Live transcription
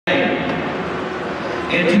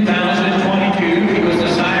In 2022, he was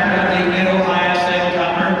the sire of the Mid-Ohio Sale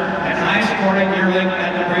Topper and high scoring yearling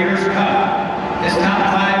at the Breeders' Cup. His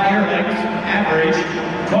top 5 yearlings averaged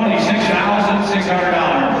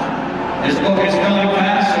 $26,600. His book is filling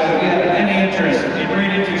fast, so if you have any interest in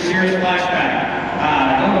reading to Sears Flashback,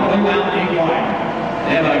 go to Blue Mountain Equine.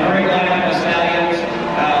 They have a great lineup of stallions.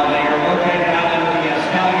 They are located out in the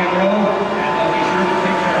Stallion Road, and they'll be sure to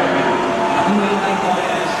take care of you. Blue Mountain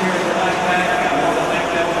Equine and Sears Flashback, I want to thank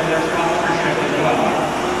them for their sponsorship as well.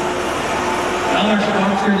 Another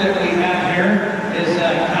sponsor that we have here is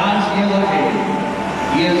Stallion.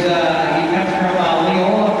 He comes from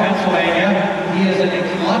Leola, Pennsylvania. He is an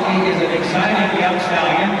exciting young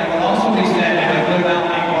stallion that will also be standing with Blue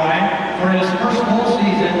Mountain Equine for his first full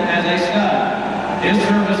season as a stud. His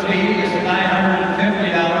service fee is $950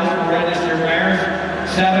 for registered mares,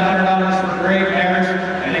 $700 for grade mares,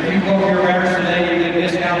 and if you book your mares today, you get a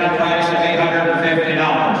discounted price of $850.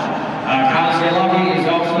 Lucky is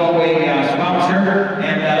also a sponsor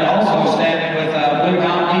and also standing with Blue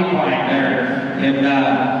Mountain Equine there in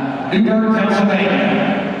Newburgh, Pennsylvania.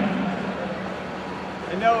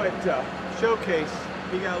 I know at Showcase,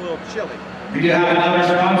 he got a little chilly. We do have another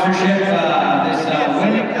sponsorship, this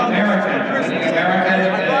Winning American. Winning American,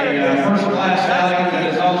 a first-class stallion that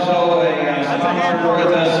is also a sponsor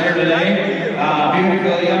with us here today.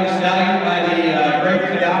 Beautiful young stallion by the great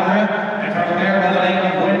Cadabra, and from a mare by the name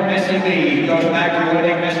of Missy B. He goes back to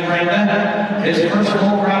winning Miss Brenda. His first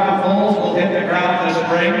full crop of foals will hit the ground this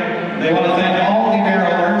spring. They want to thank all the mare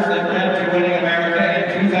owners that led to Winning America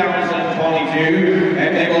in 2022,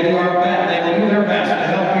 and they will do their best to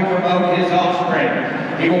help you promote his offspring.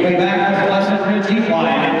 He will be back with Pleasant Ridge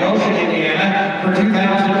Equine in Goshen, Indiana for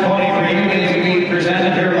 2023. It is being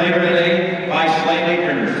presented here later today by Slade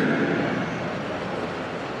Acres.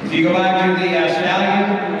 If you go back to the Stallion,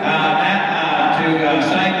 to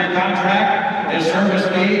sign your contract, his service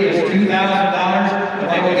fee is $2,000, but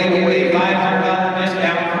they will give you a $500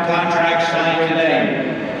 discount for contracts signed today.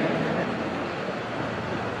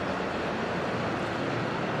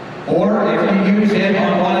 Or if you use him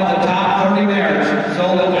on one of the top 30 mares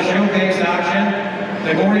sold at the Showcase auction,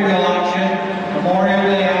 the Gordyville auction, Memorial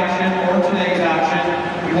Day auction, or today's auction,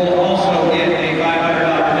 you will also get a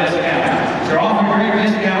 $500 discount. So they're offering great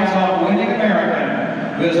discounts on Winning American,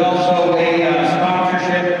 who is also a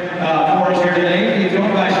sponsorship for us here today. He's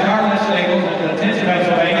owned by Scarlet Stables in Latinge,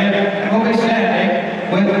 Pennsylvania, and will be standing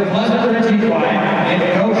with Pleasant Ridge Equine in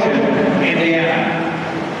Goshen, Indiana.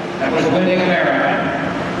 That was Winning American.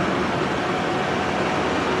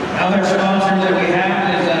 Another sponsor that we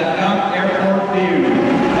have is Gunk Airport View,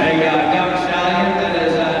 a young stallion that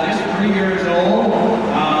is just 3 years old.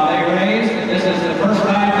 They raised, and this is the first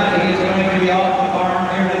time that he is going to be off the farm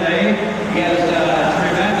here today. He has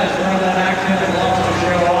tremendous run-on action and lots to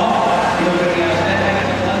show off. He will be standing at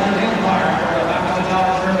the Pleasant Hill Farm for a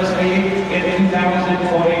 $1,000 service fee in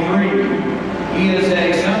 2023. He is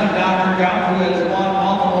a son of Dr. Gunk, who has won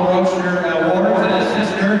multiple roadster awards, and his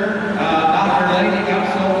sister, Dr. Lady Gunk,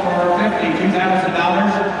 sold for $52,000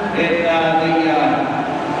 in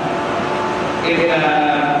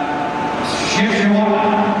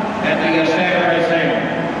Shipshawana at the Saturday sale.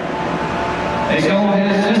 They sold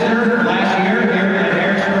his sister last year here in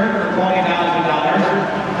Harrisburg for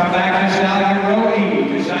 $20,000. Come back to Stallion Row E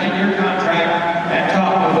to sign your contract and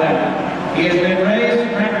talk with them. He has been raised,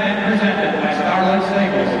 bred, and presented by Scarlet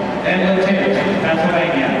Stables in Latinge,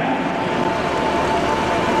 Pennsylvania.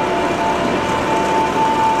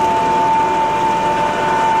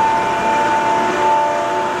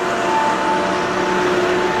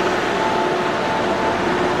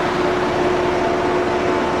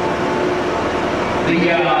 The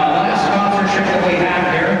last sponsorship that we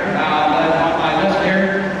have here, on my list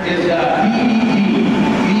here, is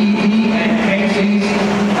PEP and Casey's.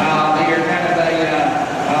 They are kind of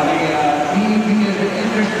PEP is an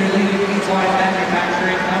industry-leading equine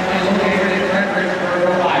manufacturing company located in Harrisburg,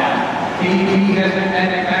 Ohio. PEP has been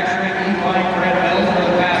manufacturing equine tread mills for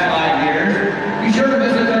the past 5 years. Be sure to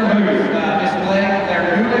visit their booth, displaying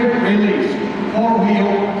their newly released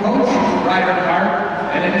 4-wheel coach rider cart,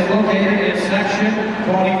 and it is located in section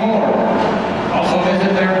 24. Also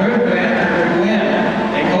visit their booth to enter to win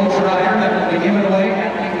a coach rider that will be given away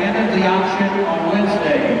at the end of the auction on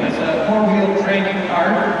Wednesday. That's a 4-wheel training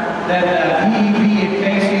cart that PEP and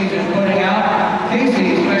Casey's is putting out.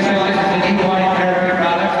 Casey's specializes in equine therapy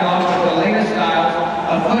products along with the latest styles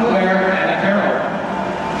of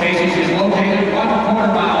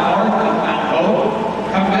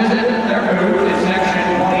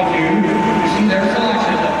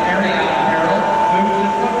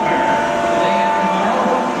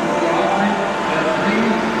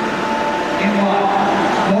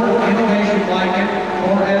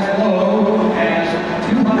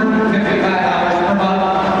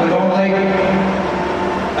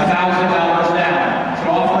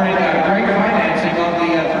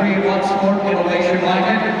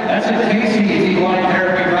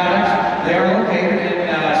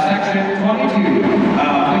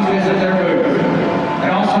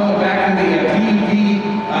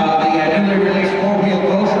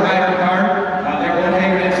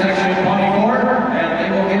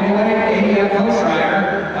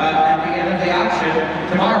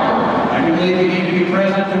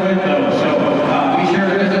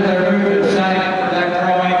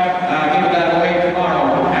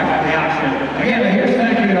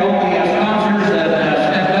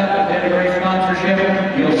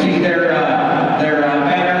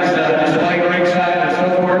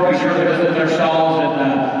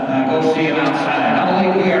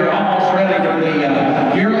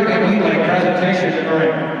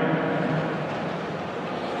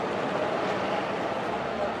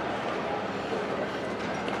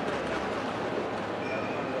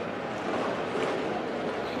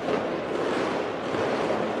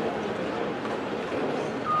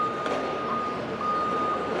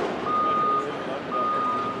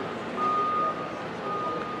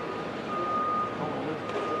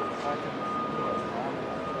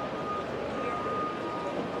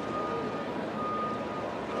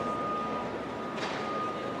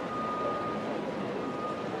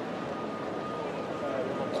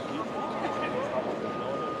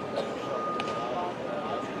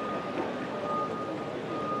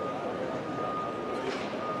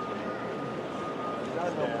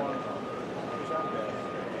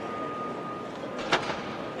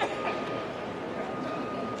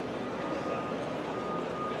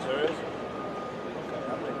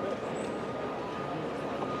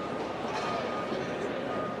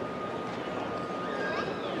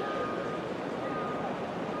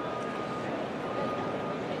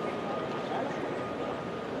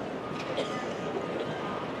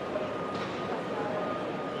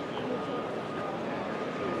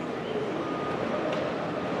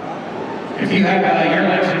If you have your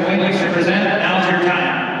legs and wings to present, now's your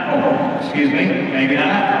time. Oh, excuse me, maybe not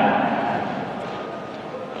after all.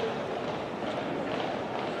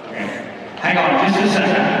 Okay. Hang on just a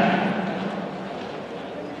second.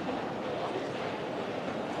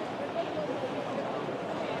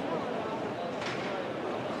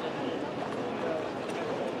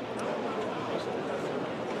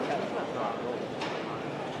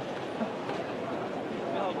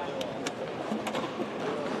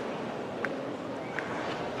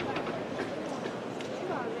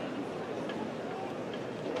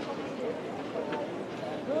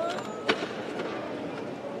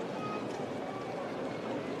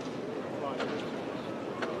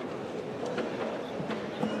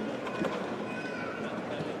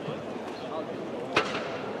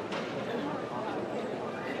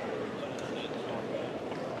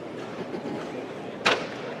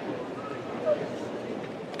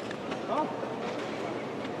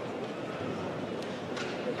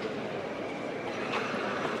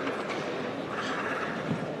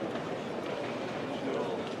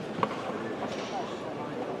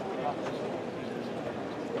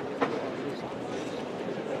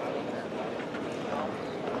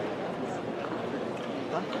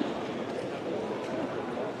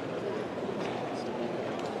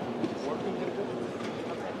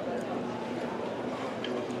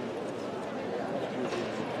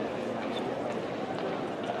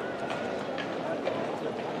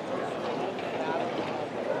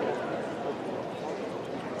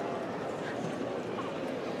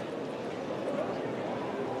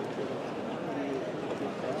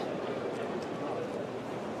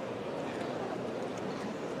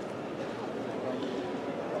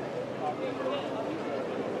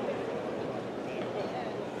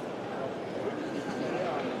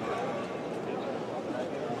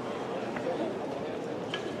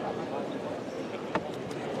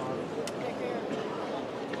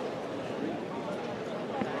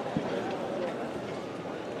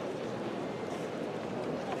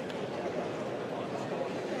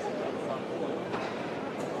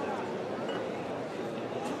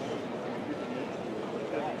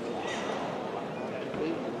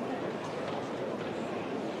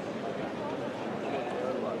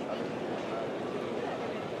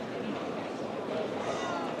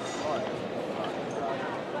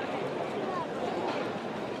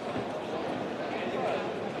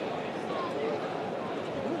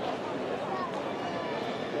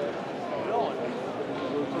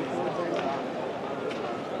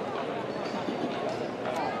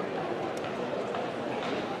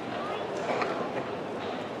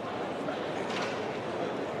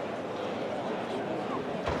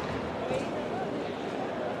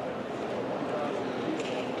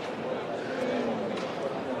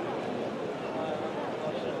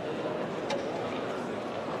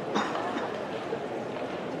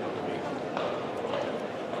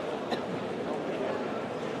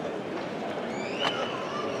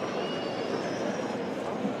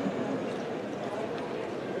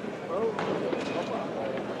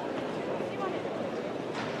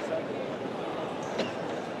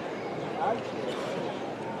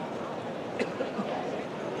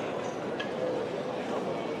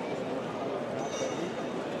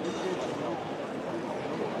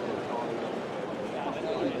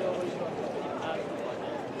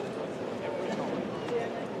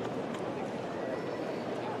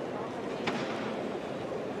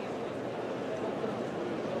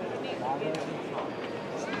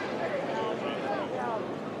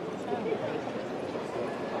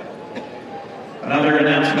 Another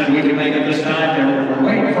announcement we can make at this time, we're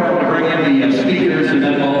waiting for them to bring in the speakers, and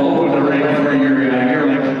then we'll open the ring for your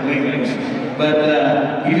electric wings.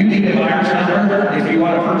 But you do need a buyer's number if you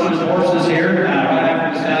want to purchase horses here. Right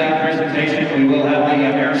after the Stallion presentation, we will have the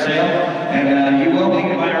air sale, and you will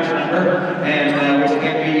need a buyer's number, and which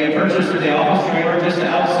can be purchased at the office trailer just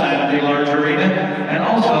outside of the large arena. And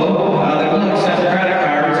also, they will accept credit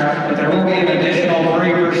cards, but there will be an additional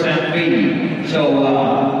 3% fee.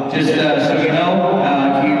 So just so you know,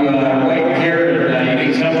 if you are waiting here and you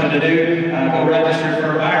need something to do, go register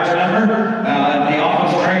for a buyer's number at the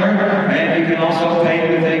office trailer, and you can also pay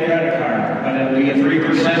with a credit card, but it'll be a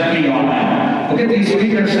 3% fee on that. We'll get these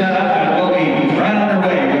speakers set up, and we'll be right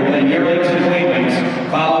underway with the yearlings and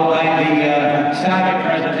weanlings, followed by the Stallion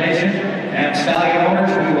presentation. And Stallion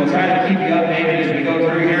owners, we will try to keep you updated as we go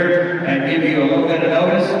through here and give you a little bit of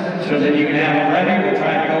notice so that you can have it ready. We'll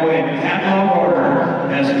try to go in catalog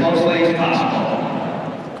order as closely as possible.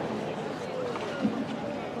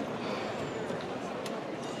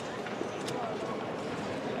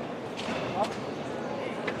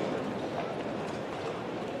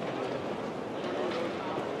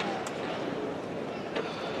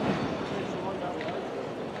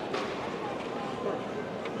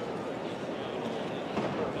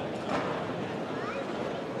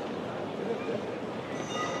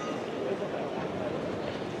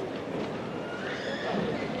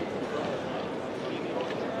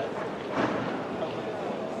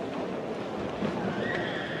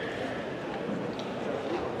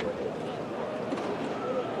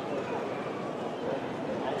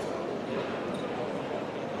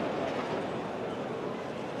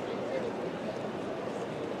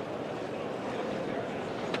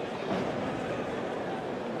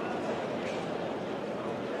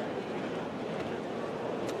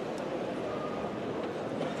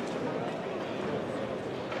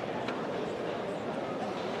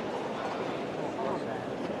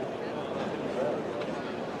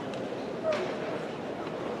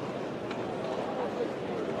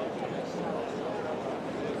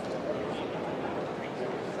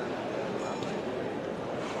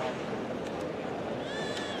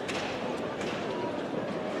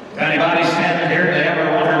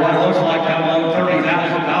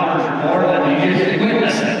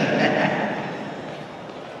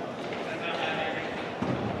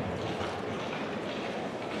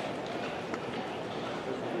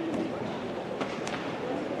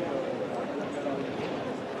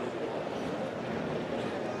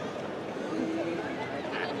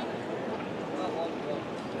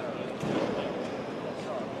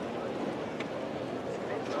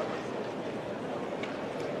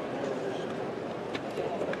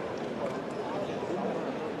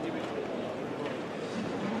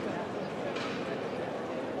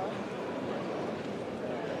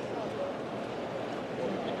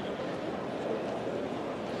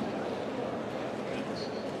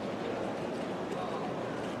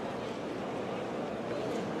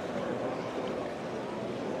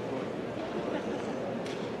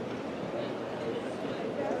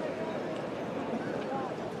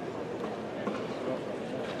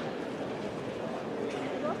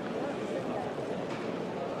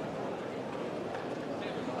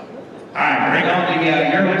 All right, bring on the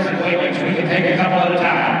yearlings and weightlings. We can take a couple at a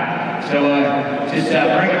time. So just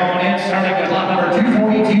bring them on in, starting with lot number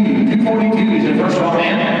 242. 242 is the first one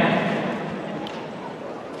in.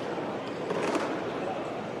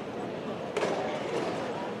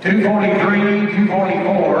 $243, $244.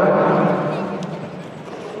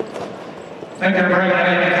 I think they're bringing it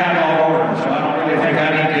in the catalog order, so I don't really think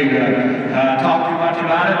I need to talk too much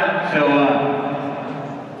about it. So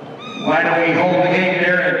why don't we hold the gate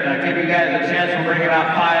there and give you guys a chance. We'll bring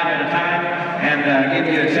about 5 at a time and give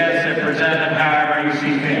you a chance to present them however you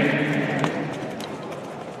see fit.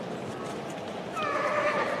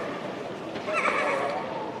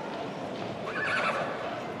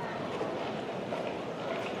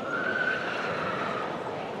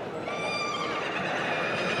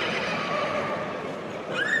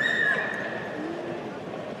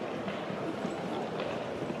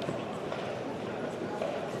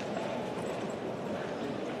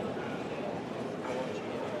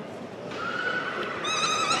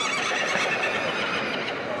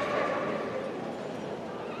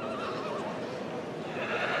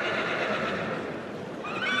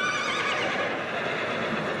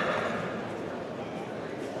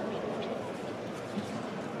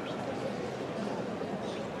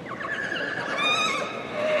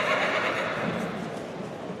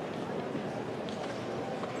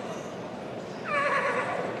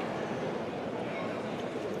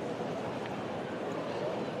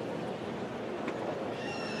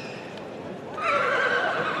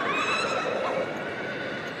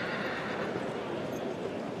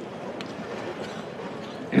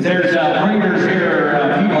 If there's breeders here,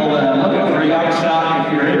 people looking for young stock,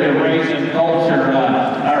 if you're into raising colts or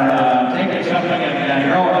taking something and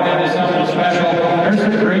growing them into something special, there's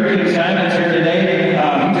some great big assignments here today. You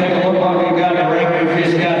take a look what we've got in the ring. We've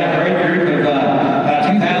just got a great group of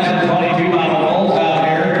 2022 model bulls out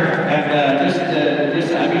here, and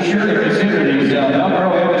be sure to consider these. They'll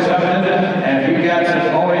grow into something. And if you've got some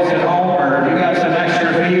boys at home, or if you've got some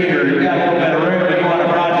extra feed, or you've got a little bit of room and you want a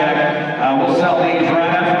project, we'll sell these right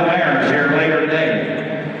after the mares here later today.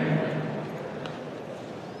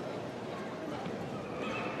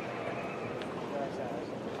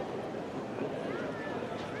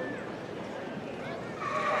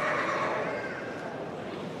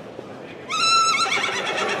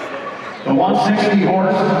 The 160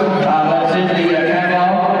 horse that's in the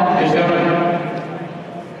catalog is we're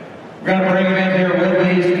going to bring him in here with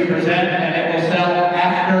these to present, and it will sell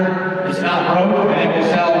after, it's not broke, and it will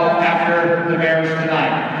sell after the mares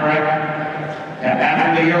tonight, correct? Yeah,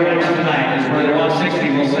 after the yearlings tonight is where the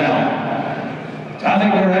 160 will sell. So I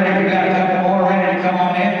think we're ready. We've got a couple more ready to come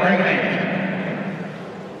on in. Bring them in.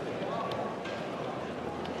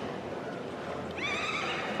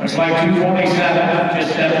 Looks like 247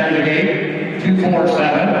 just stepped through the gate. 247.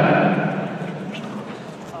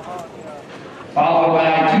 Followed by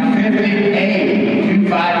 250A.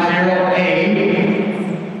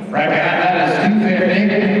 250A. Right behind that is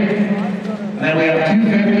 250. And then we have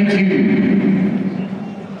 252.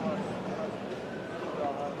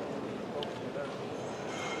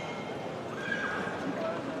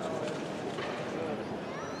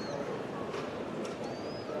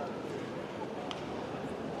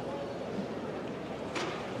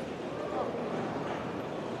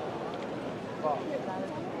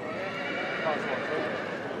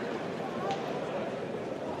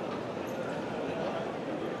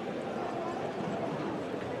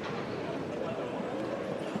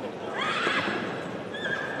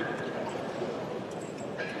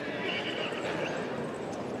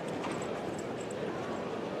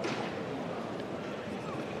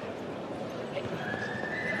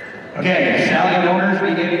 Okay, Stallion owners,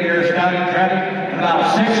 we get your Stallion ready. In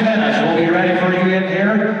about 6 minutes, we'll be ready for you in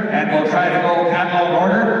here, and we'll try to go catalog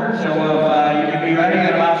order. So you can be ready in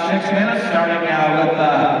about 6 minutes, starting now with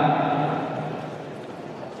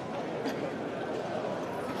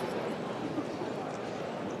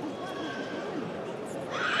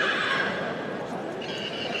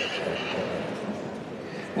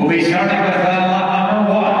we'll be starting with lot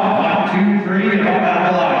number 1, 1, 2, 3, and on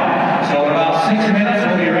down the line. So in about 6 minutes,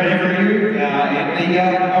 we'll be ready for you in the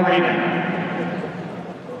arena.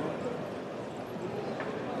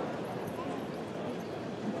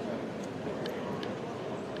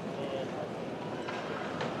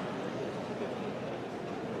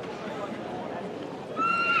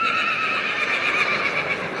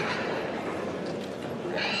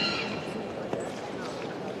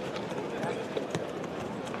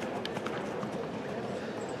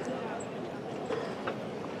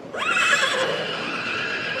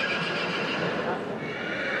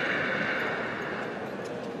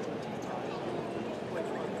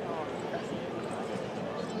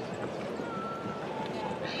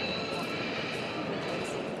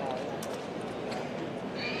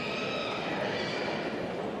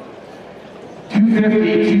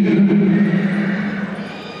 252.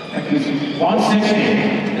 That is 160.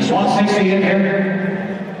 Is 160 in here?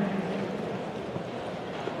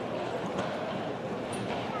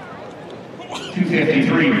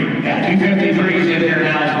 $253. Yeah, 253 is in here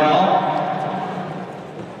now as well.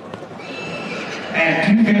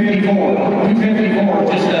 And 254.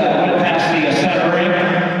 254 just went past the center ring.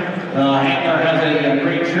 Handler has a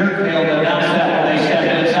green shirt. They'll announce that when they step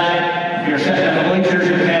inside. If you're sitting in the bleachers,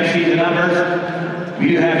 you can't see the numbers. We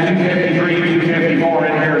do have 253, 254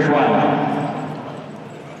 in here as well.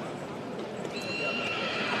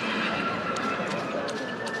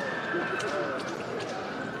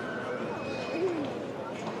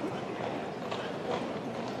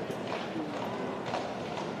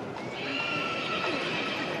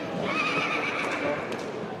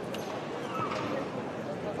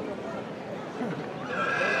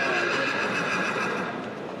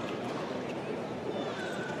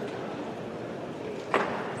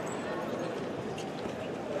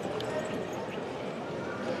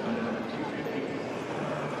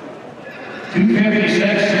 $256,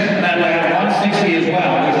 and then we have 160 as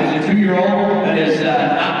well, which is a 2-year-old that is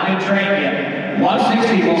not been trained yet.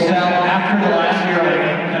 160 will sell after the last yearling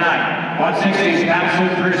tonight. 160 is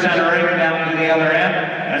absolute through center ring down to the other end.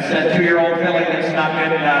 That's that 2-year-old filly that's not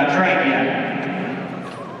been trained yet.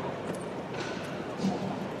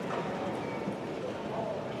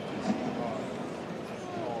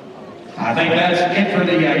 I think that's it for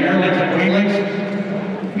the yearlings and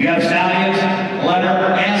weanlings. You have Stallions,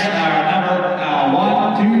 letter S, number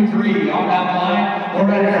 1, 2, 3, all down the line. We're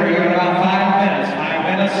ready for you in about 5 minutes. 5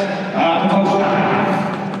 minutes, the post time.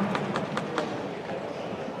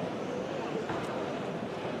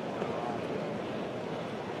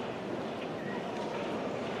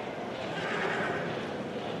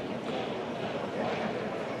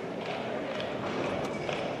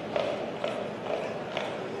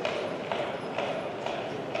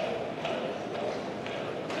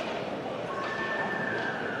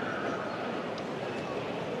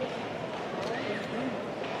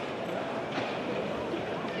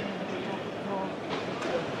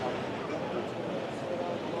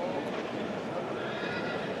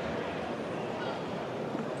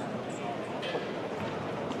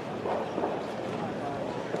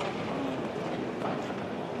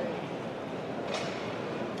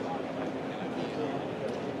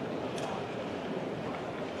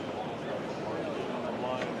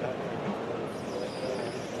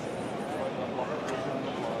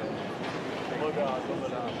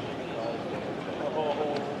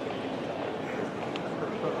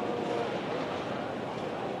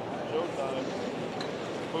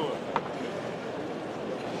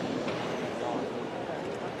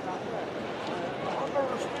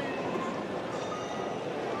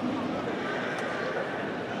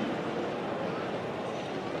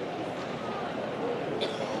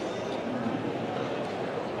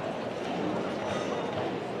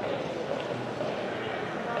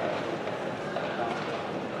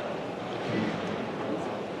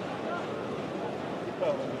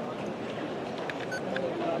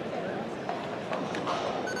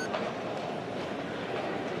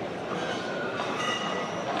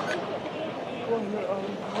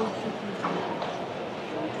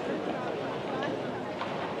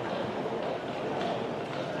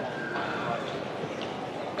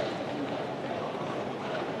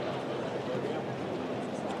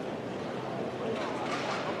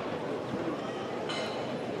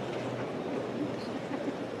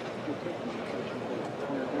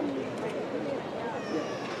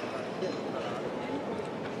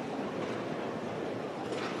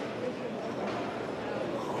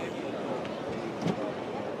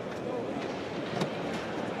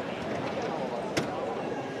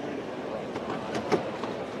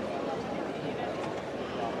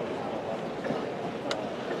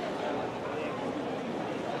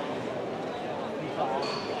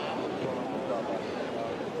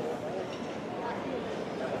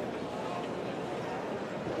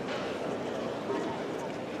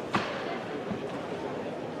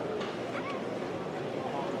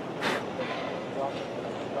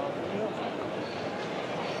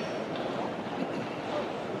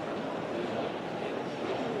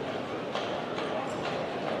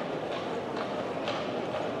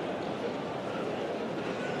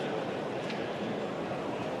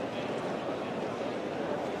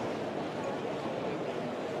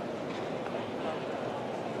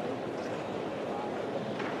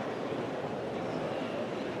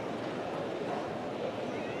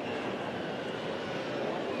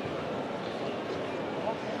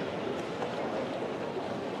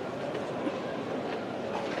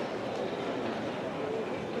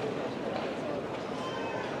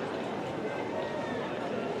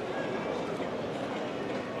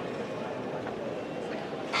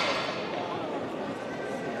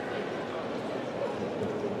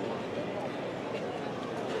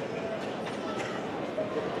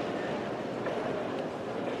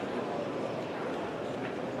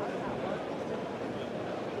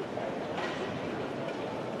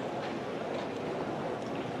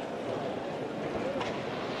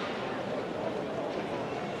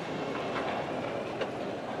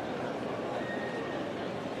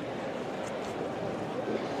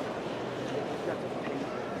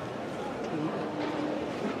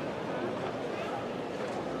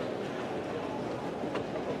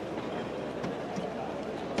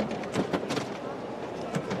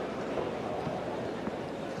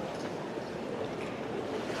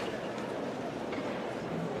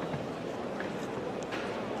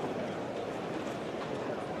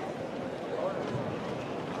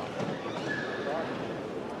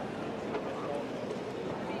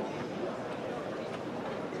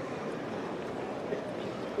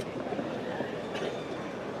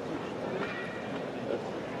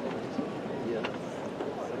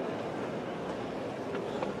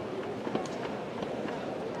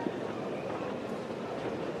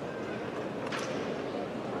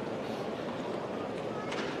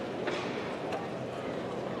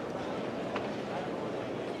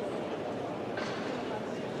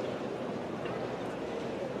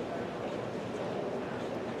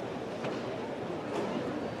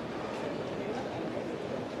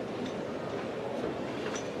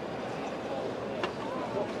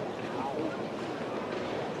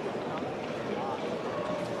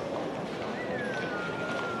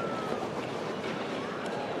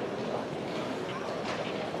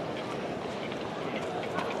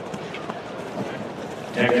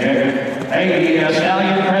 Hey, the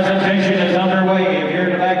Stallion presentation is underway. If you're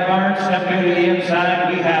in the back barn, step to the inside.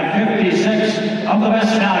 We have 56 of the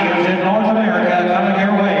best Stallions in North America coming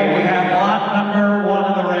your way. We have lot number 1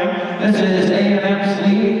 in the ring. This is A&M's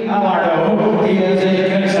Lee Alardo. He is a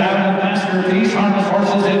consignment masterpiece harness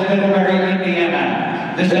horses in Middlebury,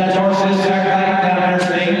 Indiana. This next horse is right down there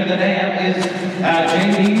staying. The dam is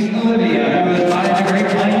JB's Olivia, who is by the Great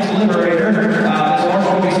Plains Liberator. This horse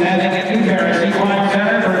will be standing at New Paris Equine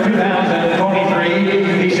Center for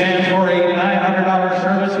 2023. He stands for a $900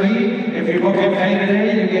 service fee. If you book and pay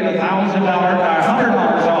today, you get $100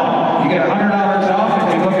 off. You get $100 off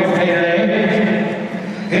if you book and pay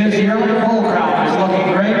today. His yearly full crop is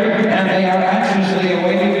looking great, and they are anxiously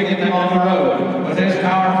awaiting to get them on the road. With his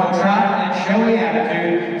powerful trot and showy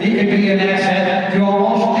attitude, he could be an asset to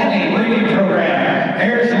almost any breeding program.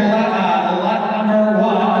 Here's lot number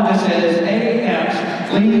 1. This is A&M's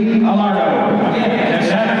Lee Alardo. Again,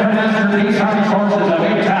 consignment for masterpiece harness horses, a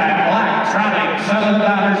big-time black trotting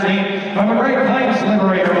 $7 seat from a Great Plains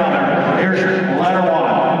Liberator mother. Here's letter 1.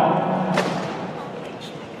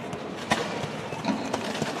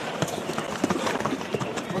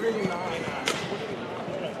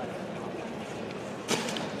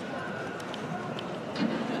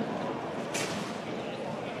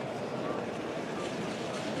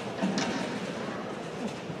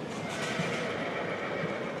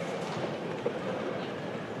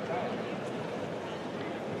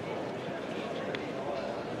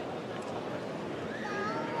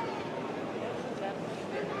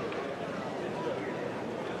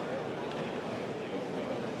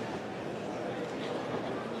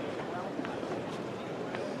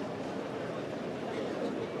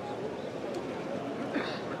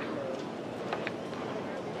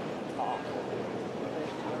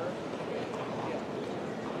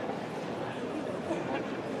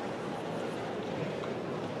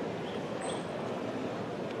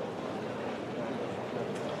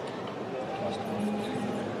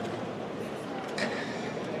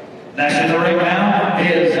 Next in the ring now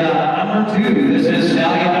is number 2. This is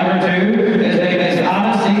Stallion number 2. His name is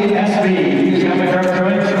Odyssey SB. He's coming from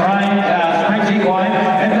Springs Equine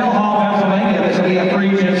in Mill Hall, Pennsylvania. This will be a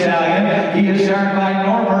free-jib Stallion. He is started by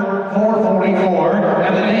Norbert 444.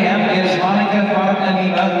 And the dam is Monica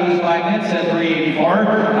Fontanina, who's by Nitsa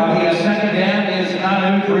 384. His second dam is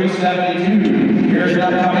Nanu 372. Here's an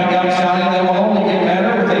upcoming young Stallion that will only get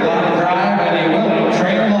better with a lot of drive and a willing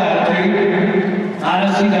trainable attitude.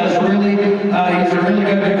 Odyssey does he's a really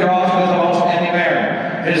good cross with almost any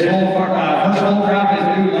mare. His first full crop is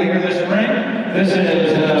due later this spring. This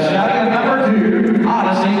is Stallion number 2,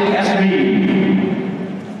 Odyssey SB.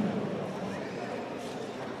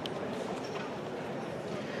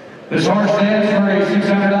 This horse stands for a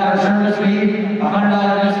 $600 service fee,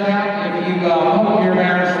 $100 discount if you book your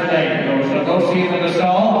mares today. So go see him in the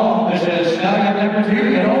stall. This is Stallion number 2,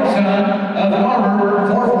 an old son of Norbert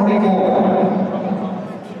 444.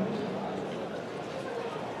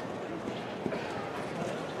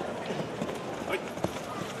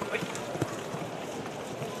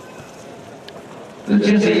 This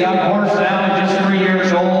is a young horse now, just 3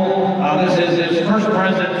 years old. This is his first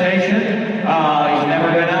presentation. He's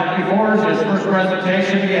never been out before. It's his first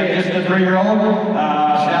presentation. Again, just a 3-year-old.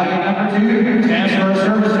 Stallion number 2 stands for a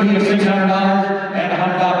service fee of $600 and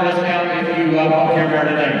 $100 discount if you book your mare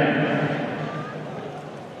today.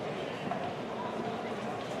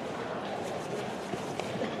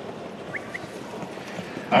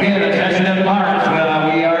 Again, attention to the barns.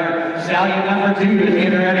 We are Stallion number 2 is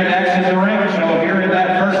getting ready to exit the ring. So if you're in that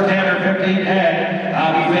first 10 or 15 head,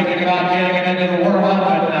 be thinking about getting him into the warm-up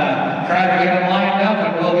and try to get him lined up,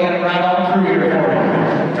 and we'll get him right on through here for you.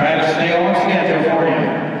 Try to stay on schedule for you.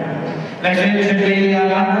 Next in should be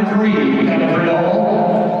number 3 coming through the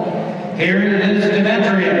hole. Here is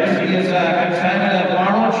Demetrius. He is a consignment of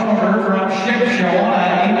Marlon Shorter from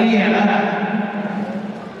Shipshawana, Indiana.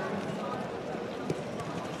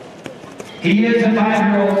 He is a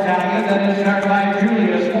 5-year-old Stallion that is started by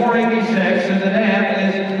Julius 486, and the dam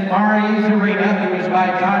is Mari's Arena, who is by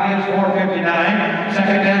Tanya's 459.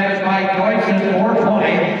 Second dam is by Deutsch's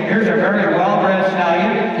 420. Here's a very well-bred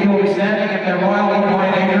Stallion. He will be standing at the Royal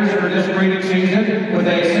Equine Acres for this breeding season with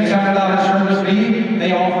a $600 service fee.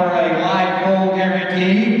 They offer a live foal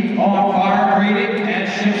guarantee, on-farm breeding, and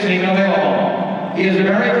ship-seam available. He is a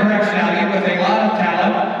very correct Stallion with a lot of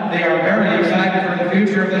talent. They are very excited for the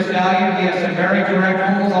future of this Stallion. He has some very correct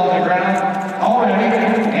foals on the ground already.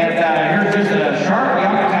 And here's just a sharp,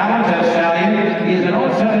 young, talented Stallion. He is an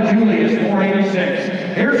old son of Julius, 486.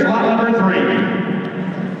 Here's lot number 3.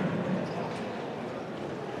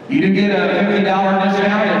 You do get a $50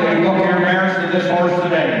 discount if you book your mares to this horse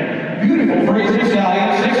today. beautiful Friesian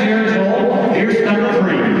Stallion, 6 years old. Here's number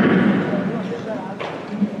 3.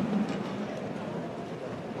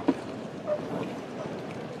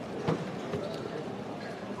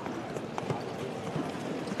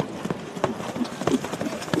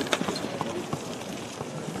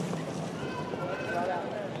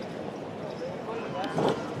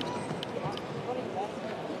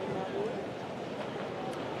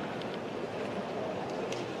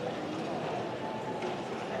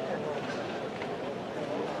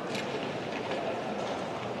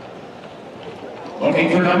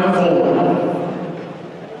 Looking for number 4.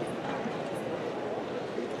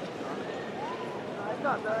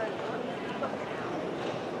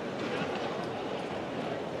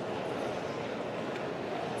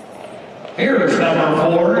 Here's number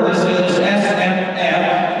 4. This is SMF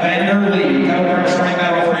Vanderlee, covering Spring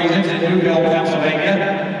Meadow Friesians in Newville, Pennsylvania.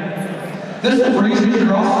 This is Friesian's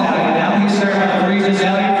Cross Stallion. Now he's served by the Friesian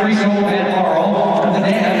Stallion, Friesel, and Laurel. The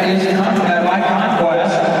dad is by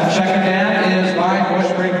Conquest. Second dad is by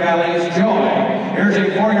Bush Creek Valley's Joy. Here's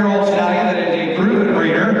a 4-year-old stallion that is a proven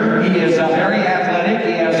breeder. He is very athletic.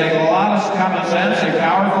 He has a lot of common sense, a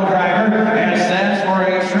powerful driver, and stands for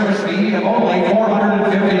a service fee of only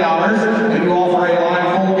 $450. They do offer a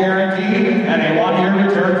live full guarantee and a 1-year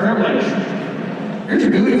return privilege. Here's a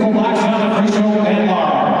beautiful box on the Friesel and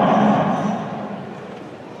Laurel.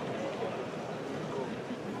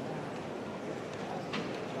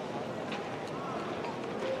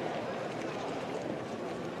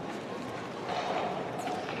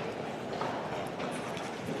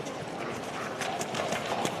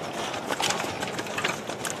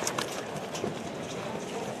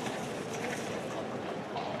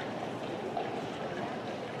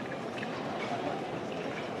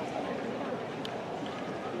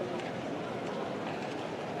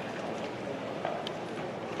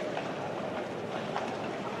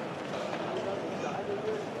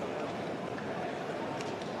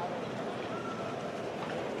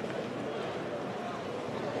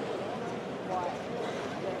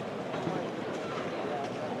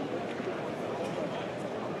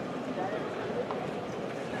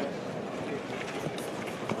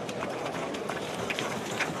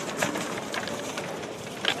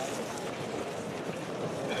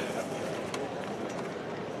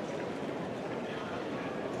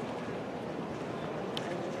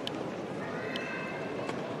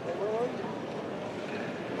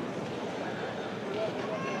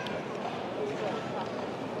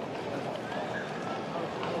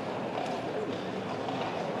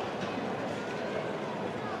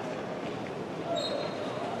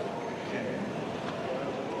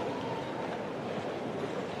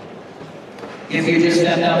 If you just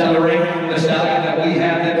stepped out to the ring, the stallion that we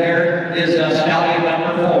have in here is stallion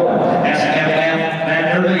number 4, SMF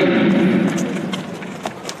Vanderlee.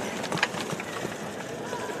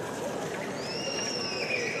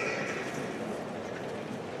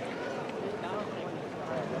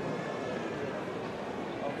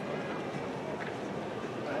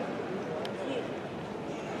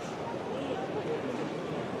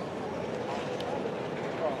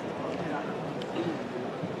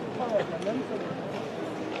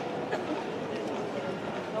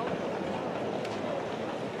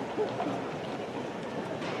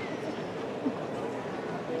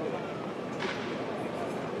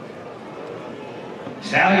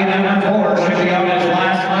 Stallion number 4 should be on his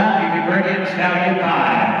last lap. You can bring in Stallion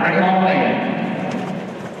 5. Bring him on in.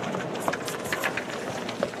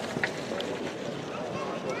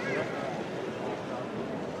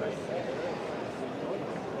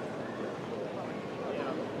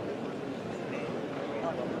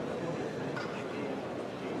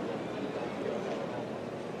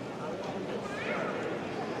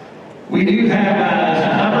 We do have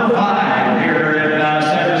number 5 here in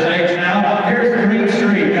center stage now. Here's Green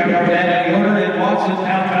Street coming from that order in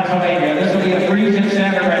Watsontown, Pennsylvania. This will be a Friesian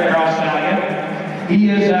Standard Red Cross Stallion. He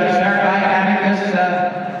is started by Atticus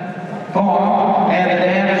Farm, and the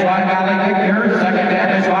dad is by Valley Victor. Second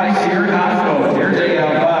dad is by Sears Hospital. Here's a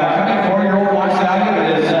coming 4-year-old Watch Stallion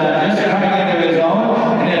that is just coming into his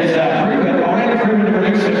own, and is already proven to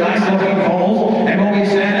produce some nice looking foals, and will be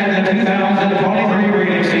sent in the 2023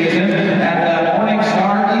 breeding season at the Morning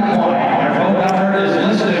Star Equine. Their phone number is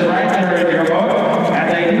listed right there in your book, and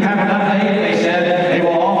they do have an update. They said they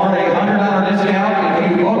will offer a $100 discount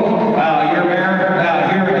if you book your mare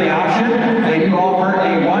here at the auction. They do offer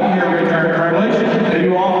a 1-year return privilege. They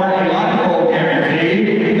do offer a live full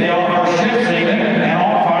guarantee. They offer shift seating and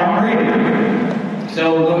on-farm breeding. So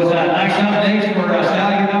those nice updates for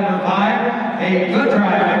stallion number 5. A good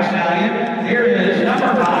driving stallion. Here is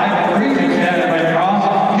number 5, a Friesian Standard Red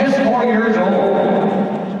Cross, just 4 years old.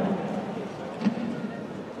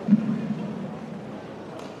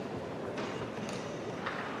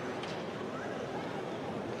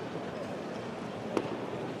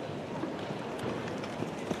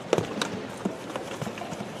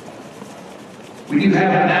 We do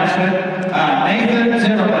have an announcement. Nathan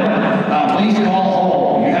Zimmerman, please call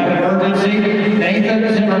home. You have an emergency.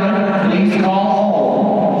 Nathan Zimmerman, please call home.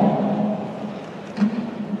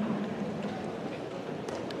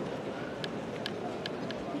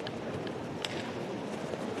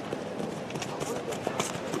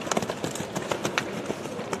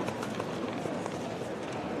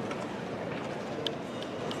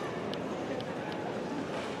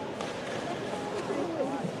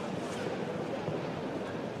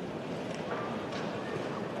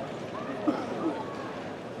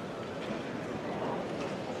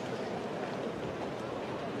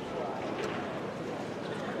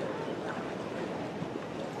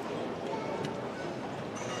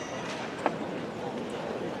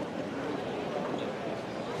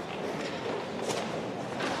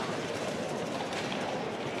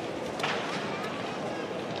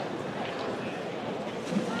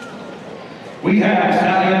 We have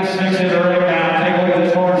Stallion 6 in the ring now. Take a look at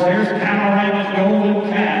this horse. Here's Panorama's Golden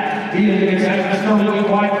Cat. He is the Sterling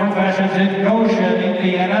Equine Professions in Goshen,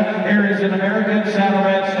 Indiana. Here is an American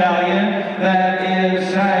Saddlered Stallion that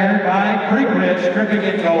is sired by Creek Ridge, Dripping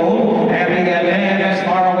in Gold. And the Dan S.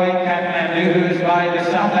 Faraway Kathmandu, who is by the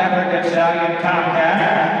South African Stallion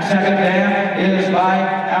Tomcat. Second Dan is by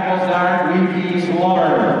Applesdar Weepee's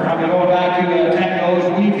Lover. Probably going back to Tango's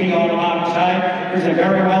Weepee on the mountain side. Here's a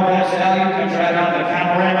very well-bred stallion. Comes right out of the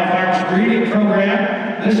Panorama Farms breeding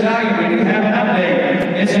program. This stallion, we do have an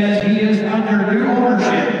update. It says he is under new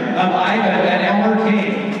ownership of Ivan and Elmer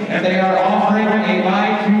King, and they are offering a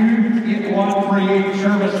buy two, get one free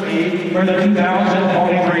service fee for the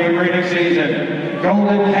 2023 breeding season.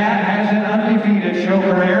 Golden Cat has an undefeated show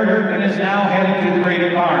career and is now headed to the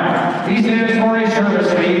breeding barn. He stands for a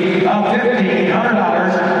service fee of $1,500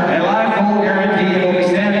 and live full guarantee. It will be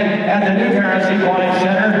standing at the New Paris Equine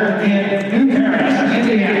Center in New Paris,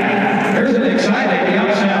 Indiana. Here's an exciting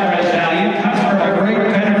young Saddlered Stallion. Comes from a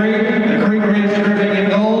great pedigree, the Creek Ridge Dripping in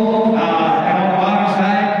Gold. And on the bottom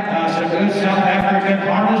side, some good South African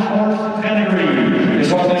harness horse pedigree is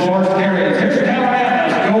what this horse carries. Here's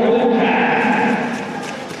Panorama's Golden Cat.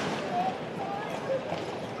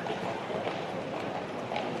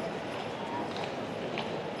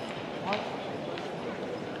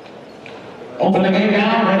 Open the gate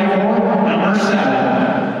now, ready for number 7.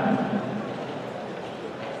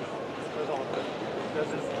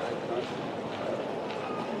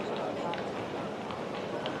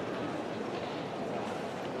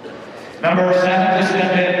 Number 7, just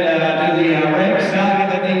step in to the ring. Stallion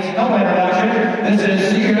that needs no introduction. This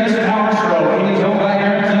is Sears Power Stroke. He is owned by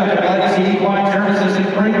Legacy Equine Services in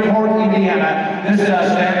Greenport, Indiana. This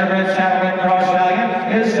standardbred saddlebred cross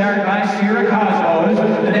stallion is started by Sierra Cosmos.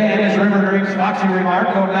 The Dan is River Drink's Foxy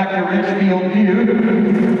Remark, going back to Ridgefield View.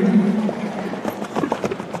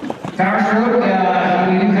 Power Stroke,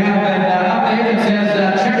 we do have an update that says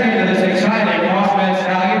check into this exciting crossbred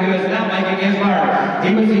stallion who is now making his mark.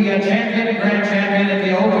 He was the grand champion in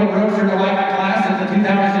the Open Grocer Delight class at the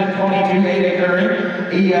 2022 8-acre ring.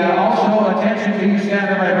 He also, attention to you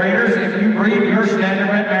standardbred breeders, if you breed your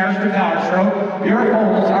standardbred mares to Power Stroke, your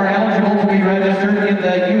foals are eligible to be registered in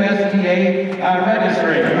the USTA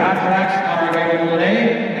registry. Contracts are available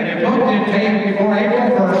today, and if booked and paid before April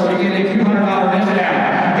 1st, you get a $200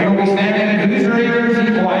 discount. He will be standing at Hoosier Acres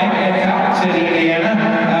Equine in Falcon City, Indiana.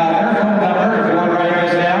 Their phone number, if you want to write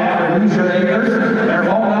this down for Hoosier Acres, their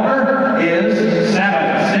phone number is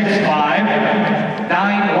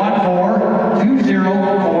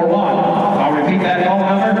 765-914-2041. I'll repeat that phone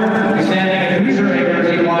number. We'll be standing at Hoosier Acres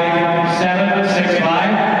Equine,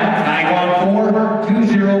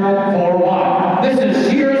 765-914-2041. This is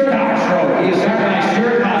Sears Power Stroke. He is started by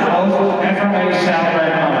Sierra Cosmos and from a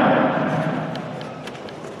Saddlered mother.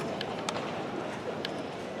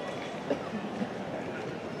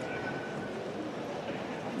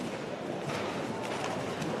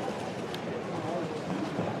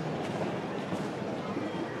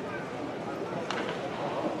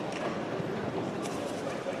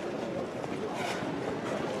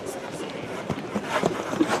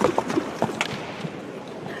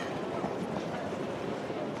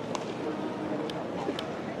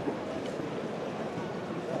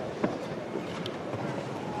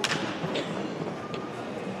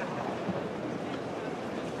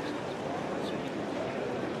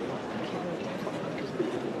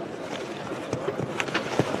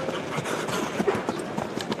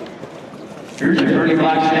 Here's a pretty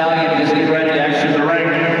black stallion just getting ready to exit the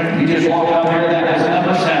ring. He just walked up here. That is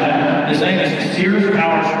number 7. His name is Sears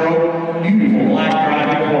Power Stroke. Beautiful black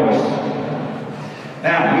driving horse.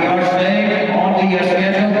 Now, we are staying on the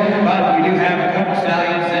schedule, but we do have a couple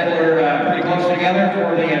stallions that were pretty close together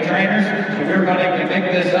for the the trainers. So we're going to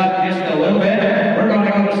pick this up just a little bit. We're going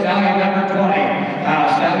to go to stallion number 20.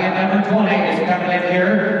 Stallion number 20 is coming in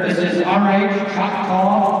here. This is RH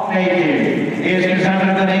Choctaw Native. He is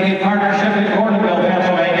presented the Navy Partnership in Gordonville,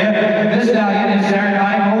 Pennsylvania. This stallion is sired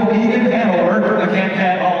by Mohegan Hanover, the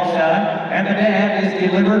Cantat Hall stud, and the dam is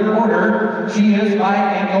delivered order. She is by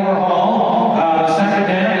Andover Hall. The second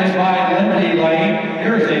dam is by Lindy Lane.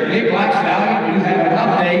 Here is a big black stallion. You have an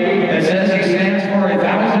update that says he stands for a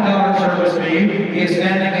 $1,000 service fee. He is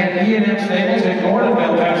standing at E&M Stables in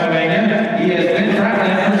Gordonville, Pennsylvania. He has been trapped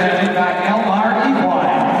and presented by Elmar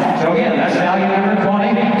Equine. So again, that's stallion number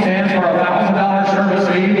 20, stands for a $1,000 service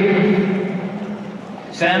fee.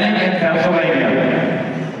 Standing in Pennsylvania.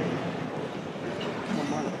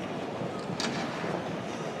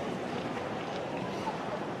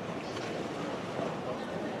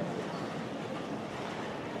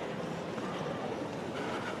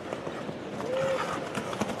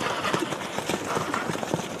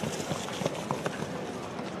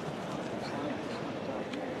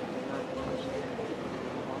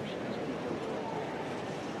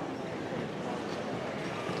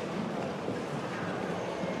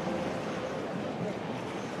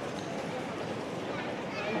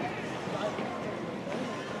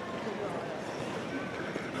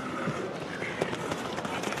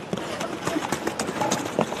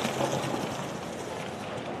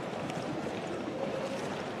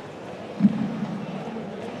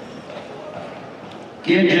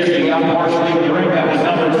 Kid just a young horse leaving the ring. That was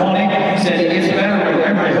number 20. He said he gets better with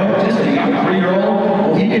every hook. Just a young 3-year-old.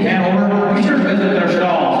 Well, he can Hanover. We should visit their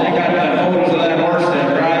stalls. They got photos of that horse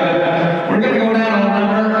that drive it. We're going to go down to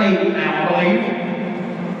number 8 now, I believe.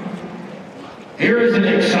 Here is an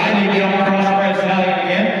exciting young crossbred stallion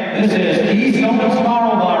again. This is Keystone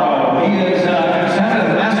Marlboro. He is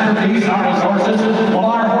presented Masterpiece Harness Horses.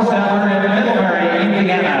 Lamar Horseseller in Middlebury,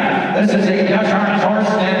 Indiana. This is a Dutch harness horse,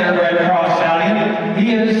 standardbred cross stallion. He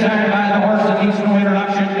is sired by the horse that needs no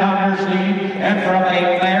introduction, Dr. Steve, and from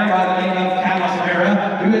a mare by the name of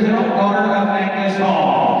Calismera, who is an old daughter of Angus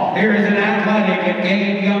Hall. Here is an athletic and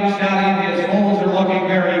game young stallion. His foals are looking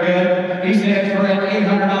very good. He stands for an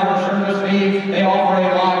 $800 service fee. They offer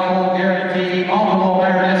a live foal guarantee, multiple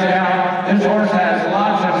mare discount. This horse has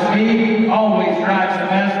lots of speed, always drives the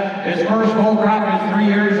best. His first foal crop is 3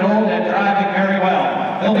 years old and driving very well.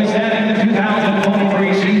 They'll be standing the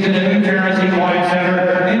 2023 season at New Paris Equine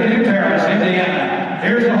Center in New Paris, Indiana.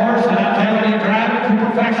 Here's the horse that I'm telling you, driving to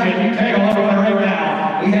perfection. You take a look at it right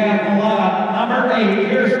now. We have number 8.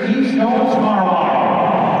 Here's Keystone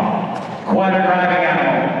Marlboro. Quite a driving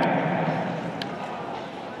animal.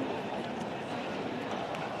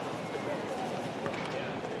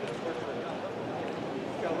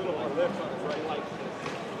 Got a little more lift on his right leg.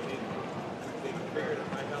 Figured it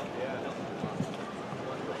might help, yeah.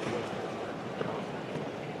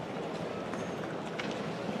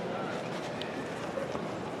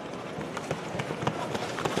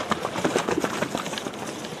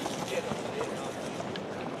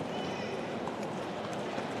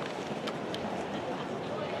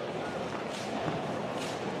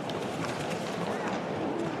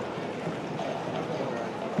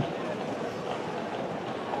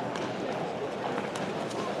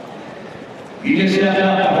 You just stepped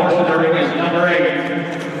up. The horse of the ring is number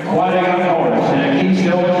 8. Quite a young horse. And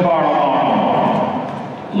Keystone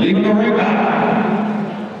Marlboro. Leaving the ring back.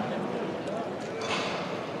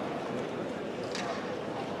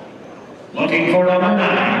 Looking for number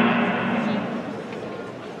 9.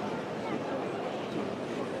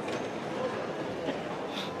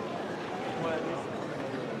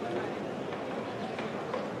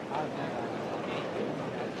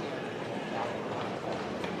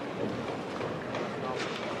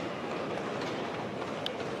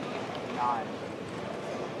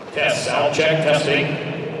 Test, sound check, testing.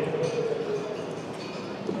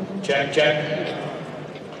 Check, check.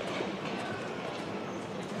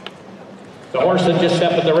 The horse that just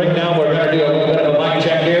stepped in the ring now, we're going to do a little bit of a mic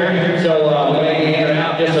check here. So we may be in and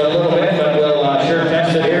out just a little bit, but we'll sure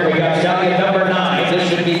test it here. We got stallion number 9. This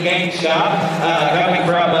should be GameStop, coming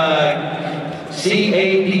from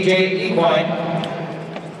CAPJ Equine.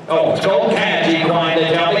 Oh, Gold Cadge Equine, the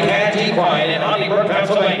Jolly Cadge Equine in Harrisburg,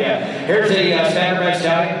 Pennsylvania. Here's the standardbred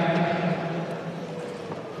stallion.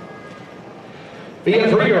 Be a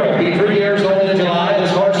 3-year-old, be 3 years old in July.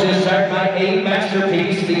 This horse is sired by a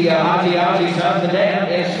Masterpiece, the Ozzy son. The dam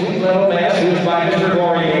is Sweet Little Mess, who is by Mr.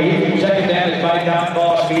 Laurier. Second dam is by Don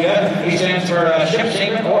Boss Vita. He stands for ship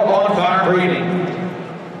seaman or bonfire breeding.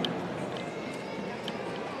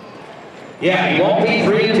 Yeah, he won't be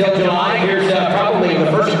free until July. Here's probably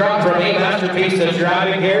the first crop from a Masterpiece. masterpiece that's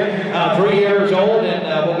driving here, 3 years old,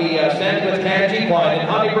 and will be standing with Canada Equine in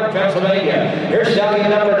Harrisburg, Pennsylvania. Here's Stallion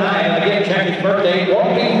number 9. Again, check his birthday.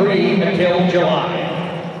 Won't be free until July.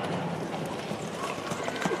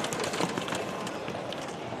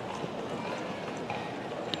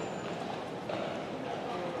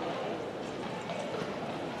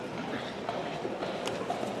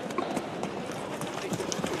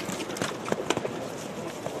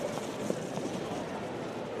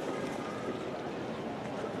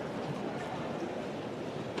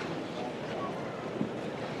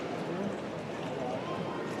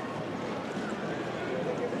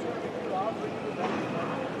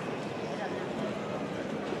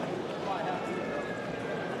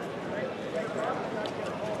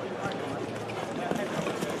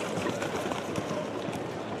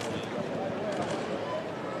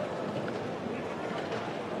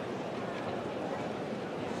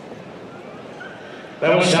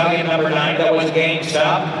 That was Stallion number 9. That was Game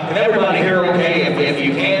Stop. And everybody here, okay, if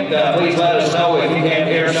you can't, please let us know. If you can't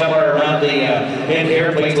hear somewhere around the end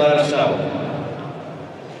here, please let us know.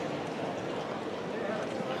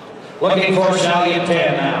 Looking for Stallion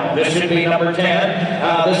 10 now. This should be number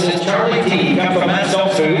 10. This is Charlie T. Come from Mansell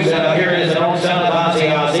Foods. Here is an old son of Ozzy.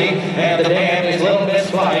 And the dam is Little Miss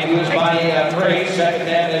Flight, used by Craig. Second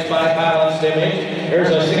dam is by Balanced Image. Here's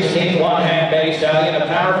a 16 one-hand bay stallion, a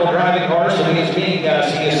powerful driving horse, and he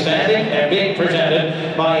is standing and being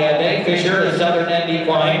presented by Dave Fisher, the Southern End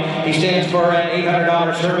Equine. He stands for an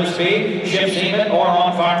 $800 service fee. Ship semen or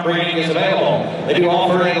on-farm breeding is available. They do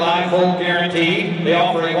offer a live full guarantee. They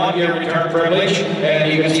offer a 1-year return privilege,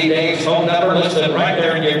 and you can see Dave's phone number listed right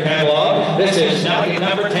there in your catalog. This is Stallion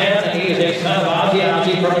number 10, and he is a son of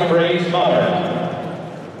Ozzy from a Praise mother.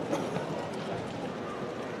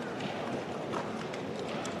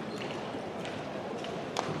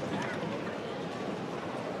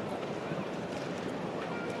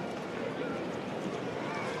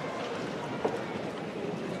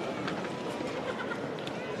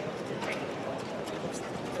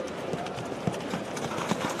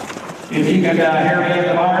 If you could hear me in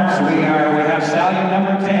the barns, we have Stallion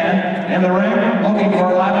number 10 in the ring, looking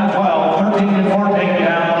for 11, 12, 13, and 14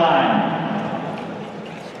 down the line.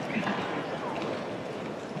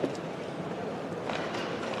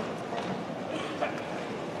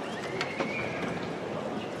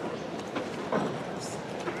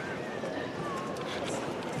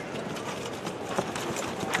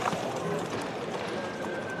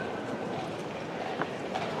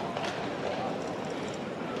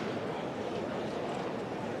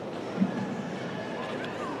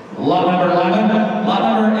 Lot number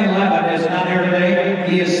 11 is not here today.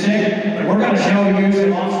 He is sick, but we're going to show you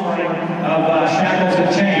some offspring of Shackles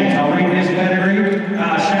and Chains. I'll read his pedigree.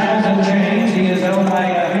 Shackles and Chains, he is owned by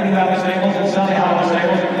Hidden Valley Stables and Sunny Hollow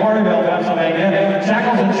Stables in Quarryville, Pennsylvania.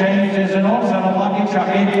 Shackles and Chains is an old son of Lucky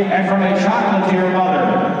Chucky and from a chocolatier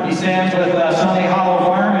mother. He stands with Sunny Hollow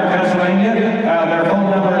Farm in Pennsylvania. Their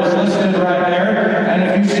phone number is listed right there. And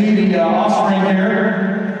if you see the offspring here,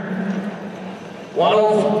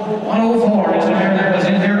 104 is the mare that was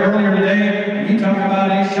in here earlier today. You talk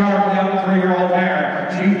about a sharp young 3-year-old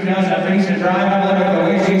mare. She does a decent drive. Look at the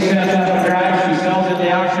way she sets up the drive. She sells at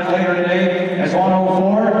the auction later today as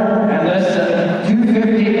 104. And this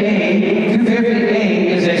 250A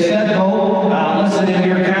is a set colt listed in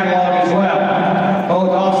your catalog as well.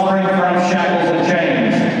 Both offspring from Shackles and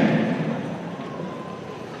Chains.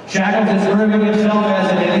 Shackles is proving himself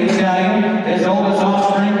as an elite stallion. His oldest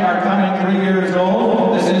offspring are coming 3 years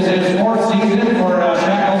old. This is his 4th season for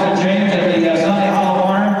Shackles and Chains at the Sunny Hollow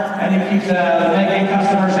Farm, and he keeps making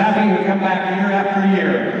customers happy who come back year after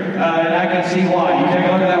year. And I can see why. You take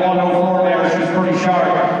a look at that 104 mare, she's pretty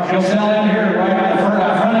sharp. She'll sell in here right at the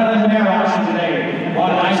front end of the mare auction today.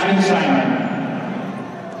 What a nice consignment.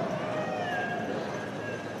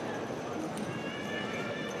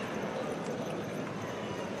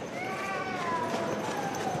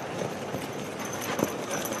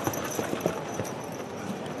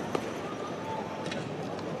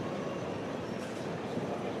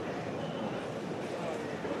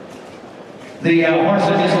 The horse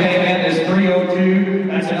that just came in is 302.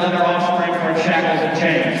 That's another offspring from Shackles and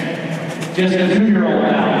Chains. Just a 2-year-old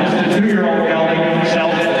now. Just a 2-year-old gelding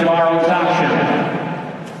sells at tomorrow's auction.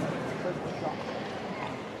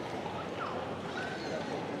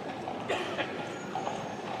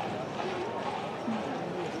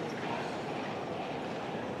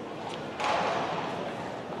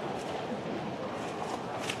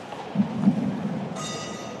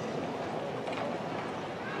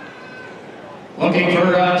 Looking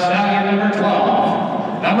for Stallion number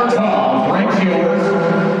 12. Number 12, ring's yours.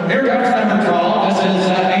 Here comes number 12. This is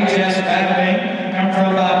HS Bad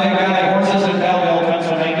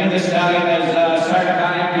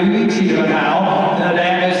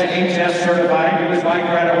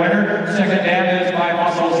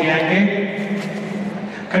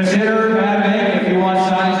Consider Madden if you want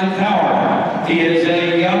size and power. He is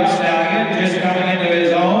a young stallion just coming into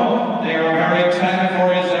his own. They are very excited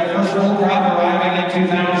for his first full crop arriving in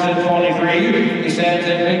 2023. He stands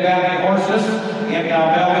in Big Valley Horses in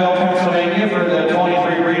Belleville, Pennsylvania for the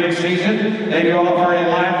 23 breeding season. They do offer a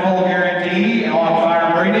line full guarantee on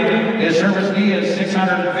fire breeding. His service fee is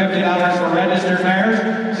 $650 for registered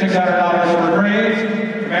mares, $600 for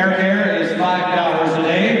grades. Mare care is $5 a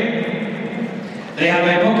day. They have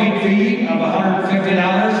a booking fee of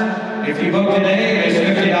 $150. If you book today, it's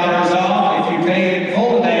 $50 off. If you pay in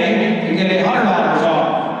full today, you get $100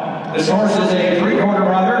 off. This horse is a three-quarter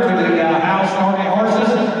brother to the House Stormy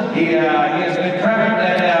horses. He has been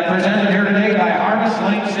presented here today by Harvest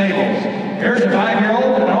Link Stables. Here's a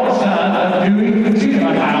 5-year-old and old son of Dewey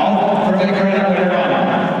Cheatham Howell for the credit winner honor.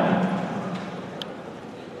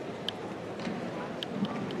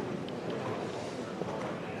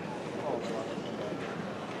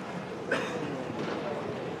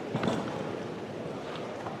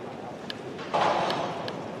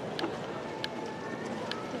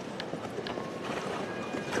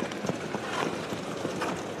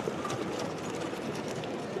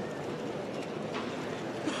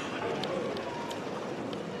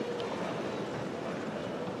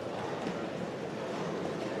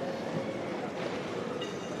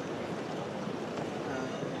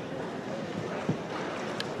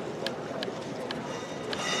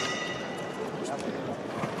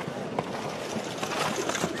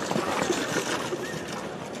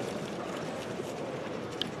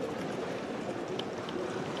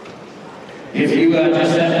 If you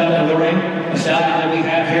just stepped up to the ring, the stallion that we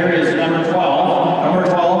have here is number 12. Number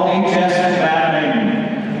 12, HS Batman.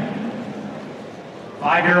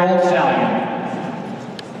 5-year-old stallion.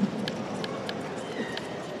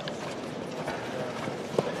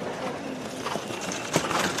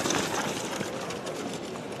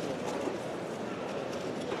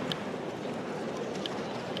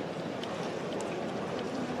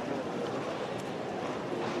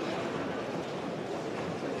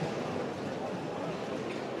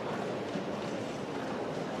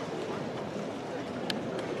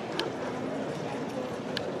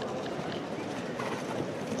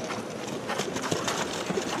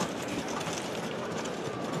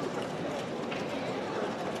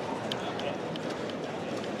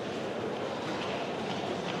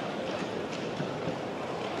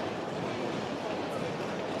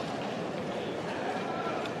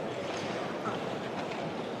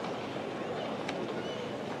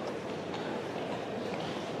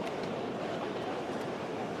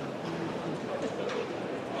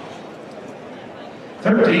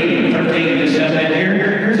 Thirteen is set in here.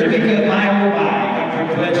 Here's a big mile by from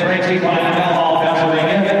Twin Springs, Hall,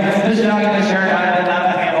 Pennsylvania. This stallion is shared out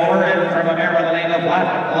of Hanover and from a mare by the name of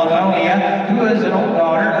Lavonia, who is an old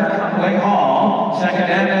daughter of Conway Hall. Second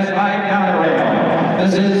and is by Counterrail.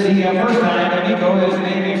 This is the first time that Nico is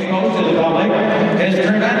being exposed to the public. His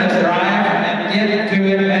tremendous drive and get to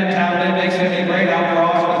it mentality makes him a great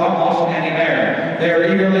outcross with almost any mare. They are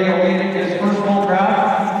eagerly awaiting his first full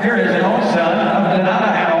crop. Here is an old son of Donata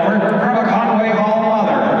Hanover from a Conway Hall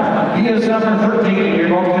mother. He is number 13 in your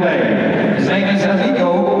book today. His name is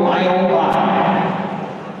Amigo, my old line.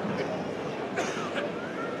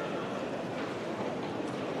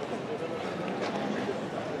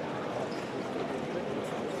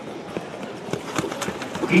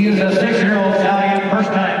 He is a 6-year-old stallion, first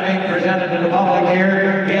time being presented to the public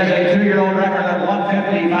here. He has a 2-year-old record of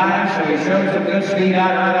 155, so he showed some good speed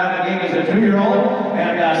out right out of the gate as a 2-year-old,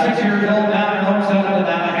 and 6 years old now in home son of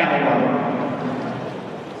Donata Hanover.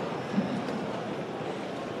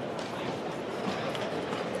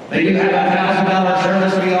 They do have a $1,000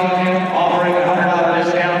 service fee on him, offering a $100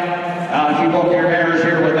 discount if you book your mares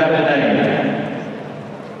here with them today.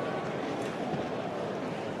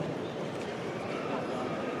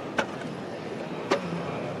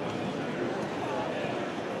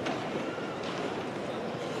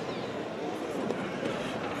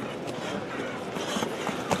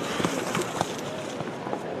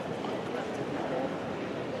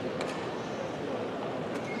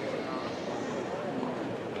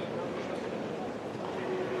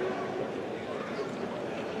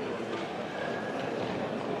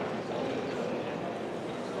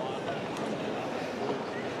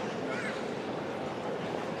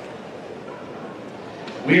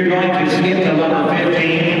 We are going to skip to number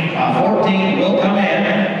 15. 14 will come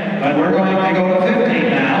in, but we're going to go to 15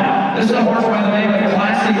 now. This is a horse by the name of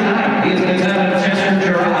Classy Knight. He is presented Chester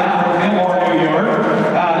Girard from Fillmore, New York.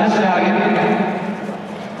 This stallion,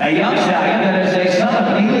 a young stallion that is a son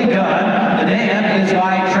of Neely Dunn. The dam is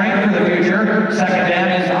by Train for the Future. Second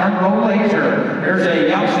dam is Arnroll Laser. Here's a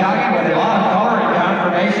young stallion with a lot of color and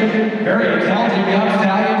confirmation. Very intelligent young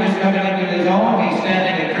stallion just coming into his own. He's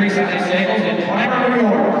standing increasingly stables in Clymer, New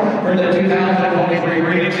York for the 2023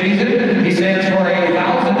 breeding season. He stands for a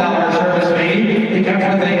 $1,000 service fee. He comes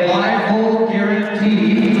with a live full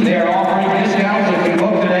guarantee. They are offering discounts if you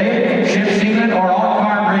book today. Ship semen or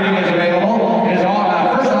on-farm breeding is available. His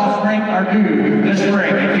first offspring are due this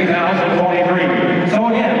spring in 2023.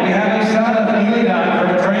 So again, we have a son of Neely Dunn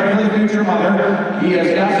from a train for the future mother. He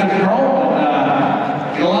has got some chrome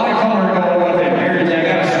and a lot of color going with him. Here they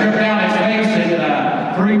got to strip down his face in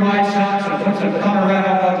 3 white socks and put some color right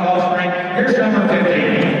on the offspring. Here's number 15.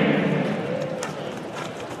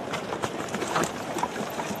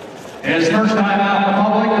 His first time out in the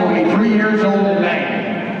public will be 3 years old in May.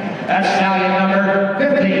 That's stallion number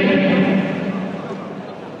 15.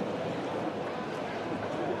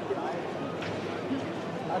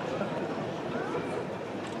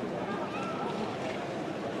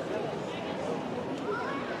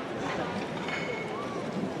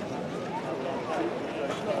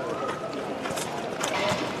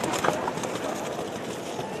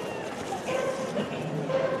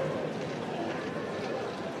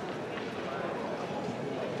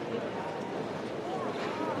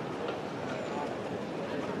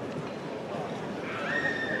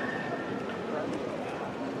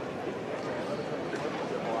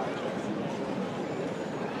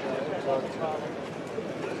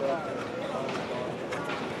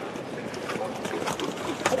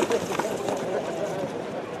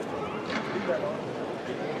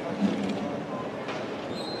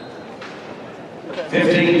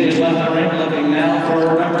 Just left the ring, looking now for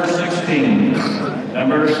number 16.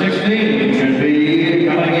 Number 16 should be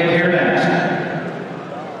coming in here next.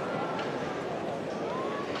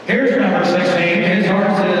 Here's number 16. His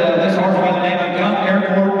horse, this horse by the name of Gump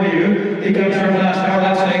Airport View. He comes from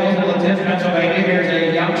Stallion Stables in Latin, Pennsylvania. Here's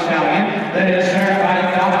a young stallion that is started by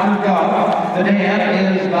Dr. Gump. The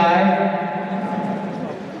dam is by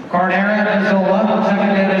Carnera and Zola.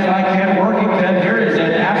 Second dam is by Ken Workington. Here is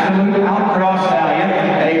an absolute outcross stallion.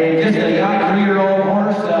 Just a young 3-year-old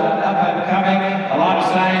horse, up and coming. A lot of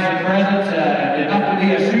signs and presence. Enough to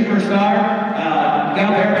be a superstar.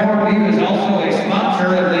 Gump Airport View is also a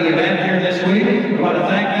sponsor of the event here this week. We want to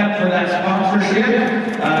thank them for that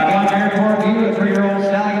sponsorship. Gump Airport View, a 3-year-old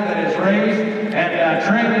stallion that is raised and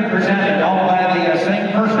trained and presented all by the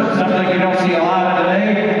same person. Something you don't see a lot of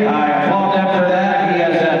today. I applaud them for that. He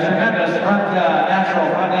has a tremendous natural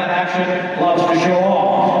front end action. Loves to show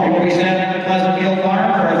off. He will be standing at Pleasant Hill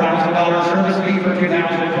Farm for a $1,000 service fee for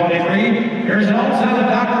 2023. Here's an old son of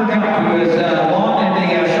Dr. Gump, who is long in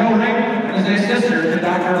the show ring. Is a sister to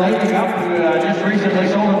Dr. Lady Gump, who just recently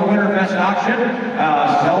sold at the Winterfest auction.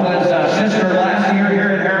 Sold his sister last year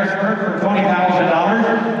here in Harrisburg for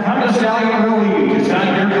 $20,000. Come to Stallion real easy to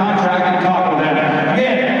sign your contract and talk with them.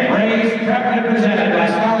 Again, raised, prepped, and presented by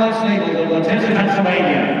Stallion Stables in Latin,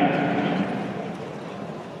 Pennsylvania.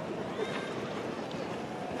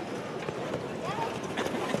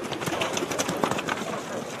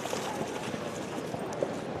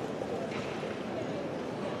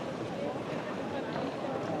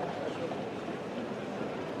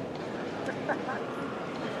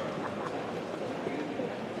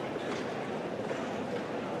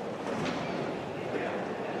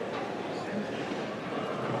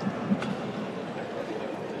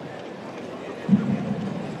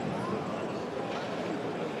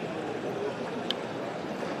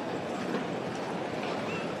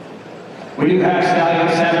 We do have Stallion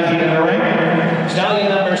 17 in the ring. Stallion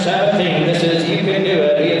number 17, this is You Can Do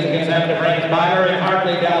It. He is examined to bring Byron in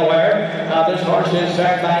Hartley, Delaware. This horse is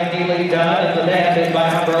started by Neely Dunn, and the dam is by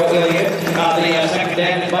Umbro Illiot. The second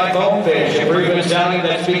dam is by Bonefish, a proven stallion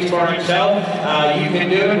that speaks for himself. You Can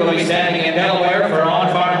Do It will be standing in Delaware for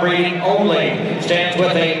on-farm breeding only. Stands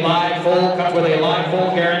with a live full, comes with a live full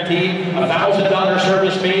guarantee, a $1,000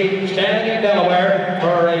 service fee. Standing in Delaware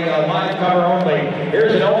for a live cover only.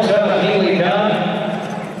 Here's an old son of Neely Dunn,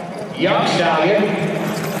 young stallion,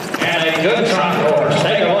 and a good trot horse.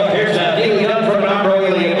 Take a look. Here's a Neely Dunn from an Umbro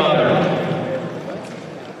Illiot mother.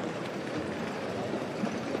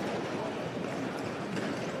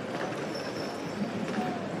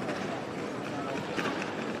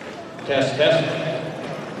 Test, test.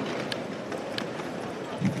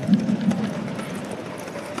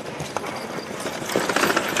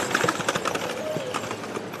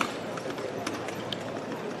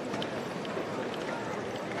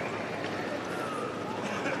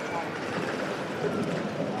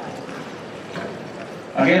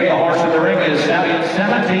 Again, the horse in the ring is Stallion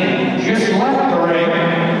 17. Just left the ring,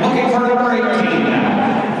 looking for number 18 now.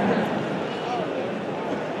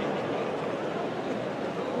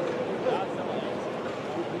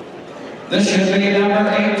 This should be number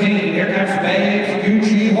 18. Here comes Babe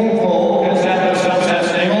Gucci Hopeful. Gets out of the Sunset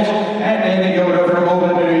Stables. And David Yoder from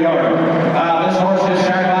Oakland, New York. This horse is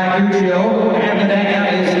started by Guccio. And the dam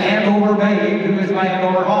is Andover Babe, who is by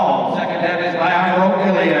Andover Hall. Second dam is by Iro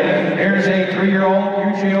Iliad. Here's a 3-year-old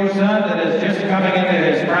Guccio son that is just coming into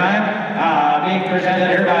his prime. Being presented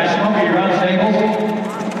here by Smoky Run Stables.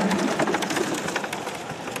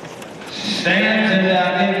 Stands and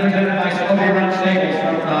being presented by Smoky Run Stables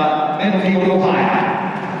from Middlefield, Ohio.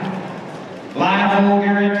 Live full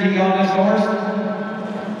guarantee on this horse.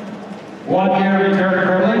 1 year return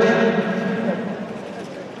privilege.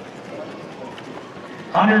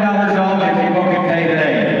 $100 off if you book and pay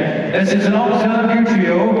today. This is an old son of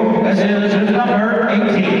Guccio. This is number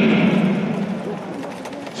 18.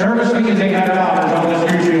 Service fee is $800 on this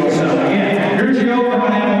Guccio son. Again, Guccio from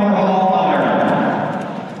an Andover Hall honor.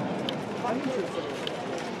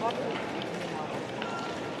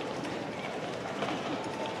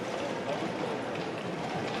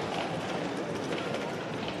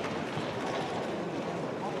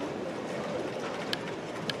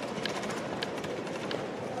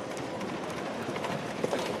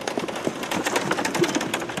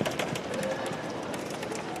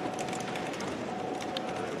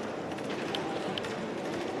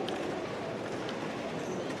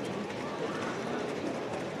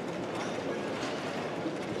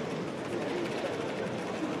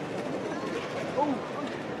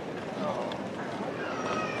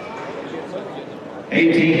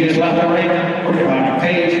 18 is left the ring. We're on a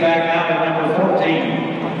page back now to number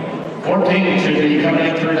 14. 14 should be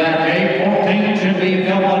coming through that gate. 14 should be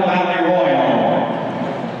Dublin Valley Royal.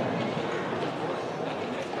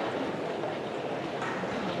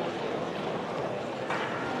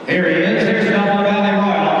 Here he is. Here's Dublin Valley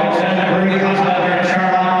Royal. Big Senator Rudy Costa here in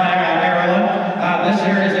Charlotte, Maryland. This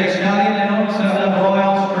here is a stallion and also of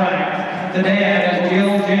Royal Strength. The dam is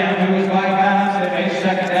Jill Jim, who is by balance. The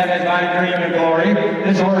second dam is by Dream of Glory.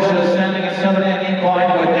 This horse is sending a Southern Indian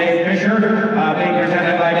Equine with Dave Fisher, being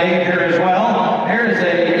presented by Dave here as well. Here's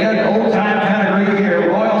a good old-time pedigree here.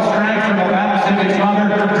 Royal Strength from a balance of his mother.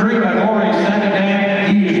 Dream of Glory, second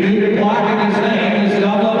dam. He's big blocking his name is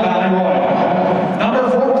Dublin Valley Royal. Number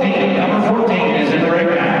 14 is in the ring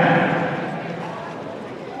now.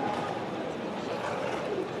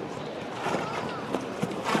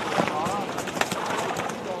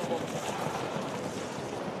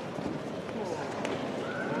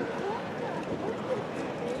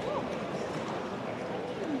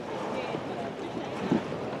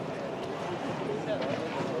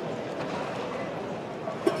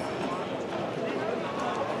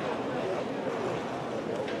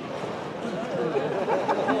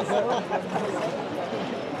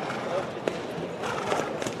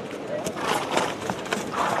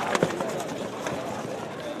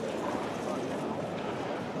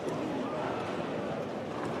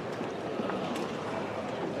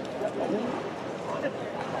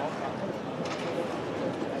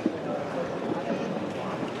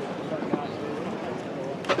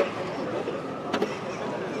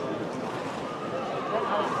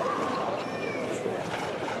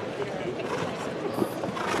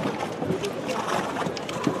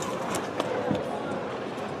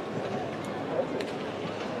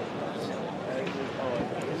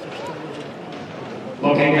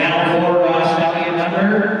 Looking now for Stallion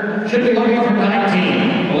number, should be looking for 19.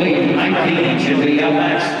 I believe 19 should be up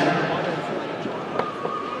next.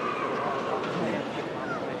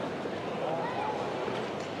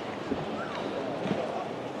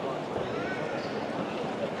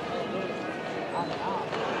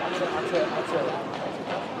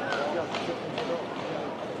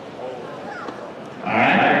 All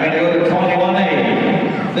right, we're going to go to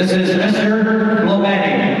 21A. This is Mr.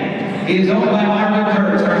 Lomani. He is owned by Marvin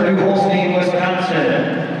Kurtz from New Holstein,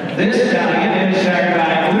 Wisconsin. This stallion is started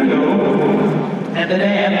by Pluto, and the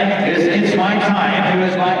dam is It's My Time, who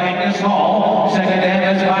is by Angus Hall. Second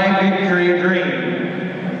dam is by Victory Dream.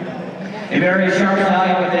 A very sharp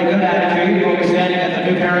stallion with a good attitude. He will be standing at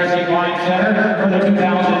the New Paris Equine Center for the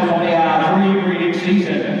 2023 breeding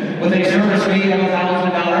season with a service fee of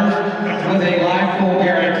 $1,000 with a live full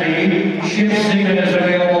guarantee. Shift season is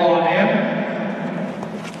available on him.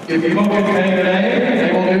 If you book and pay today,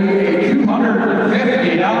 they will do a $250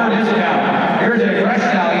 discount. Here's a fresh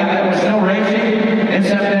stallion that was still racing in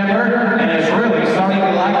September and is really starting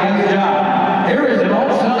to like his job. Here is an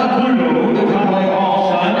old son of Pluto, the Conway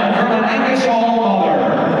Hall son, and from an Angus Hall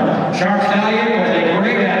mother. Sharp stallion with a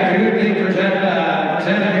great attitude being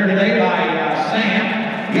presented here today by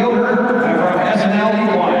Sam Yoder from SNL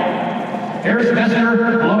Equine. Here's Mr.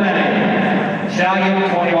 Lomani, stallion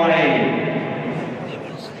 21A.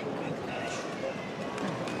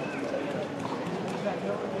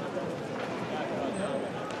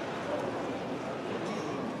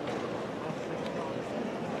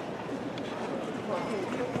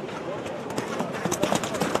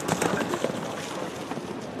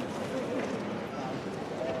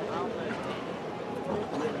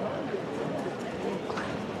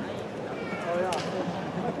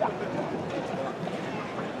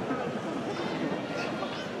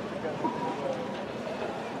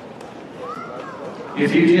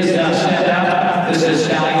 If you just stepped out, this is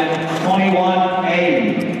Stallion 21A.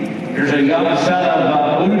 Here's a young son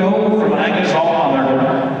of Ludo from Angus Hall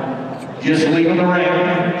Mother. Just leaving the ring.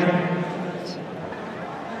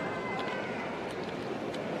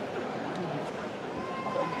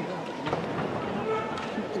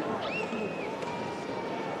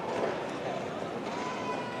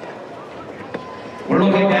 We're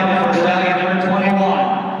looking down for Stallion number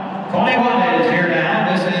 21. 21 is here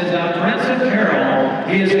now. This is Prince of Carroll.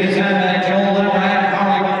 He is his son, Joel Lemrat,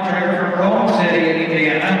 Hollywood trainer from Rome City,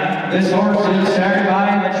 Indiana. This horse is started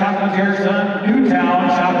by the chocolatier's son, Newtown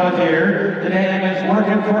Chocolatier. The dam is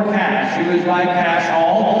working for Cash. He was by Cash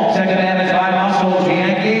Hall. Second dam is by Muscles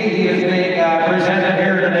Yankee. He is being presented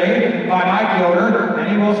here today by Mike Yoder.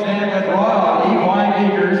 And he will stand with Royal Equine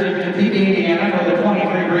Acres in Topeka, Indiana for the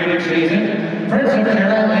 23 breeding season. Prince of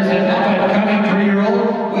Carroll is an up-and-coming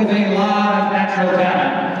 3-year-old with a lot of natural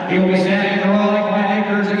talent. He will be standing at the Royal Equine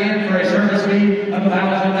Acres again for a service fee of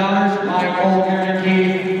 $1,000, my full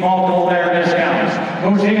guarantee, multiple bear discounts.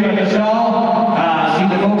 Go see him at the stall. See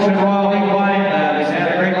the folks at Royal Equine. They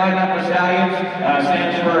stand a great lineup of stallions.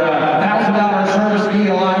 Stands for $1,000 service fee,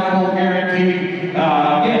 a live full guarantee.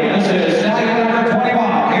 Again, this is Stallion number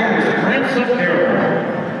 21. Here's Prince of Carroll.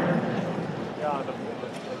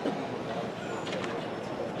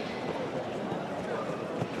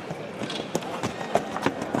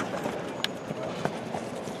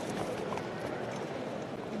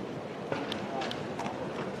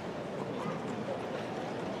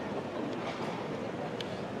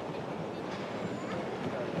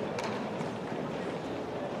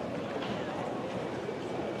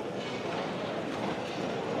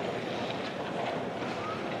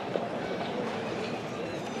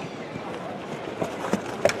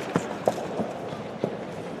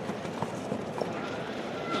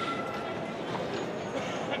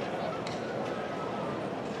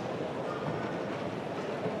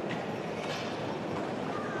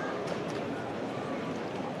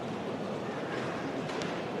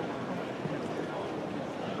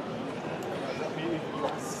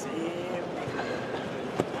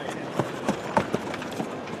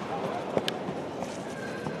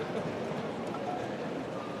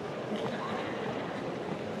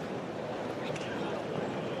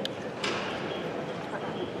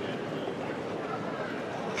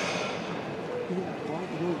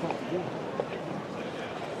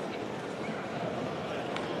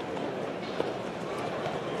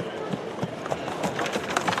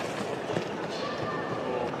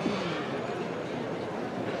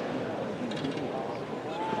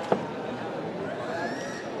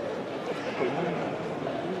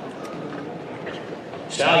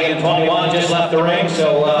 Stallion 21 just left the ring,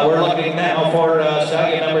 so we're looking now for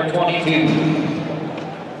Stallion number 22.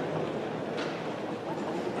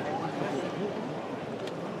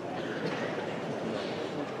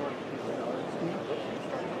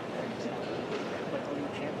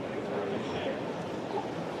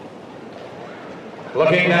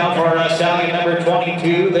 Looking now for Stallion number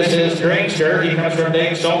 22. This is Dringster. He comes from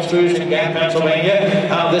Dave Soltzfus in Gap, Pennsylvania.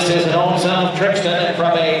 This is an old son of Trixton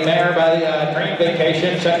from a mare by Dream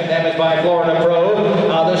Vacation. Second damage by Florida Pro.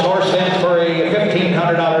 This horse stands for a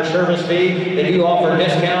 $1,500 service fee. They do offer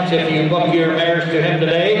discounts if you book your mares to him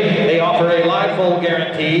today. They offer a live full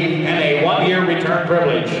guarantee and a 1-year return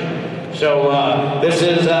privilege. So this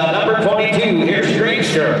is number 22. Here's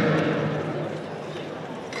Dringster.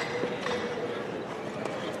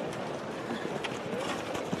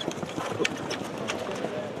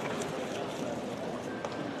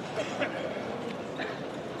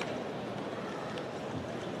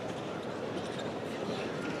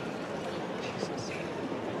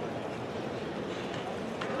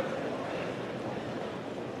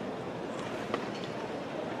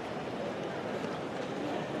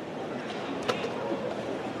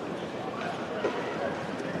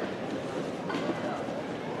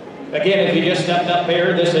 Again, if you just stepped up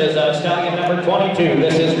here, this is Stallion number 22.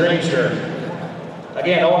 This is Dringster.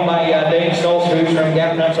 Again, owned by Dave Soltzfus from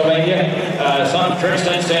Gap, Pennsylvania. Son of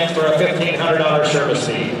Trixton, stands for a $1,500 service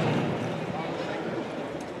fee.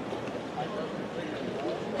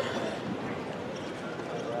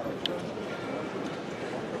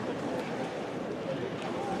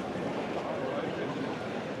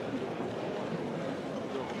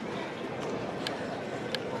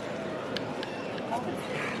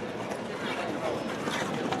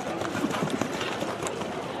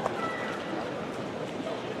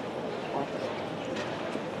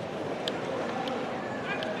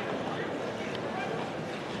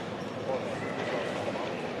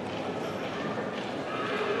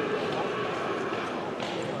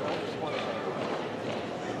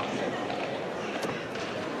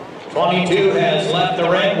 22 has left the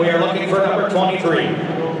ring. We are looking for number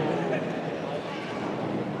 23.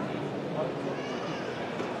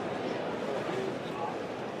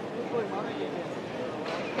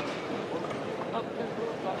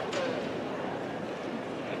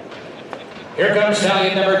 Here comes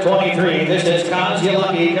Stallion number 23. This is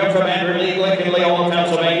Lucky, come from Andrew Lee, Lincoln, Leola,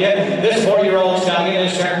 Pennsylvania. This 4-year-old Stallion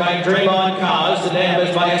is trained by Dream on Cause. The dam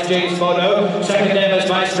is by S.J.'s Photo. Second dam is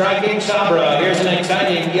by Striking Sabra. Here's an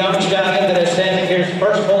exciting young Stallion that is standing here his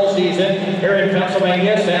first full season here in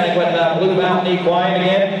Pennsylvania, standing with Blue Mountain Equine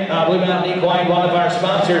again. Blue Mountain Equine, one of our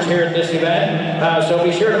sponsors here at this event. So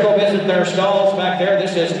be sure to go visit their stalls back there.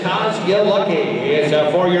 This is Lucky. He is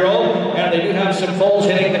a 4-year-old, and they do have some foals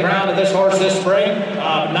hitting the ground of this horse this spring.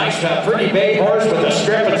 Nice, pretty bay horse with a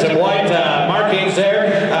strip and some white markings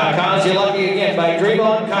there. Lucky again by Dream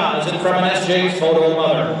on Cause and from an S.J.'s Photo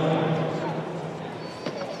mother.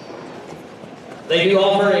 They do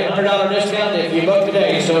offer a $100 discount if you book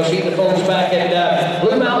today, so see the folks back at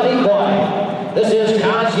Blue Mountain Equine. This is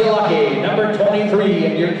Lucky, number 23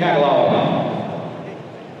 in your catalog.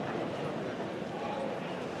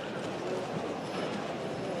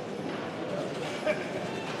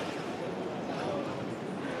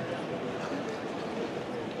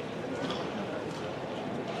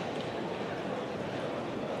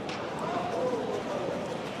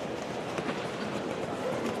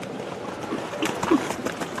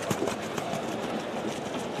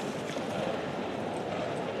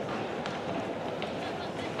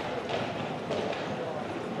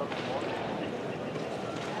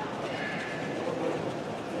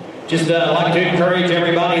 Just like to encourage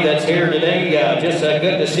everybody that's here today. Just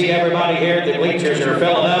good to see everybody here. The bleachers are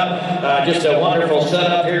filling up. Just a wonderful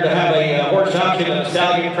setup here to have a horse auction and a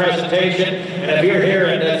stallion presentation. And if you're here,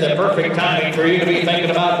 and it's a perfect timing for you to be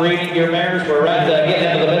thinking about breeding your mares. We're right getting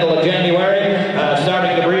into the middle of January,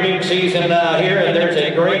 starting the breeding season here, and there's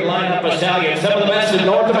a great lineup of stallions. Some of the best in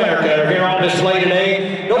North America are here on display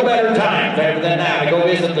today. No better time than now to go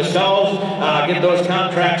visit the stalls, get those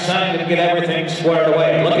contracts signed, and get everything squared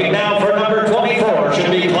away. Looking now for number 24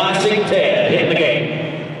 should be Classic Ted in the game.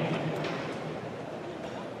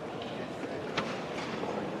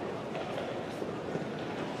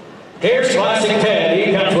 Here's Classic Ted.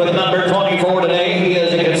 He comes with number 24 today. He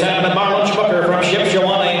is a consignment Marlon Schmucker from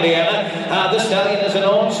Shipshawana, Indiana. This stallion is an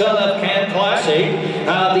own son of Can Classic.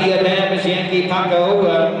 The dam is Yankee Paco,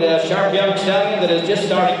 a sharp young stallion that is just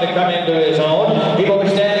starting to come into his own. He will be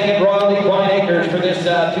standing in Royal Equine Acres for this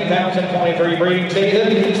 2023 breeding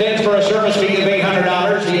season. He stands for a service fee of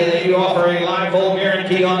 $800. You offer a live full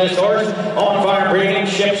guarantee on this horse. On-farm breeding,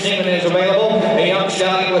 ship semen is available. A young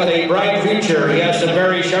stallion with a bright future. He has some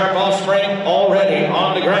very sharp offspring already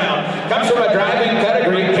on the ground. Comes from a driving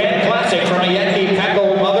pedigree, Can Classic, from a Yankee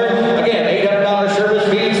Paco mother. Again, $800 service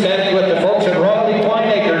fee, standing with the folks at Royal Equine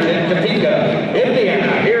Acres in Topeka,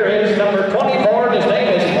 Indiana. Here is number 24, and his name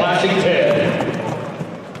is Classic Ted.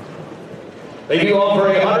 They do offer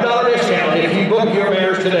a $100 discount if you book your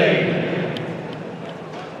mares today.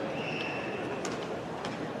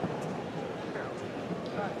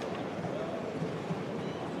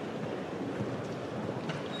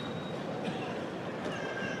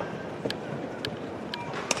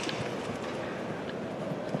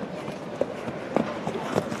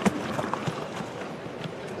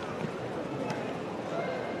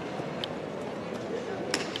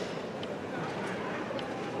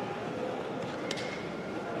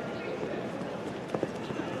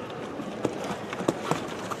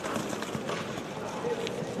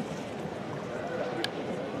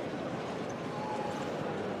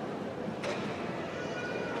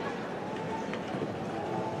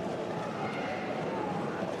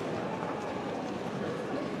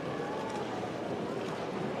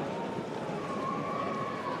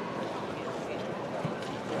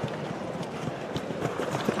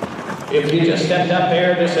 If you just stepped up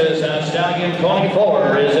here, this is Stallion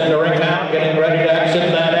 24 is in the ring now, getting ready to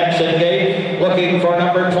exit that exit gate, looking for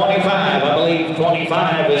number 25. I believe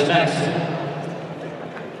 25 is next.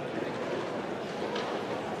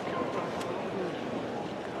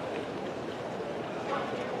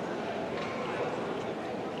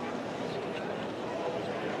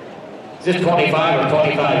 Is this 25 or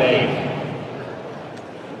 25A?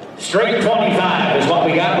 Straight 25 is what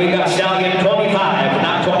we got. We got Stallion 25,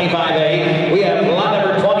 not 25A. We have lot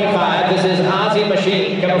number 25. This is Ozzy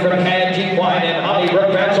Machine coming from Can Equine in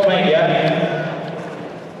Honeybrook, Pennsylvania.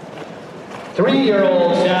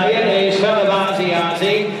 3-year-old stallion, a son of Ozzy.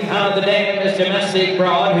 The dam is Domestic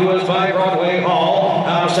Broad, who is by Broadway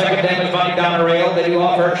Hall. Second dam is by Donna Rail. They do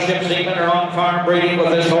offer ship semen or on-farm breeding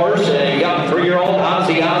with this horse. A young 3-year-old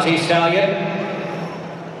Ozzy stallion.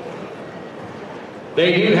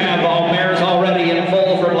 They do have all mares already in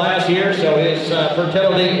full from last year, so his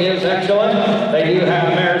fertility is excellent. They do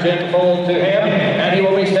have mares in full to him, and he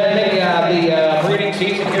will be standing the breeding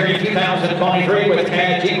season here in 2023 with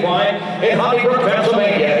Cadge Equine in Harrisburg,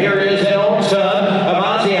 Pennsylvania. Here is his own son,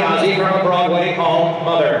 Ozzy from a Broadway Hall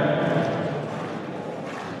mother.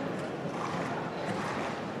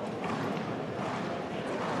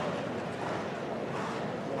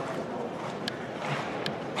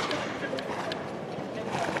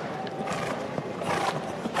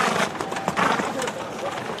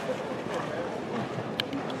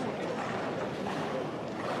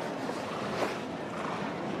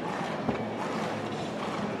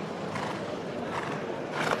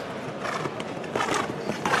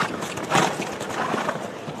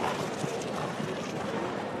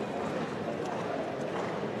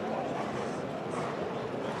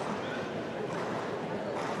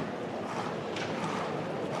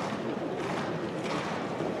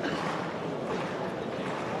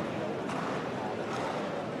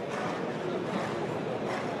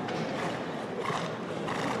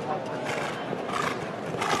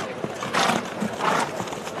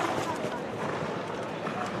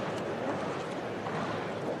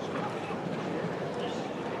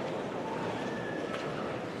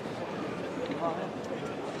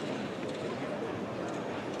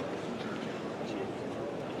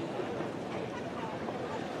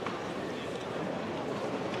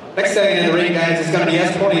 Next stallion in the ring, guys, is going to be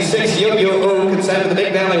S26 Yo-Yo-O, consigned to the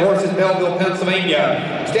Big Valley Horses, Belleville,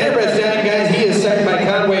 Pennsylvania. Standardbred stallion, guys, he is second by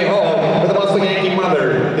Conway Hall with a muscle Yankee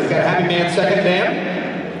mother. He's got a Happy Man second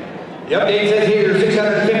dam. The update says here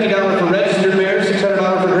 $650 for registered mares,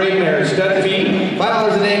 $600 for grade mares. Stud fee,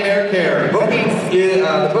 $5 a day mare care. The booking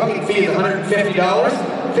fee is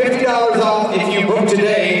 $150. $50 off if you book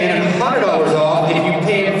today, and $100 off if you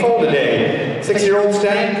pay in full today. 6-year-old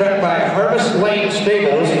stallion prepped by Harvest Lane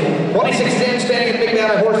Stables. 26 in standing at Big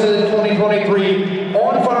Valley Horses in 2023.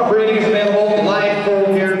 On-farm breeding is available. Live full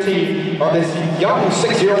guarantee on this young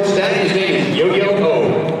 6-year-old stallion. His name is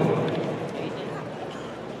Yo-Yo-O.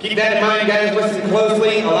 Keep that in mind, guys. Listen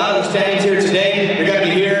closely. A lot of the stallions here today, you're going to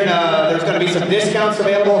be hearing there's going to be some discounts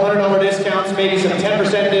available, $100 discounts, maybe some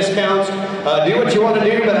 10% discounts. Do what you want to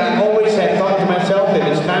do, but I always have thought to myself that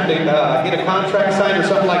it's time to get a contract signed or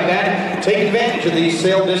something like that. Take advantage of these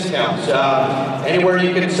sale discounts. Anywhere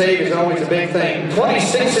you can save is always a big thing.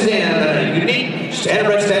 26 is in. Unique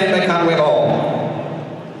Standardbred stallion by Conway Hall.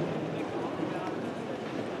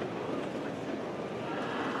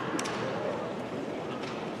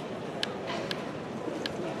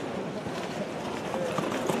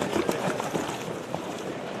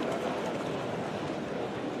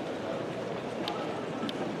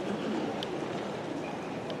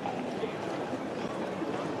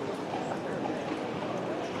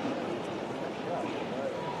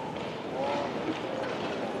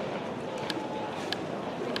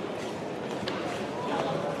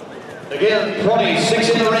 Again, 26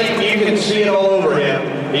 in the ring, you can see it all over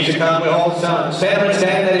him. He's a Conway Hall son. Standardbred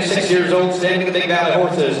stallion that is 6 years old, standing at the Big Valley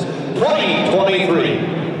Horses,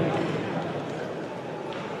 2023.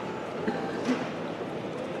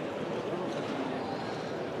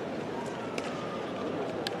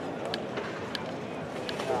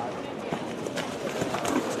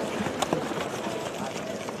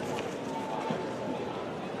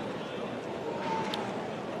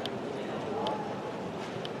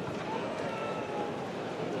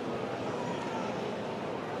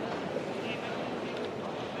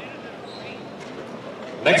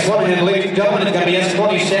 Next one, and ladies and gentlemen, it's going to be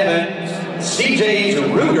S27, CJ's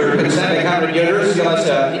Ruger, consigned by Conrad Yoder,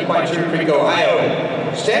 Equine Sugar Creek, Ohio.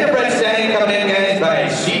 Standardbred stallion coming in, guys, by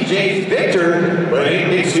CJ's Victor, but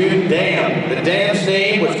it is too damn. The dam's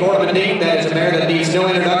name was Corbin Dean. That is a mare that needs no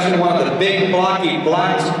introduction. One of the big, blocky,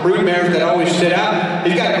 black brood mares that always sit out.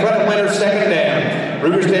 He's got a credit winner second dam.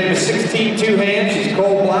 Ruger's dam is 16 two-hands. She's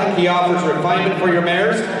coal black. He offers refinement for your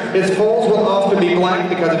mares. His foals will often be black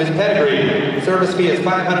because of his pedigree. Service fee is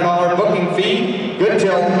 $500. Booking fee, good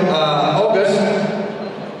till August.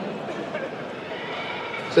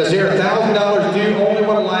 Says here $1,000 due only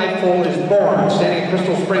when a live foal is born. Standing at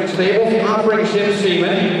Crystal Springs Stables, offering ship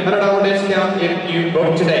semen. $100 discount if you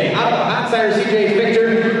book today. Outsider CJ's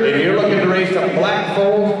Victor. If you're looking to raise some black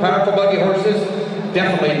foals, powerful buggy horses,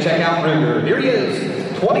 definitely check out Ruger. Here he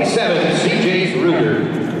is, 27, CJ's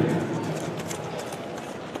Ruger.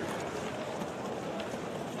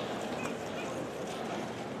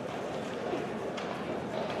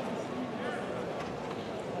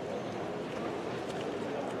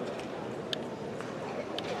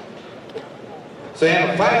 So you have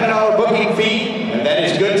a $500 booking fee, and that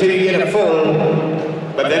is good till you get a full.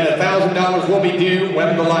 but then $1,000 will be due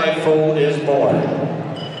when the live foal is born.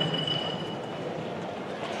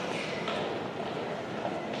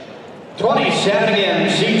 '27 again,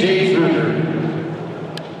 C.J. Ruger.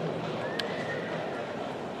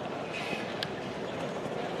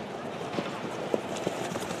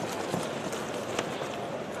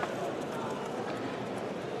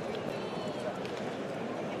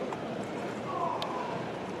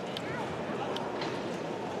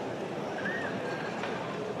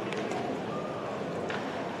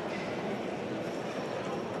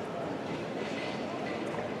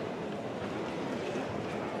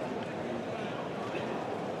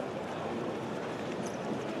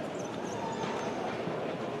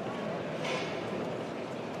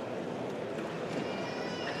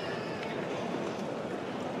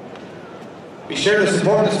 Be sure to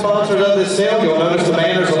support the sponsors of this sale. You'll notice the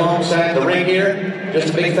banners alongside the ring here.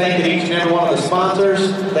 Just a big thank you to each and every one of the sponsors.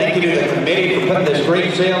 Thank you to the committee for putting this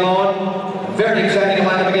great sale on. Very exciting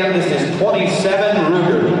lineup again. This is 27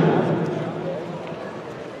 Ruger.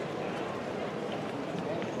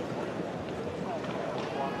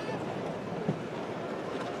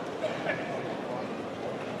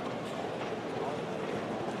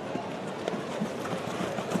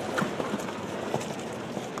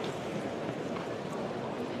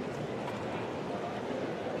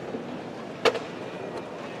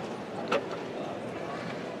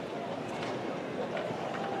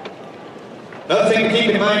 Another thing to keep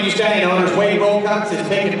in mind, you stallion owners, Wade Wilcox is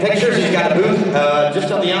taking pictures. He's got a booth just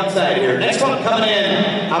on the outside here. Next one coming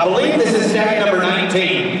in, I believe this is stallion number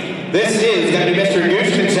 19. This is going to be Mr.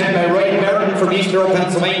 Gooch, sent by Roy Merton from East Earl,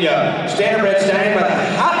 Pennsylvania. Standardbred stallion by the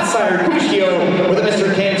hot sire Cuscio with a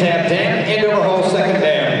Mr. Cantab dam and overhaul second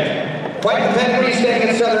dam. Quite the pedigree, staying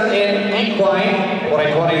in Southern in Equine,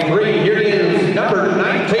 2023. Here he is, number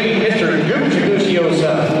 19, Mr. Gooch, Cuscio's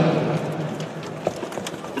son.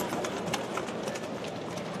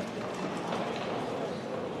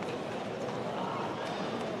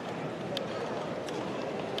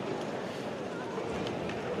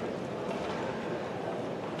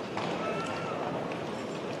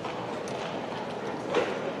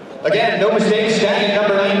 Again, no mistakes, stallion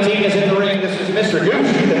number 19 is in the ring. This is Mr.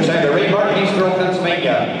 Gooch, inside the Ray Martin, East Earl,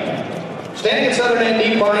 Pennsylvania. Standing at Southern End,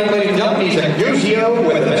 Equine, ladies and gentlemen, he's a Cuscio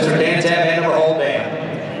with a Mr. Cantab and overhaul dam.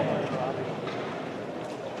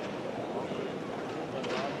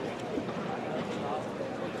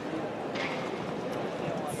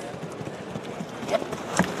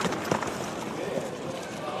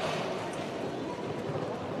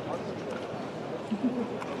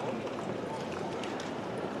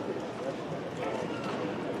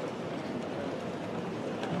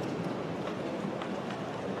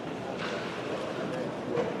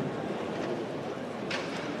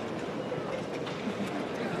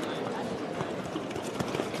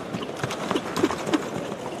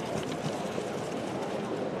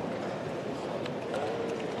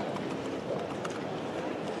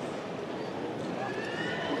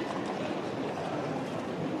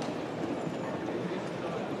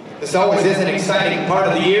 This always is an exciting part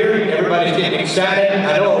of the year. Everybody's getting excited.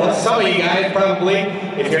 I know some of you guys probably,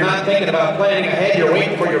 if you're not thinking about planning ahead, you're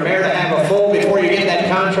waiting for your mare to have a foal before you get that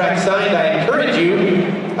contract signed. I encourage you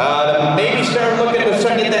to maybe start looking to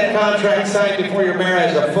get that contract signed before your mare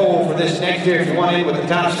has a foal for this next year if you want in with the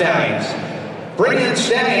top stallions. Bringing in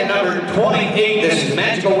stallion number 28, this is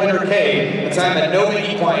Magical Winter K. It's on the Nova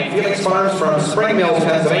Equine, Felix Farms from Spring Mills,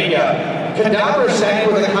 Pennsylvania. Cadaver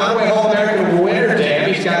second with the Conway Hall American Winter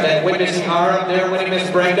Dam. He's got that Witness R up there winning Miss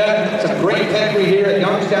Brenda. Some great pedigree here at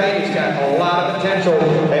Young Stallion. He's got a lot of potential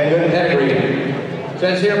and good pedigree.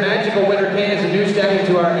 Says here, Magical Winter K is a new stallion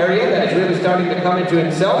to our area that is really starting to come into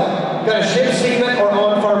itself. Got a ship segment or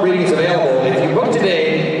on-farm breedings available. If you book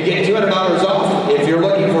today, you get $200 off. If you're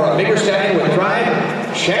looking for a bigger stallion with drive,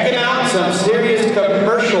 check him out. Some serious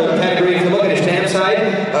commercial pedigree. If you look at his dam side,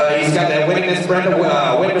 he's got that winning Miss Brenda,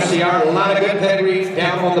 winner CR, a lot of good pedigree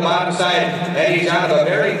down on the bottom side, and he's out of a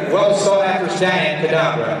very well sought after stallion,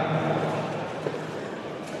 Cadaver.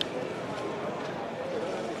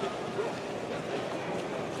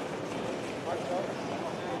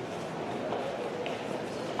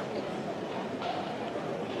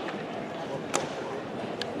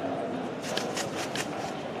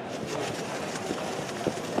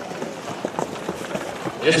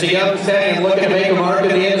 Just a young stallion looking to make a mark in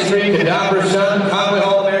the industry. Cadaver's son, Conway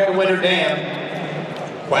Hall American Winter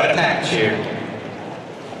Dam. Quite a package here.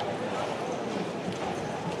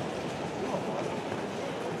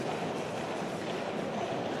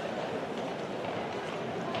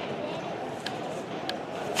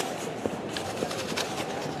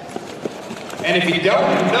 And if you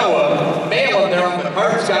don't know him, male him there on the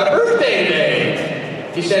cart's got a birthday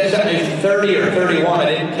today. He said something, he's 30 or 31, I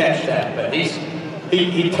didn't catch that, but he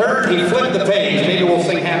flipped the page. Maybe we'll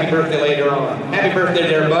sing happy birthday later on. Happy birthday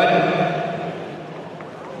there, bud.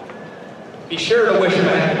 Be sure to wish him a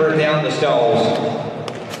happy birthday on the stalls.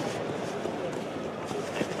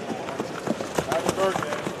 Happy birthday.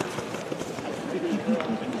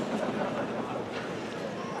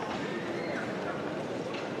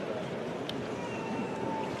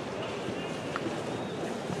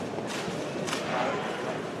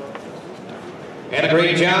 And a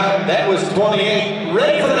great job. That was 28.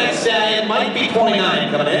 Ready for the next stallion. Might be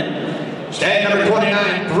 29 coming in. Stallion number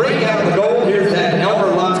 29. Break out the gold. Here's that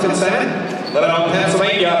Elmer Lunston Center. Living on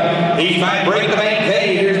Pennsylvania. He's fine. Break the bank.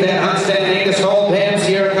 Hey, here's that Hunstead Angus Hall Dam.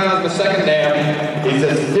 Sierra Cosma second dam. He's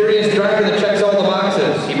a serious driver that checks all the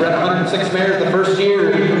boxes. He bred 106 mares the first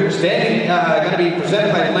year. Standing, going to be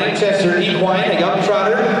presented by Lanchester Equine, a young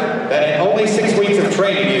trotter that had only 6 weeks of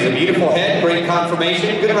training. He has a beautiful head, great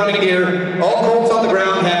conformation, good running gear. All colts on the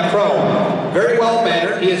ground have chrome. Very well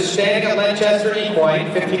mannered. He is standing at Lanchester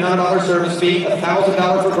Equine, $1,500 service fee,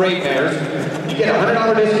 $1,000 for great mares. You get a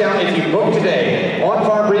 $100 discount if you book today.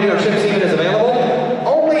 On-farm breeding or ship semen is available.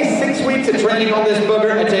 Only 6 weeks of training on this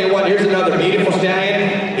booger. I tell you what, here's another beautiful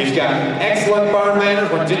stallion. He's got excellent barn manners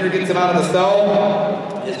when Ginger gets him out of the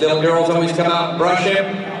stall. His little girls always come out and brush him.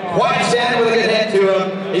 Quiet stand with a good head to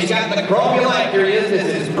him. He's got the chrome you like. Here he is.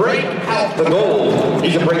 This is Break Out the Gold.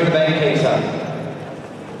 He's a break the bank case up.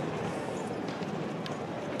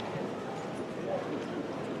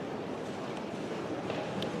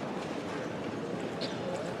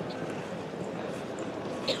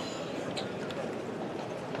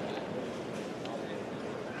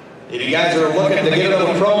 If you guys are looking to get a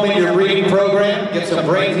little chrome in your breeding program, get some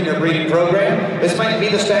brains in your breeding program, this might be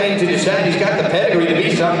the stallion to decide. He's got the pedigree to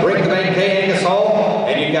be some. Break the bank K Angus Hall,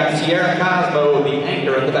 and you've got Sierra Cosmo, the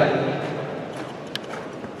anchor at the back.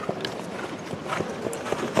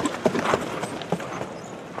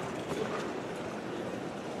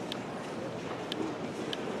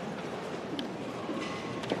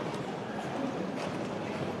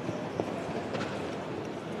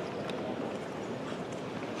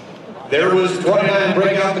 There was 29,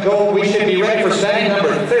 break out the gold. We should be ready for stallion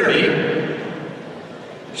number 30.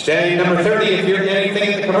 Stallion number 30, if you're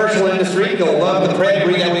anything in the commercial industry, you'll love the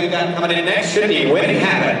pedigree that we've got coming in next. Should be Winning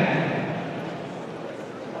Habit.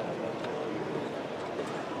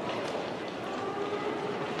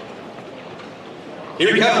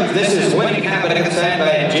 Here he comes. This is Winning Habit, consigned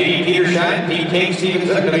by J.D. Petershine, Pete King, Stevens,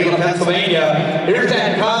 Davila, Pennsylvania. Here's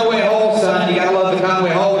that Conway Hall, son. You gotta love the Conway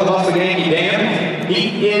Hall with the Muscle Yankee Dam.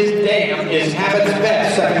 He is Dam, is Habit's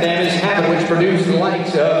best. Second dam is Habit, which produced the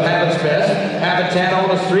likes of Habit's best. Habitat on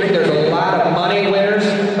the street. There's a lot of money winners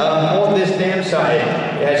on this dam side.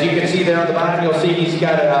 As you can see there on the bottom, you'll see he's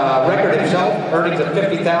got a record himself, earnings of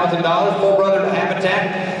 $50,000. Full brother to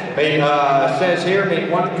Habitat. Says here, made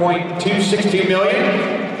 $1.262 million.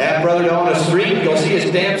 Half brother to on the street. You'll see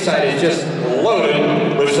his dam side is just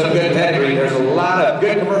loaded with some good pedigree. There's a lot of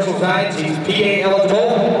good commercial sides. He's PA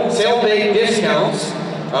eligible. Sale day discounts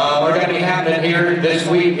are going to be happening here this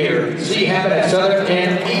week here. See Habit at Southern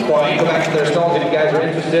and Equine. Go back to their stalls if you guys are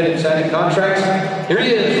interested in signing contracts. Here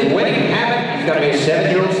he is, Winning Habit. He's going to be a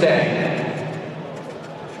 7-year-old stag.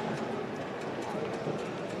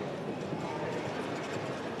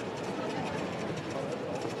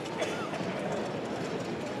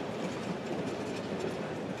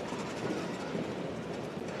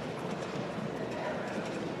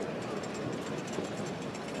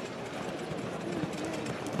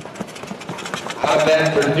 Out of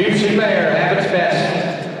that producing mare, Habit's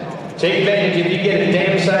best. Take advantage. If you get a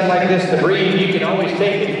dam side like this to breed, you can always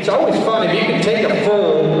take it. It's always fun if you can take a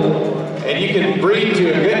foal and you can breed to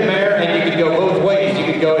a good mare, and you can go both ways. You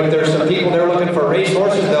can go, if there's some people there looking for race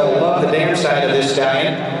horses, they'll love the dam side of this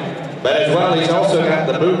stallion. But as well, he's also got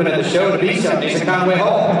the movement of the show to be something. He's a Conway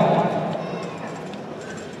Hall.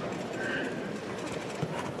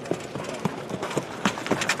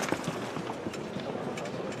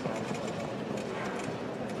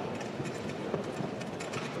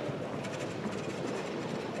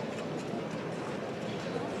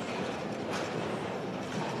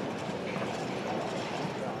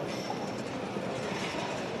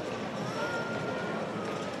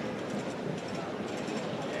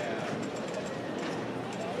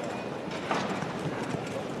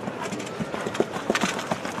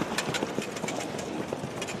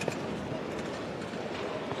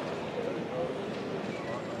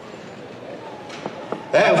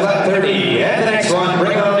 That was lap 30. And the next one,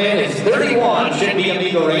 bring on in, is 31. Should be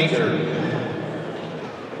Amigo Ranger.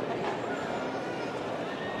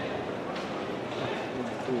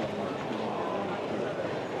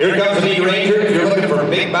 Here comes Amiga Ranger. If you're looking for a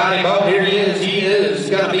big body bump, here he is. He is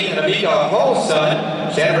going to be an Amiga Hall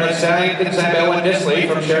son. Standard Stallion consigned by Owen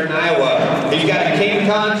Disley from Sheridan, Iowa. He's got a King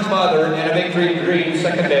Khan's mother and a Victory Green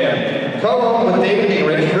second dam. Co-owned with David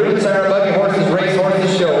Gingrich, proven sire buggy horses, race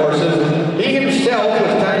horses, show horses. He himself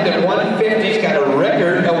was timed at 150. He's got a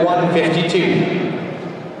record of 152.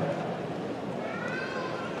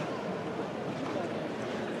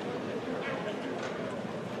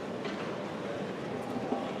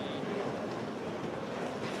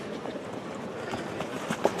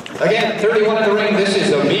 Again, 31 in the ring, this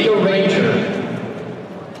is Amiga Ranger.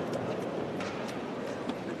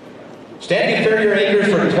 Standing Farrier Acres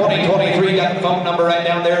for 2023, got the phone number right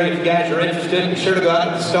down there. If you guys are interested, be sure to go out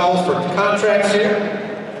to the stalls for contracts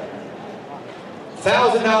here.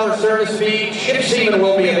 $1,000 service fee, ship seaman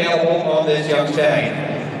will be available on this young stag.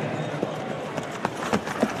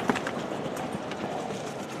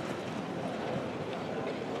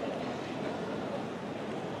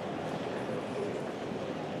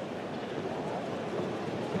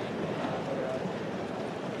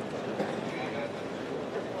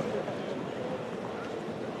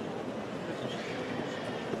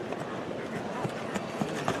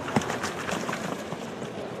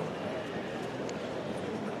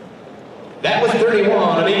 That was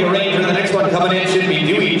 31, Amiga Ranger. The next one coming in should be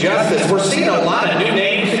Dewey Justice. We're seeing a lot of new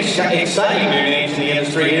names, exciting new names in the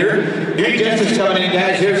industry here. Dewey Justice coming in,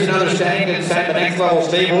 guys. Here's another stag inside the Next Level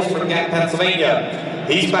Stables from Gap, Pennsylvania.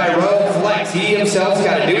 He's by Royal Flex. He himself's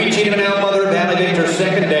got a Dewey Cheatham and Mother, Valley Victor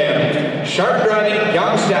second dam. Sharp driving,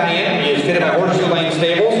 young stallion. He is fitted by Horseshoe Lane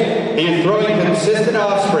Stables. He is throwing consistent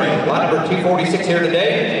offspring. Lot number 246 here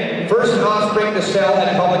today. First offspring to sell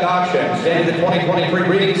at public auction. Standing the 2023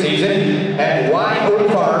 breeding season at White Oak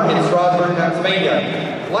Farm in Strasburg,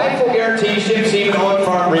 Pennsylvania. Life will guarantee ship semen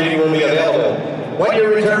on-farm breeding will be available. When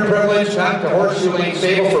your return privilege, talk to Horseshoe Lane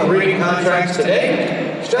Stables for breeding contracts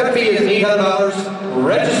today. Start fee is $800,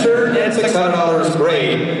 registered, and $600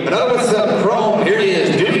 grade. Another one's up chrome. Here he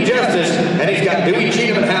is, Dewey Justice, and he's got Dewey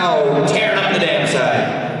Cheatham and Howe tearing up the damn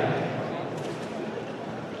side.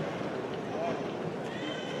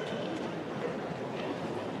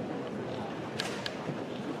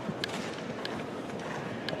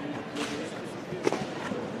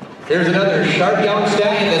 Here's another sharp young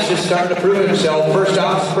stallion that's just starting to prove himself. First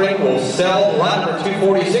offspring will sell. Lot number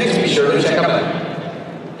 246. Be sure to check them out.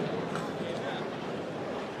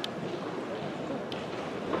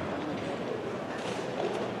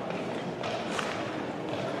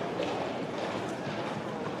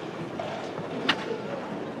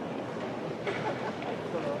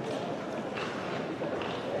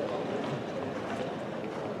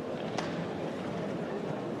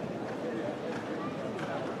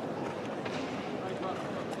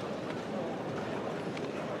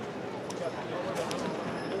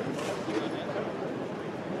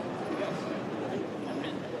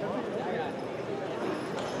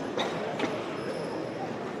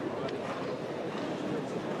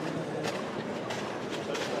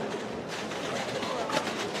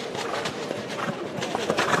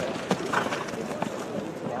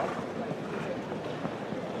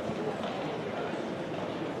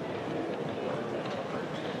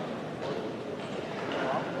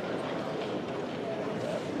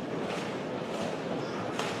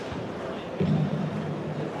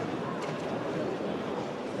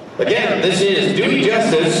 Again, this is Dewey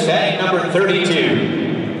Justice, tag number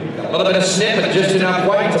 32. Got a little bit of snip and just enough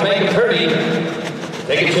white to make him 30.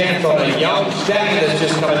 Take a chance on a young stag that's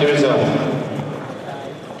just coming to his own.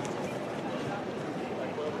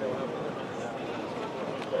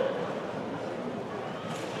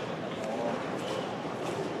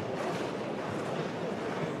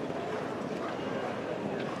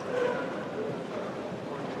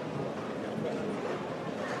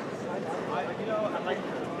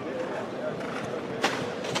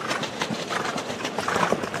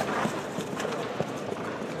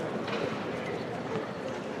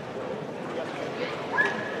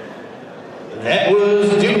 That was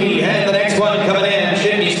Dewey, and the next one coming in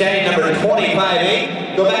should be stag number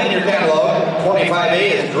 25A. Go back in your catalog.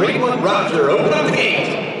 25A is Greenwood Roger. Open up the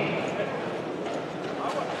gate.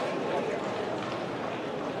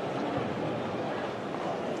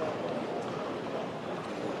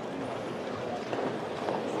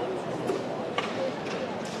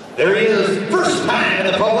 There he is, first time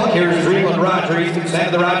in the public. Here's Greenwood Roger. He's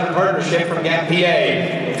consigned the Roger Partnership from Gap,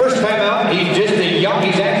 PA. First time out, he's just a young,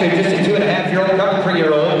 he's actually just a 2.5-year-old, coming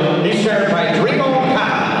 3-year-old. He's started by Dream On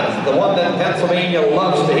Cause, the one that Pennsylvania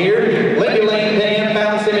loves to hear. Lindy Lane Dam,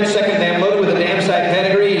 Fountain Image, second dam, loaded with a dam side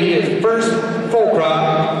pedigree. He is first full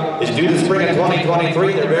crop. Is due to spring of 2023.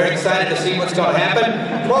 2023. They're very excited to see what's going to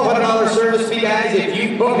happen. $1,200 service fee, guys. If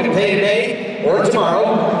you book and pay today or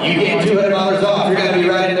tomorrow, you get $200 off. You're going to be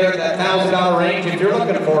right in there at that $1,000 range. If you're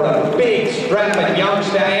looking for a big, strapping young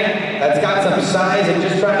stallion that's got some size and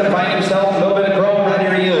just trying to find himself a little bit of chrome, right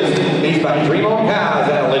here he is. He's by Dream On Cows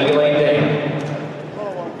at Olivia Lane Dam.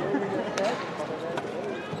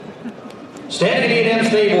 Standing E&M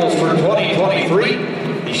Stables for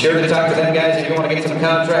 2023. Be sure to talk to them guys if you want to get some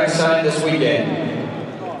contracts signed this weekend.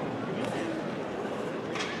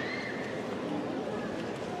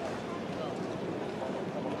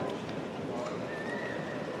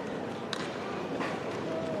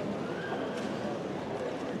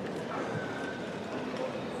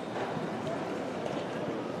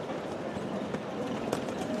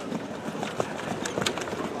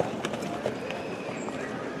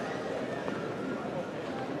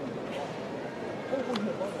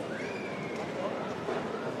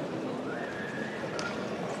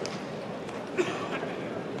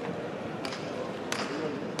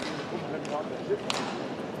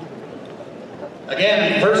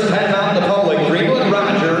 Again, first time out in the public, Greenwood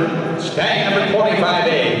Roger, stag number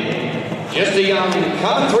 25A. Just a young,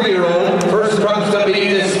 coming 3-year-old. First crop's going to be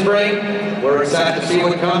this spring. We're excited to see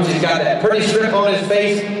what comes. He's got that pretty strip on his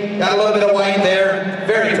face. Got a little bit of white there.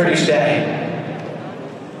 Very pretty stag.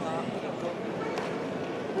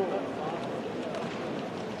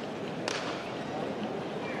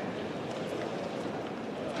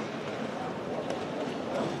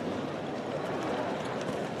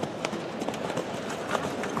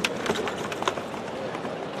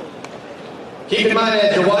 Keep in mind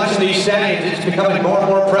as you're watching these stallions, it's becoming more and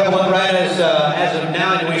more prevalent right as of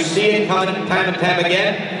now, and we see it coming time and time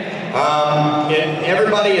again.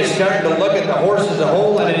 Everybody is starting to look at the horse as a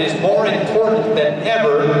whole, and it is more important than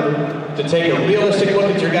ever to take a realistic look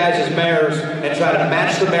at your guys' mares and try to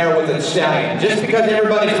match the mare with its stallion. Just because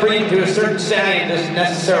everybody's breeding to a certain stallion doesn't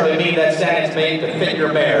necessarily mean that stallion's made to fit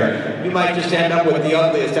your mare. You might just end up with the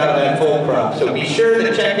ugliest out of that full crop. So be sure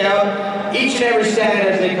to check out each and every stallion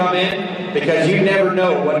as they come in, because you never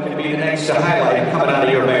know what could be the next highlight coming out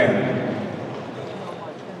of your mare.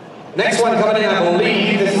 Next one coming in, I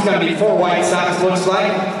believe, this is going to be 4 White Sox, looks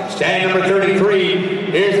like. Stallion number 33.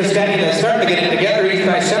 Here's the stallion that's starting to get it together. He's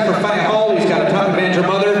by Semper Fi Hall. He's got a top advantage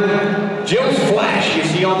mother. Jill's Flash, you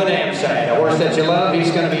see on the dam side. A horse that you love.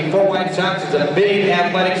 He's going to be 4 White Sox. It's a big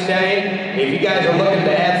athletic stallion. If you guys are looking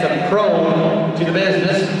to add some chrome to the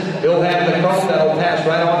business, he'll have the chrome that'll pass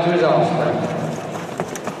right on to his offspring.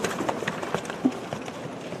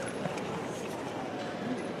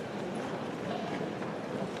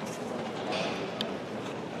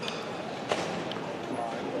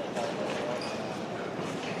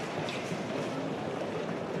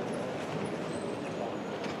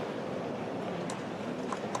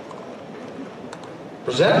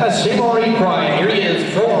 Presented by Seymour Equine. Here he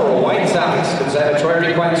is, 4 White Sox.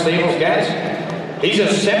 Conservatory Equine Stables, guys. He's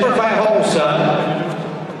a Semper Fi Hall son.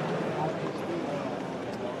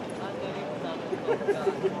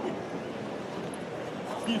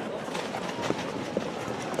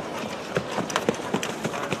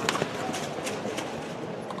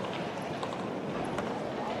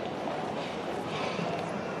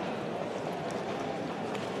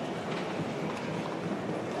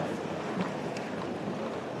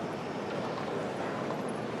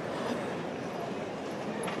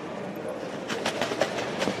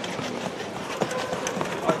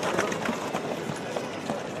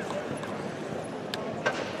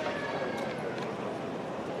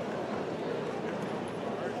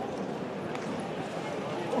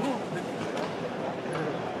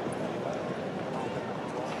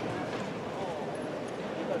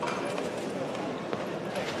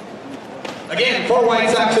 Again, 4 White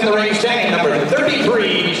Sox in the ring, stallion number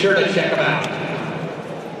 33. Be sure to check them out.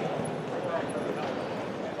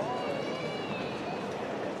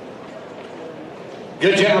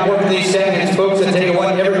 Good job working these stallions, folks. I tell you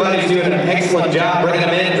what, everybody's doing an excellent job bringing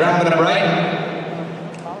them in and dropping them right.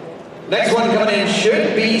 Next one coming in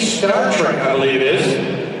should be Star Trek, I believe it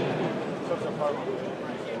is.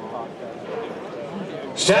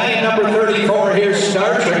 Stallion number 34, here's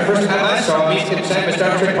Star Trek. First time I saw him, he's signed a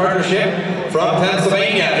Star Trek partnership from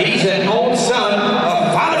Pennsylvania. He's an old son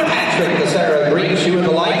of Father Patrick, the Sarah Green Shoe and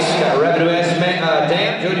the Lights. Got a Revenue S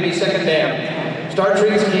dam, Jody B second dam. Star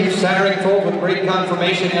Trek keeps siring foals with great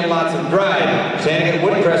conformation and lots of drive. Standing at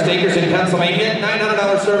Woodcrest Acres in Pennsylvania,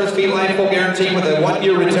 $900 service fee, line full guarantee with a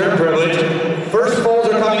 1-year return privilege. First foals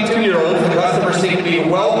are coming 2-year-olds. The customers seem to be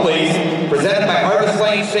well pleased. Presented by Harvest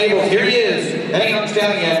Lane Stables. Here he is, a young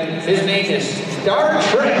stallion. His name is Star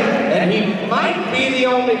Trek, and he might be the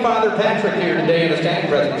only Father Patrick here today in the standing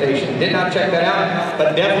presentation. Did not check that out,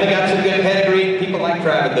 but definitely got some good pedigree. People like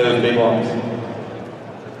driving those big ones.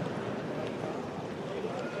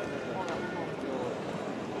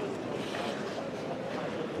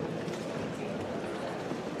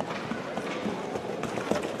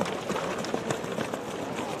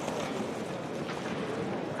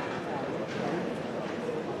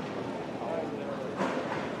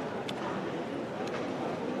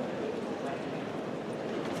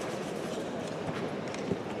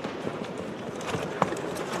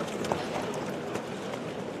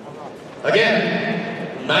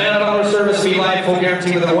 Again, $9 service fee life, full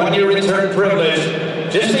guarantee with a 1-year return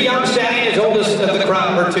privilege. Just a young stallion, as oldest of the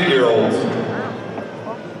crop are 2-year-olds.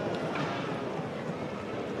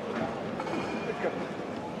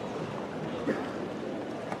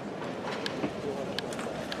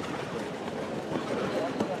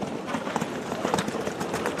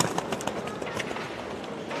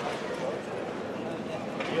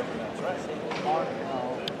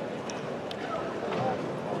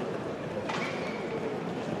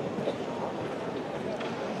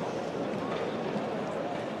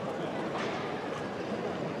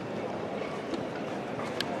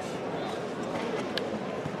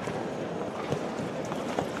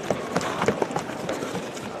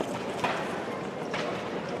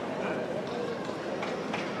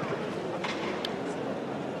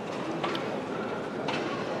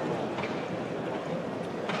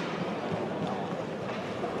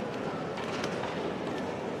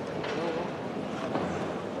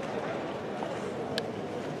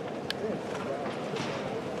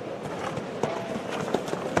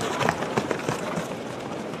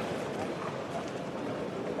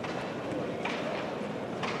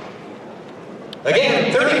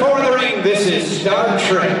 Again, 34 in the ring, this is Star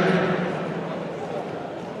Trek.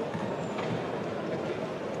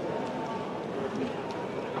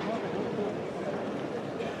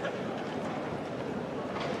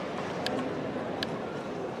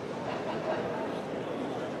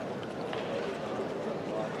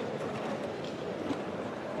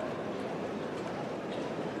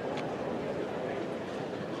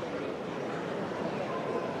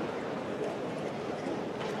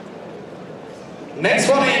 Next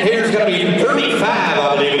one in here is going to be 35,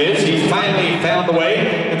 I believe it is. He's finally found the way.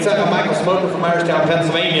 It's up Michael Smoker from Myerstown,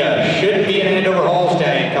 Pennsylvania. Should be an Andover Hall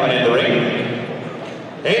stallion coming in the ring.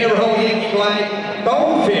 Andover Hall Yankee Flag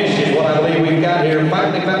Bonefish is what I believe we've got here.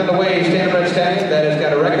 Finally found the way. Standard stallion that has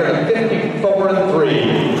got a record of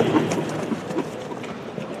 54-3.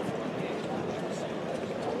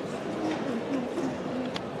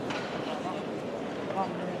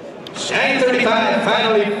 Stallion 35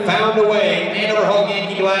 finally found a way. Andover Hall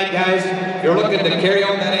Yankee Glide, guys. If you're looking to carry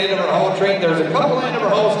on that Andover Hall train, there's a couple Andover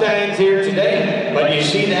Hall stallions here today, but you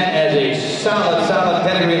see that as a solid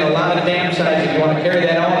pedigree and a lot of dam size. If you want to carry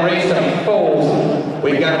that on, race some foals,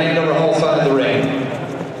 we've got an Andover Hall side of the ring.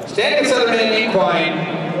 Standing Southern End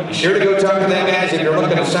Equine, be sure to go talk to them guys if you're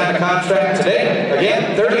looking to sign a contract today.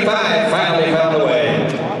 Again, 35 finally found a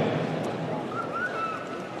way.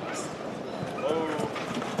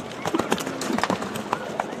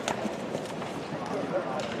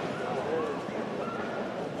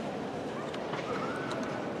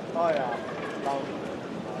 Oh yeah.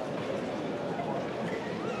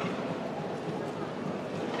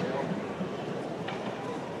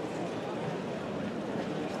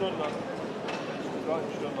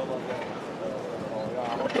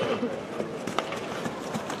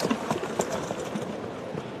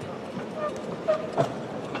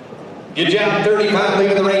 Good job, 35,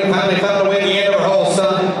 leaving the ring, finally found a way to the Andover Hall,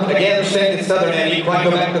 son. Again, staying at Southern End Equine.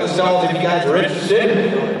 Go back to the stalls if you guys are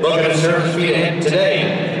interested. Look at a service fee to him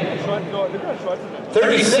today.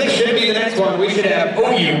 36 should be the next one. We should have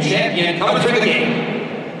OU champion coming through the game.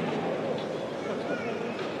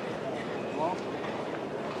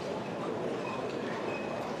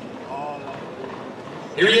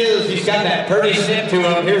 Here he is. He's got that pretty step to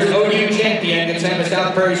him. Here's OU champion. Gets him to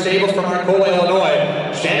South Prairie Stables from Arcola,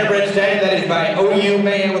 Illinois. Standardbred stallion that is by OU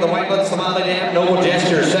man with a white blood Somali dam, noble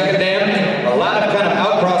gesture, second dam. A lot of kind of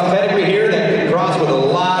outcross pedigree here that can cross with a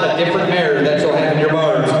lot of different mares that you'll have in your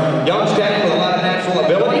barns. Young stallion with a lot of natural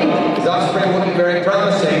ability. His offspring looking very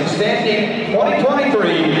promising. Standing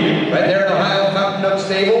 2023 right there in Ohio Fountain Oak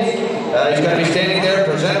Stables. He's going to be standing there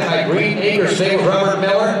presented by Green Acre Stables Robert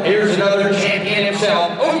Miller. Here's another champion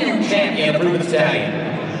himself, OU champion, proven stallion.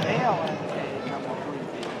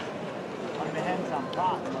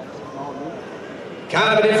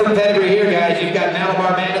 Kind of a different pedigree here, guys. You've got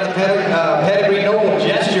Malabar Man in the pedigree. Noble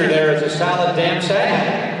Gesture there is a solid dam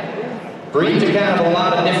sack. Breeds a kind of a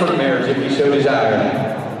lot of different mares if you so desire.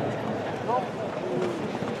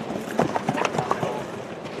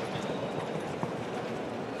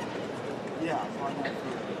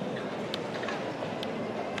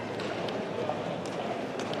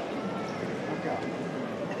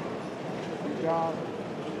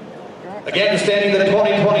 Again, standing the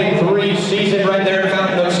 2023 season right there at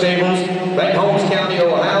Fountain Oak Stables, right Holmes County,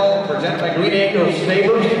 Ohio, presented by Green Acres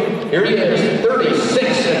Stables. Here he is,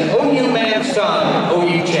 36, an OU man son,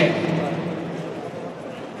 OU champ.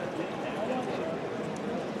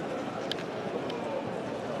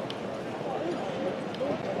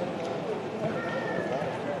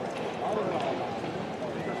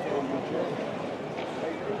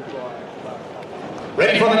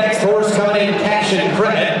 Ready for the next horse coming in, Cash and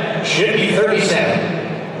Credit, should be 37.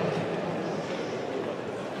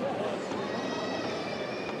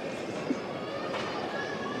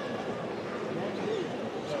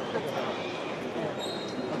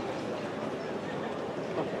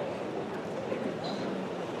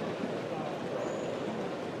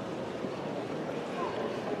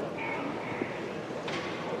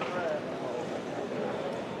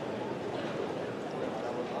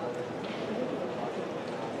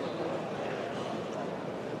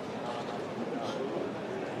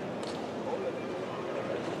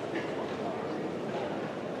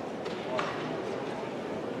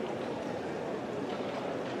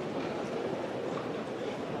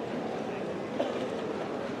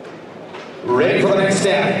 Ready for the next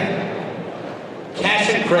Stallion. Cash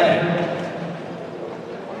and Credit.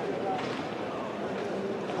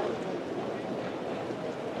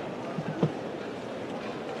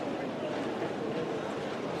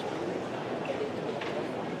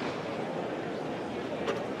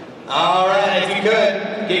 All right, if you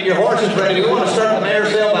could, get your horses ready. We want to start the mare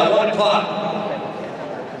sale by 1 o'clock.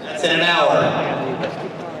 That's in an hour.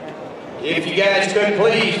 If you guys could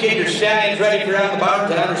please get your stallions ready for out the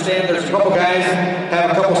barns. I understand there's a couple guys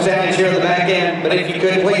have a couple stallions here at the back end, but if you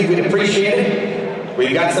could please, we'd appreciate it.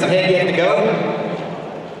 We've got some head yet to go.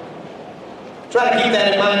 Try to keep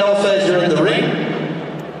that in mind also as you're in the ring.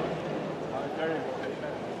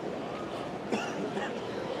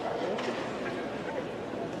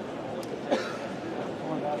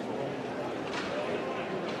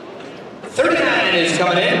 Is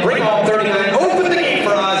coming in. Bring on 39. Open the gate for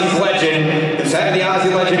Ozzy's Legend. Inside of the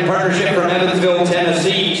Ozzy Legend partnership from Evansville,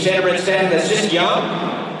 Tennessee. Standard stallion that's just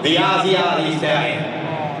young. The Ozzy Stallion.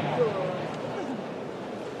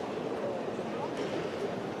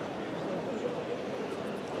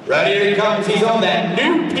 Right here he comes. He's on that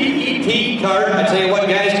new PET card. I tell you what,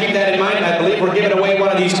 guys, keep that in mind. I believe we're giving away one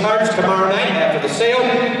of these cards tomorrow night after the sale.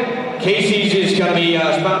 Casey's is going to be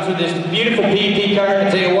sponsoring this beautiful PET card. I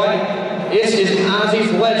tell you what. This is Ozzy's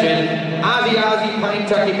Legend. Ozzy, Pine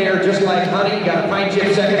Tucky mare, just like honey. Got a pine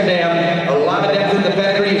chip second dam. A lot of depth in the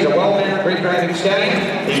pedigree. He's a well-mannered, great driving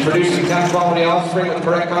stallion. He's producing top quality offspring with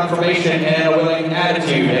correct conformation and a willing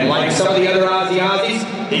attitude. And like some of the other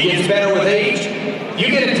Ozzys, he gets better with age. You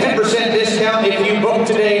get a 10% discount if you book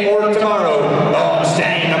today or tomorrow on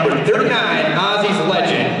stallion number 39, Ozzy's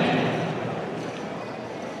Legend.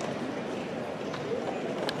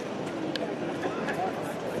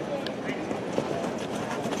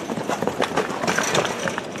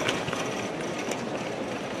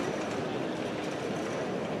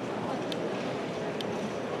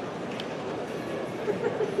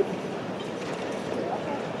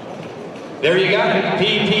 There you got it,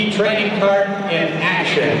 PET training card in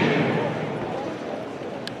action.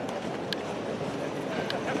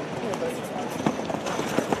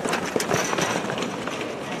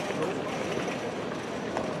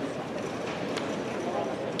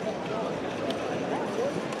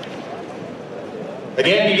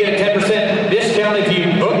 Again, you get a 10% discount if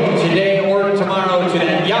you book today or tomorrow to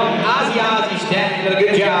that young Ozzy Stallion. Did a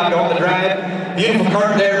good job on the drive. Beautiful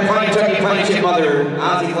cart there, Pine Tucky, Pine Chip Mother,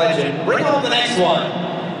 Ozzy Legend. Bring on the next one.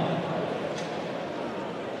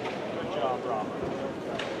 Good job, Rob.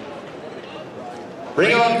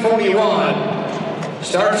 Bring on 41.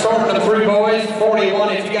 Start sorting the three boys.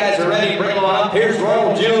 41, if you guys are ready, bring them on up. Here's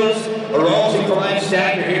Royal Jules, a Royalty for Life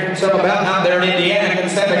stack. You're hearing some about out there in Indiana. Going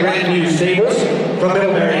to set the grand new stables from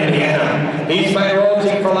Middlebury, Indiana. He's by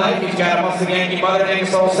Royalty for Life. He's got a Mustang Yankee mother named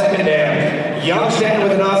Soul second dam. Young stand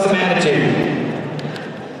with an awesome attitude.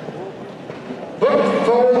 Booked,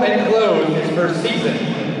 full, and closed his first season.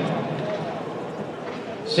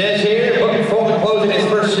 Says here, booked, full, and closed in his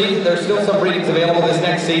first season. There's still some breedings available this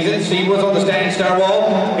next season. Seed was on the Stallion Star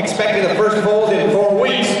wall. Expecting the first foals in 4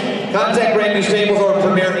 weeks. Contact Brand New Stables or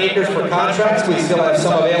Premier Acres for contracts. We still have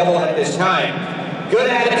some available at this time. Good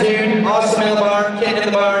attitude, awesome in the barn, kid in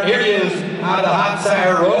the barn. Here he is, of the hot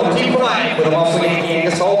sire, Royalty for Life, with a muscle Yankee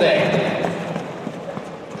Angus all day.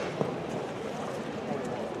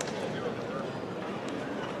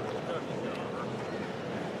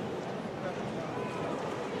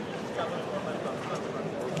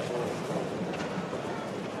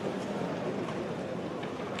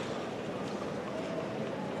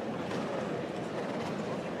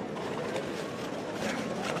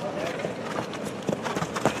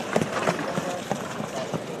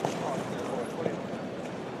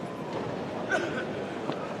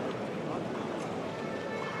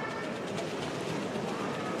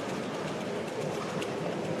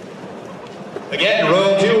 Again,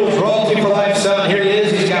 Royal Jewels, Royalty for Life son. Here he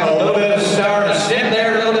is. He's got a little bit of star and a snip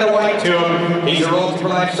there, a little bit of white to him. He's a Royalty for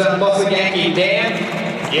Life son, muscle Yankee.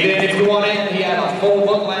 Dan, get in if you want in. He had a full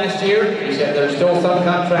book last year. He said there's still some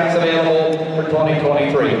contracts available for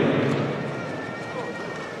 2023.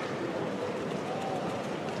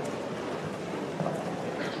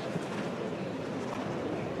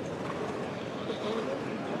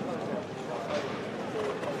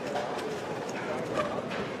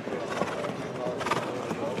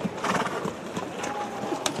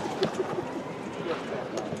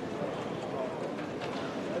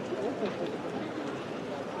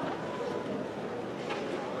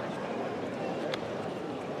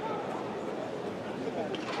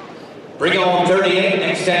 Bring on 38,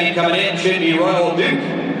 next stallion coming in should be Royal Duke.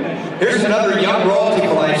 Here's another young Royalty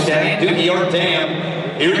for Life stallion, Duke York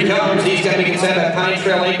Dam. Here he comes, he's going to be sent at Pine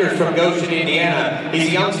Trail Acres from Goshen, Indiana. He's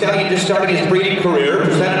a young stallion just starting his breeding career,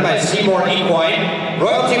 presented by Seymour Equine.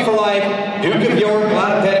 Royalty for Life, Duke of York, a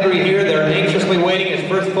lot of pedigree here. They're anxiously waiting his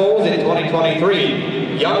first foals in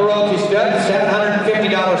 2023. Young Royalty stud,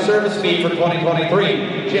 $750 service fee for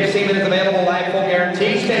 2023. Chip Seaman is available, live full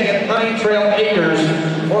guarantee, staying at Pine Trail Acres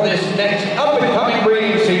for this next up-and-coming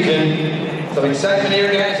breeding season. Some excitement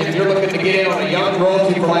here, guys. If you're looking to get in on a young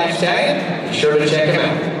Royalty for Life stallion, be sure to check him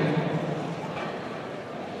out.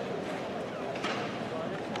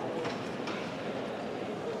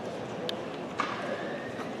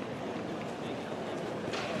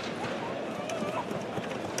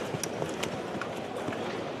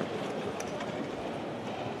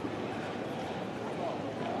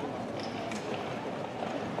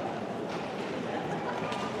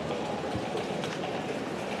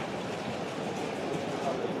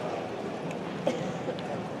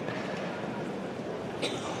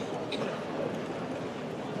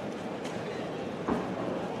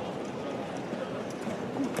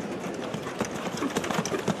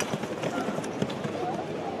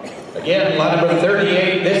 Again, line number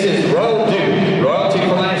 38, this is Royal Duke. Royalty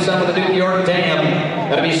for Life, son of the Duke York Dam.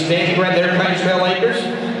 Going to be standing right there at Pine Trail Acres.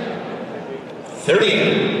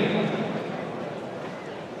 38.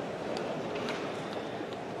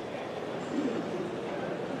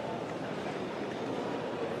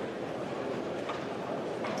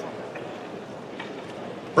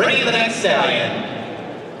 Bringing the next stallion.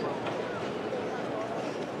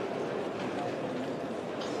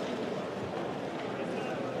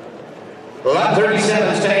 Lot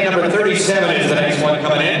 37, stallion number 37 is the next one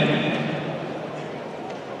coming in.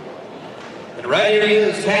 And right here he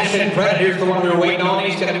is, Cash and Credit. Here's the one we were waiting on.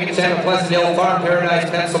 He's going to be sent to Pleasantville Farm, Paradise,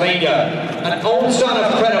 Pennsylvania. An own son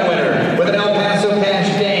of Credit winner with an El Paso Cash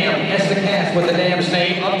Dam. Esther Cash with the dam's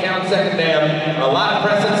name, Uptown Second Dam. A lot of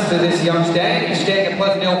presents to this young stag. He's staying at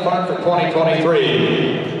Pleasantville Farm for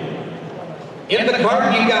 2023. In the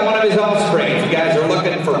cart, you've got one of his offspring. If you guys are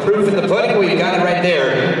looking for proof in the pudding, we've got it right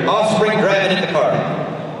there. Offspring driving in the cart.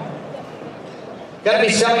 Got to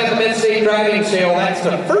be selling at the Mid-State Driving Sale. That's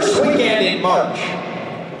the first weekend in March.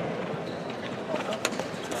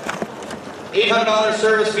 $800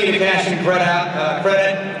 service fee to Cash and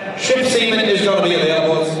Credit. Chip Seaman is going to be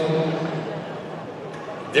available.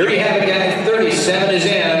 There you have it, guys. 37 is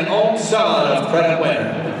in. Own son of Credit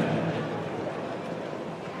winner.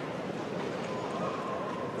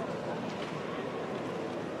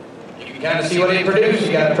 Kind of see what he produced.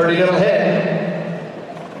 He got a pretty little head.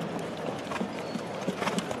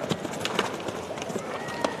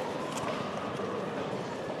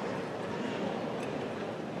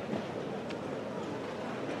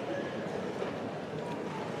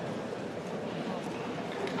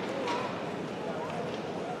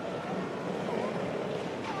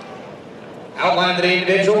 Outline of the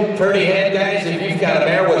individual, pretty head, guys. If you've got a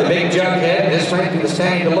mare with a big jug head, this might be the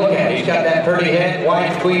stallion to look at. He's got that pretty head,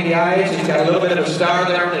 wide between the eyes. He's got a little bit of a star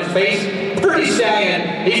there on his face. Pretty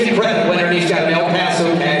stallion. He's a Credit winner, and he's got an El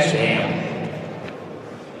Paso Cash Dam.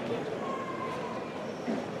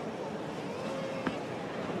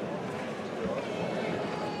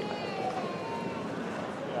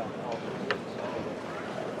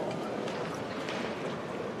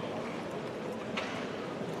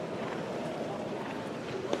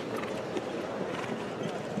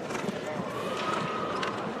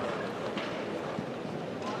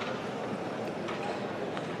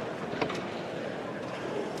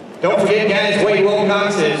 forget, guys, Wade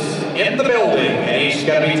Wilcox is in the building, and he's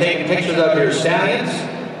going to be taking pictures of your stallions.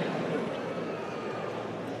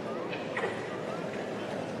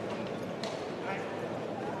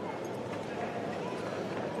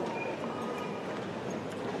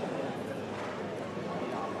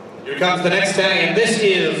 Here comes the next stallion. This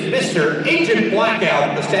is Mr. Agent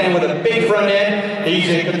Blackout, the stallion with a big front end. He's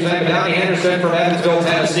in Consignment Donnie Henderson from Evansville,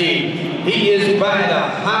 Tennessee. He is by the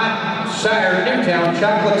hot sire Newtown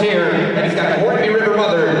Chocolatier, and he's got a Hornby River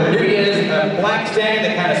mother. Here he is, a black stallion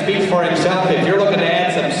that kind of speaks for himself. If you're looking to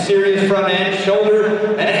add some serious front end, shoulder,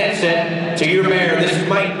 and headset to your mare, this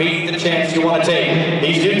might be the chance you want to take.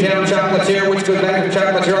 He's Newtown Chocolatier, which goes back to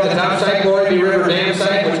Chocolatier on the top side, Hornby River dam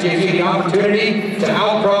side, which gives you the opportunity to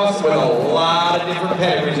outcross with a lot of different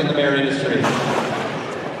pedigrees in the mare industry.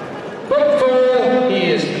 Book full,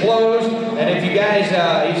 he is closed, and if you guys,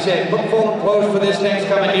 he said book full and closed for this next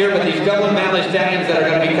coming year, but these Dublin Valley stallions that are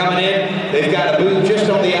going to be coming in, they've got a booth just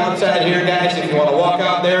on the outside here, guys. If you want to walk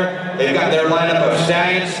out there, they've got their lineup of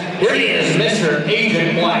stallions. Here he is, Mr.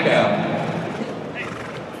 Agent Blackout.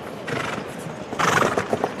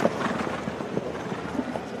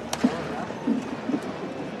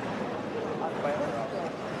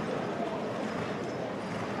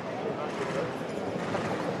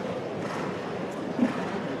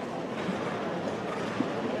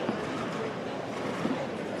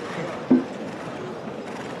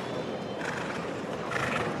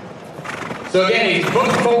 So again, he's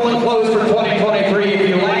booked full and closed for 2023. If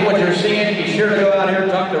you like what you're seeing, be sure to go out here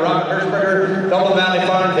and talk to Robert Harrisburg, Dublin Valley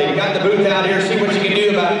Farms. They've got the booth out here. See what you can do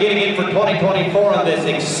about getting in for 2024 on this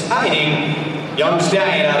exciting young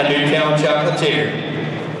stallion out of Newtown Chocolatier.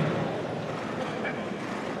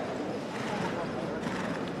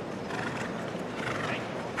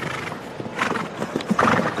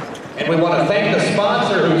 And we want to thank the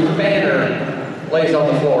sponsor whose banner lays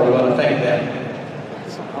on the floor. We want to thank them.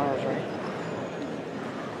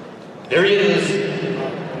 There he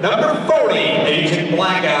is, number 40, Agent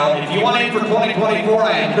Blackout. If you want in for 2024,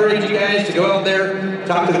 I encourage you guys to go out there,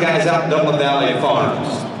 talk to the guys out in Dublin Valley Farms.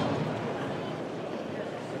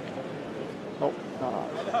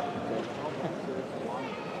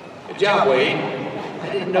 Good job, Wade.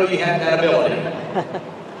 I didn't know you had that ability.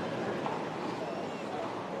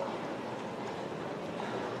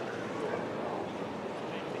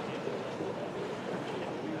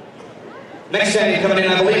 Next stallion coming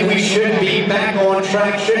in, I believe we should be back on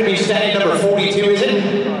track. Should be stallion number 42, is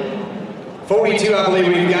it? 42, I believe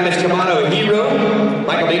we've got his Kamado Hero.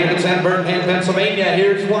 Michael Dieter in San Bernardino, Pennsylvania.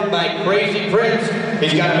 Here's one by Crazy Prince.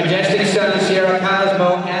 He's got a Majestic Sun Sierra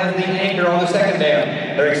Cosmo as the anchor on the second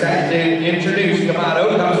dam. They're excited to introduce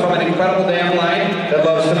Kamado. Comes from an incredible dam line that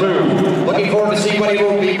loves to move. Looking forward to see what he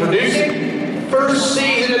will be producing. First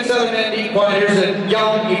season at Southern End Equine. Here's a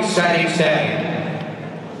young, exciting stallion.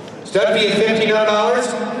 Stud fee is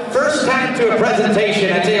 $1,500. First time to a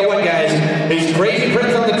presentation. I tell you what, guys, these Crazy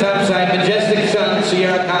Prince on the top side, Majestic Sun,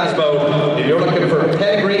 Sierra Cosmo. If you're looking for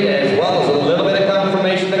pedigree as well as a little bit of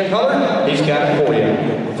confirmation of color, he's got it for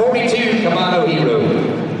you. 42, Kamado Hero.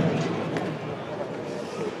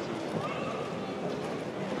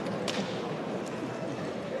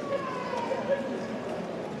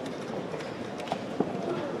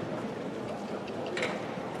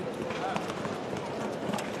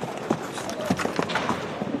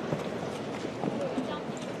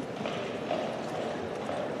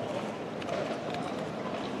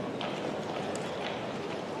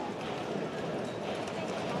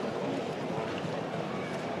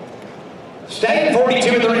 Stallion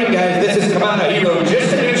 42 in the ring, guys. This is Kamado Hero,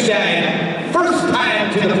 just a new stallion. First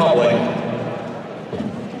time to the public.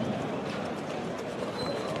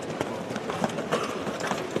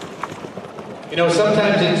 You know,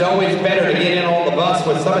 sometimes it's always better to get in on the bus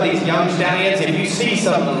with some of these young stallions. If you see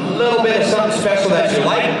some little bit of something special that you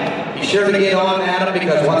like, be sure to get on at them,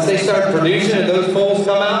 because once they start producing and those foals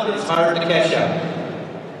come out, it's hard to catch up.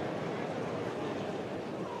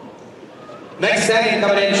 Next stallion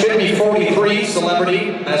coming in should be 43,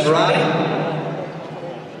 Celebrity Maserati.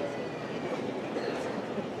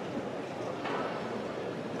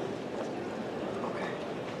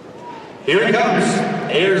 Here he comes.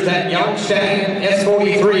 Here's that young stallion,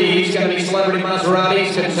 S43. He's going to be Celebrity Maserati.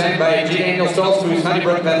 He's consigned by G. Daniel Stoltz, who's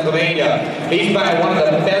Honeybrook, Pennsylvania. He's by one of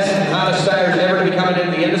the best and hottest sires ever to be coming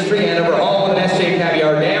into the industry, and overhaul an SJ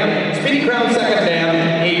Caviar Dam. Speedy Crown second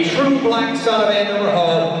dam. A true black son of Andover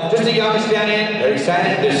Hall. Just a young stallion. They're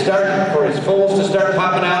excited to start for his foals to start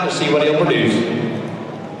popping out to see what he'll produce.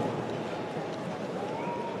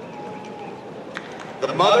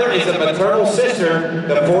 The mother is a maternal sister,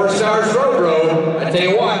 the 4 Stars Road. I tell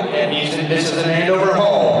you what, and this is an Andover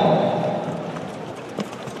Hall.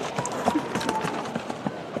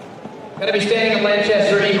 Going to be standing at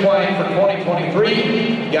Lancaster Equine for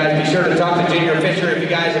 2023. You guys be sure to talk to Junior Fisher if you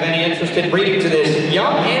guys have any interest in breeding to this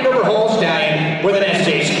young Andover Holstein with an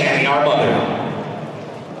SJ Scanning, our mother.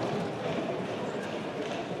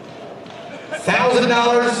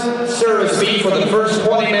 $1,000 service fee for the first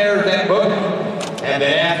 20 mares that book. And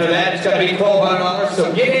then after that, it's going to be $1,200.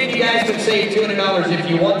 So get in, you guys can save $200 if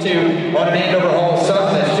you want to on an Andover Hall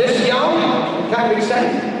son that's just young, kind of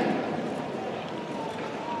exciting.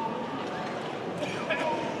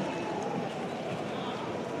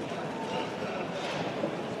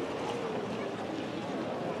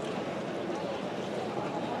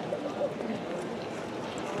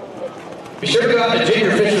 Be sure to go out to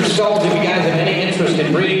Junior Fisher's stalls if you guys have any interest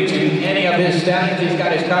in breeding to any of his stallions. He's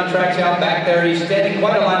got his contracts out back there. He's standing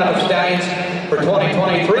quite a lineup of stallions for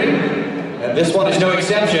 2023. And this one is no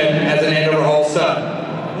exception as an Andover Hall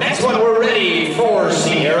son. Next one, we're ready for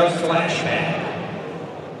Sierra's Flashback.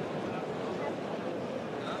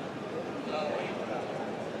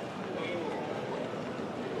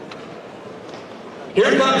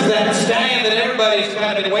 Here comes that stallion that everybody's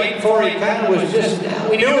kind of been waiting for. He kind of was just,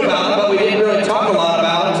 we knew about him, but we didn't really talk a lot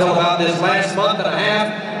about him until about this last month and a half.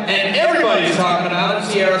 And everybody's talking about him,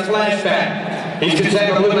 Sierra's Flashback. He's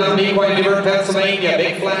contending with Blue Mountain Equine, Harrisburg, Pennsylvania.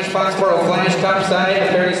 Big Flash, Foxborough Flash, topside,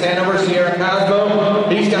 Paris Hanover, Sierra Cosmo.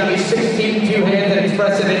 He's got to be 16 two-handed and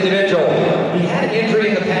expressive individual. He had an injury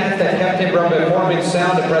in the past that kept him from performing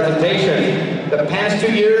sound at presentation. The past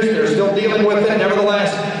 2 years, they're still dealing with it.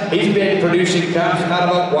 Nevertheless, he's been producing tops out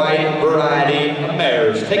of a wide variety of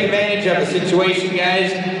mares. Take advantage of the situation,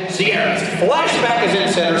 guys. Sierra's Flashback is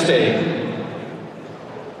in center stage.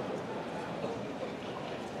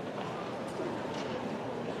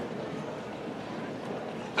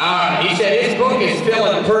 He said his book is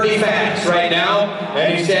filling pretty fast right now,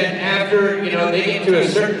 and he said after, they get to a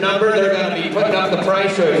certain number, they're going to be putting up the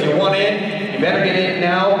price, so if you want in, you better get in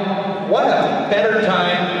now. What a better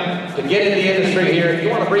time to get in the industry here. If you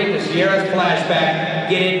want to breed the Sierra's Flashback,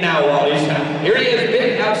 get in now while he's time. Here he is,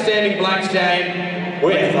 big, outstanding black stallion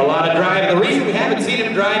with a lot of drive. The reason we haven't seen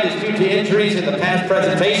him drive is due to injuries in the past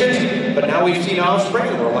presentations, but now we've seen offspring,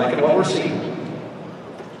 and we're liking what we're seeing.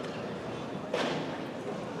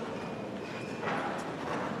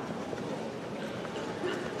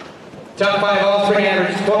 Top 5 offspring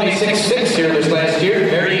average 26.6 here this last year.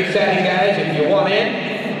 Very exciting, guys. If you want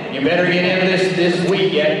in, you better get in this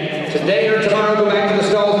weekend. Today or tomorrow, go back to the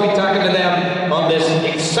stalls and be talking to them on this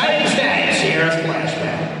exciting stallion, Sierra's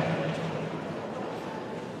Flashback.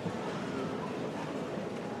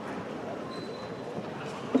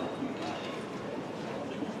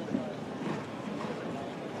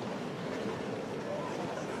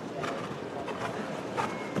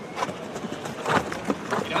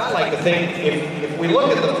 I like to think, if we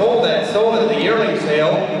look at the foal that sold at the yearling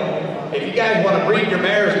sale, if you guys want to breed your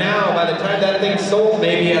mares now, by the time that thing's sold,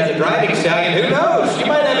 maybe as a driving stallion, who knows? You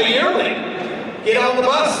might have a yearling. Get on the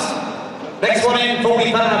bus. Next one in,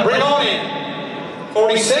 45. Bring on in.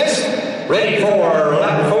 46. Ready for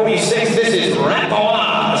lap 46. This is Rap on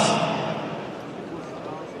Oz.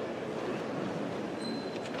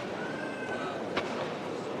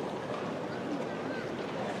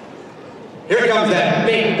 Here comes that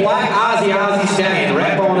big black Ozzy stallion,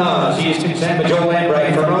 Rap on Oz. He is contending with Joe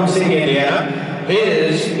Lambright from Rome City, Indiana.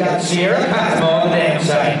 His got Sierra Cosmo on the damn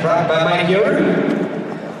side, dropped by Mike Yoder.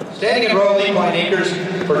 Standing at Royal Equine Acres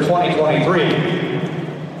for 2023.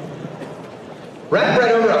 Rap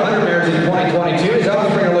bred over 100 mares in 2022. His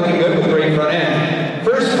offspring are looking good with great front end.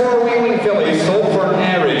 First 4 wheeling fillies sold for an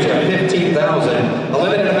average of $15,000. A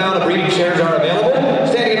limited amount of breeding shares are available.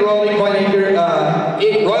 Standing at Royal Equine Acres,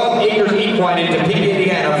 Royal Acres Equine in Topeka,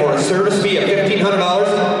 Indiana for a service fee of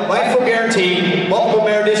 $1,500. Life full guarantee. Multiple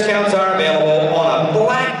mare discounts are available on a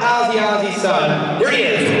black Ozzy son. Here he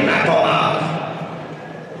is, Rap on Oz.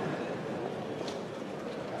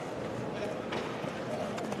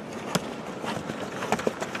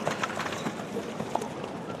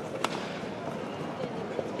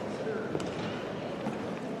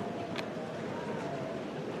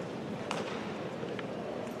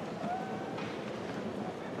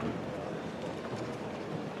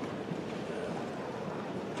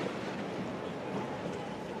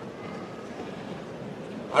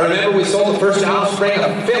 I remember we sold the first offspring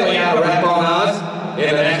of filly out of Rap on Oz in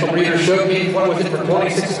the National Breeders' Showcase. What was it, for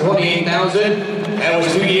 $26,000 to $28,000? That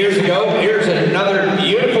was 2 years ago. Here's another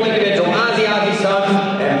beautiful individual, Ozzy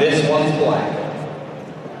son, and this one's black.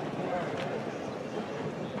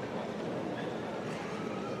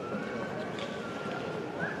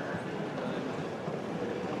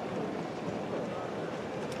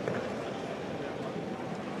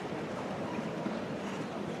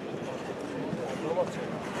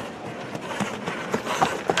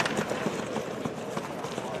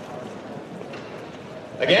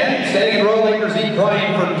 Again, standing in Royal Acres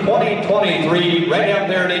Equine for 2023, right out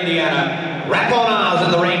there in Indiana. Rap on Oz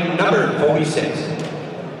in the ring, number 46.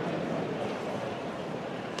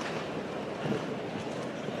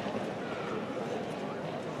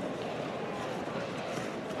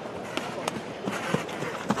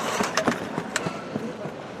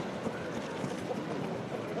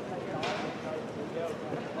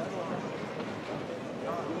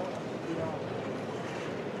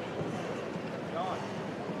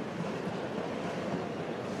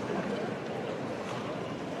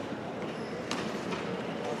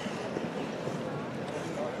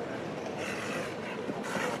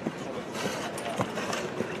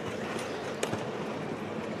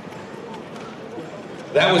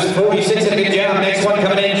 That was 46 and a good job. Next one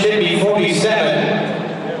coming in should be 47.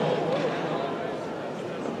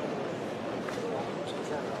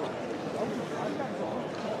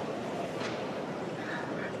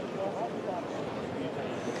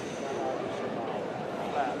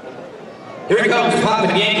 Here he comes,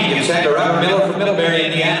 Poppin' Yankee, contender Robert Miller from Middlebury,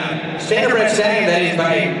 Indiana. Standardbred Stallion that is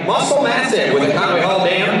by Muscle Massive with a Conway Hall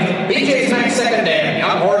dam. BJ's Max second dam.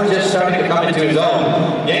 Young horse just starting to come into his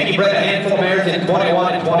own. Yankee bred a handful of mares in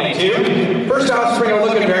 21 and 22. First offspring are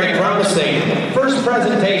looking very promising. First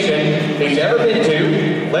presentation he's ever been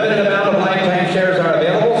to. Limited amount of lifetime shares are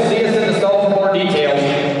available. See us in the stall for more details.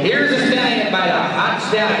 Here's a stallion by the hot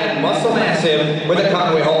stallion, Muscle Massive with a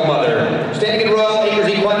Conway Hall mother. Standing in Royal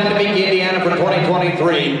Acres Equine in Topeka, Indiana for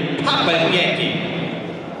 2023, Poppin' Yankee.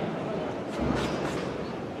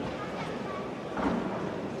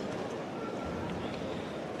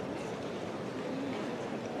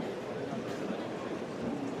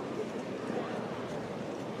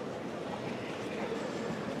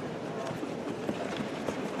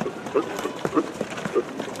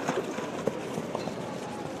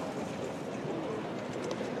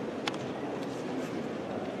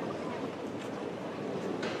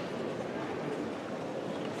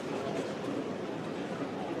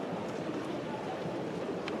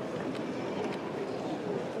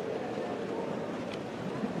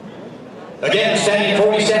 Again, standing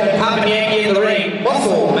 47, Poppin' Yankee in the ring.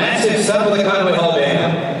 Muscle Massive, son with a Conway Hall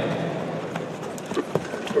dam.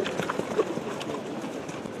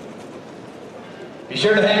 Be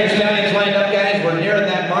sure to have your stallions lined up, guys. We're nearing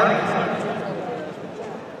that mark.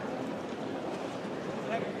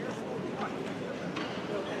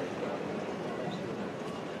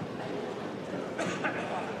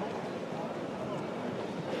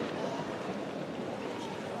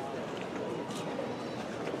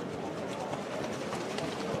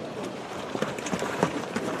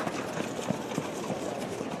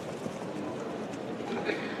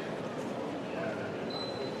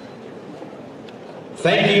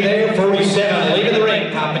 Thank you there, 47, leaving the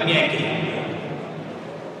ring, Poppin' Yankee.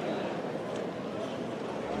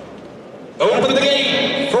 Open the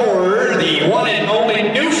gate for the one and only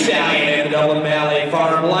new stallion in the Dublin Valley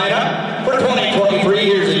Farm lineup for 2023.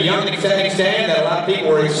 Here's a young, exciting stallion that a lot of people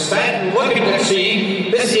were excited looking to see.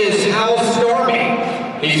 This is House Stormy.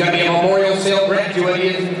 He's going to be a Memorial Sale graduate. He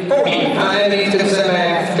is 45 Easton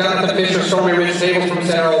setback. Jonathan Fisher, Stormy Ridge Stables from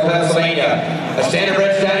Central Pennsylvania. A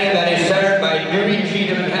standardbred stallion that is centered by Dewey,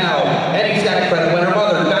 Cheatham, and Howe. And he's got a credit winner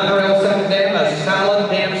mother, Donnerell, second dam, a solid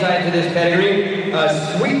dam side to this pedigree.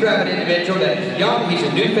 A sweet driving individual that is young. He's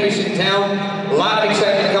a new face in town. A lot of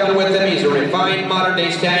excitement coming with him. He's a refined modern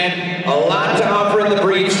day stallion. A lot to offer in the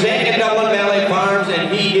breed. Staying at Dublin Valley Farms,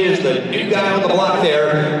 and he is the new guy on the block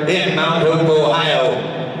there in Mount Hope,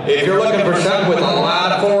 Ohio. If you're looking for something with a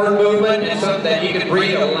lot of forward movement and something that you can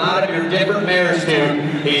breed a lot of your different mares to,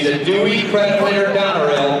 he's a Dewey credit winner,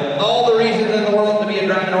 Donnerell. All the reasons in the world to be a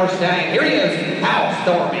driving horse stallion. Here he is, House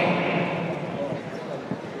Stormy.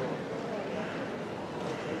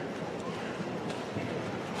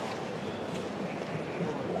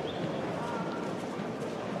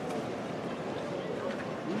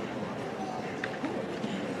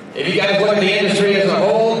 If you guys look at the industry as a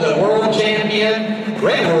whole, the world champion,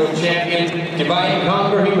 great world champion, Divide and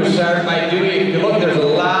Conquer, he was started by Dewey. If you look, there's a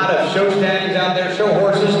lot of show stallions out there, show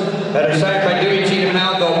horses that are started by Dewey, Cheatham, and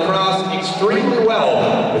Howe. They'll cross extremely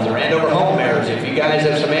well with their Andover home mares. If you guys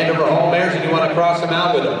have some Andover home mares and you want to cross them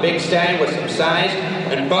out with a big stallion with some size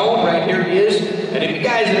and bone, right here he is. And if you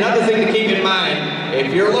guys, another thing to keep in mind,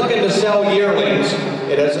 if you're looking to sell yearlings,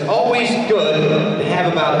 it is always good to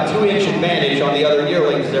have about a 2-inch advantage on the other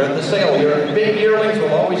yearlings there at the sale. Your big yearlings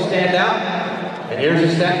will always stand out. And here's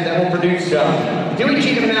a stack that will produce some. Dewey,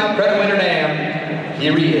 Cheatham, and Howe, credit winner dam.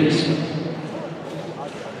 Here he is.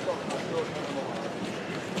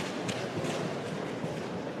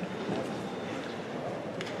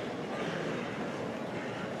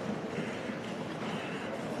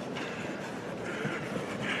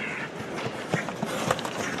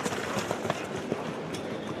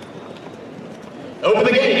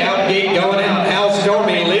 out gate going out. Al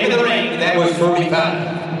Stormy leaving the ring. That was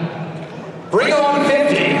 45. Bring on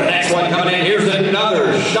 50. The next one coming in. Here's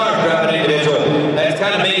another sharp driving individual. That's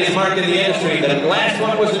kind of made his mark in the industry. The last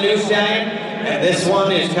one was a new Stallion, and this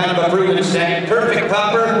one is kind of a proven Stallion. Perfect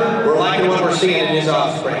popper. We're liking what we're seeing in his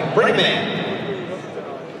offspring. Bring him in.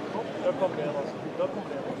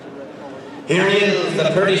 Here he is, the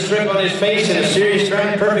pretty strip on his face and a serious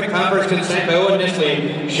stride. Perfect poppers consent by Owen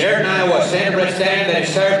Nisley. Sheridan, Iowa, standardbred Stallion that is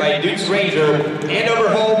started by Duke's Ranger. Andover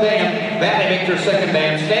Hall Dam, Valley Victor second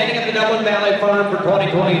dam. Standing at the Dublin Valley Farm for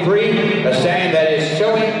 2023. A Stallion that is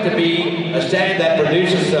showing to be a Stallion that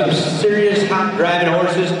produces some serious hot driving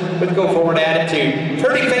horses with go forward attitude.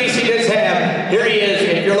 Pretty face he does have. Here he is,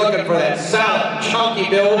 if you're looking for that solid, chunky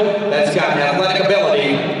build that's got athletic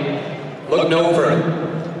ability, look no further.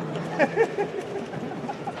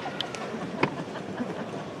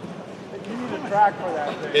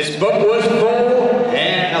 His book was full,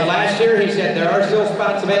 and last year he said there are still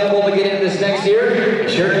spots available to get in this next year. Be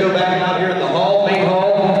sure to go back out here in the hall, main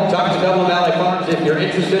hall, talk to Dublin Valley Farms if you're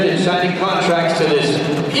interested in signing contracts to this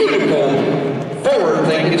beautiful,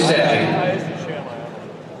 forward-thinking Stallion.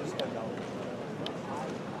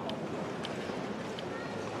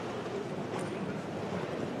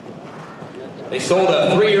 They sold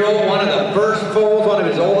a 3-year-old, one of the first foals, one of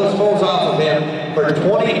his oldest foals off of him for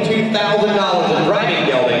 $22,000 in driving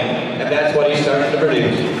gelding, and that's what he's starting to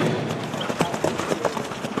produce.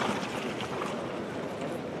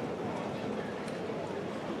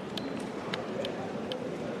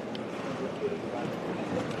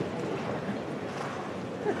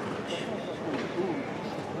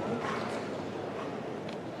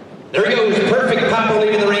 There he goes, perfect popper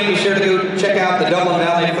leaving the ring. Be sure to go check out the Dublin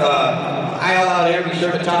Valley aisle out there. Be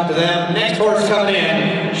sure to talk to them. Next horse coming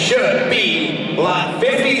in should be lot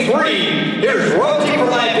 53. Here's Royalty for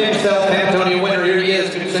Life himself, Antonio Winter. Here he is,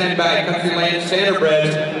 consented by Countryland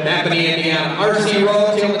Standardbreds, Napanee, Indiana. RC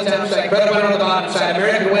Royalty on the top side, Credit Winner on the bottom side,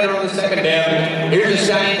 American Winner on the second dam. Here's a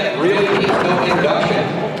sign that really needs no introduction.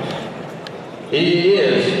 He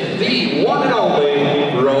is the one and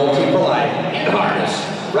only Royalty for Life in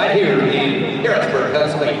harness, right here in Harrisburg,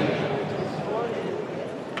 Pennsylvania.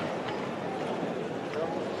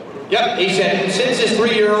 Yep, he said since his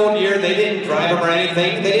 3-year-old year, they didn't drive him or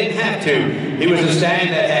anything. They didn't have to. He was a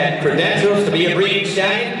Stallion that had credentials to be a breeding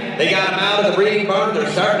Stallion. They got him out of the breeding barn. They're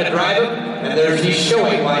starting to drive him, and he's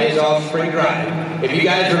showing why his offspring drive. If you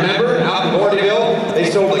guys remember, out in Bordenville, they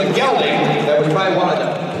sold a gelding that was probably one of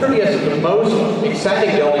the prettiest and the most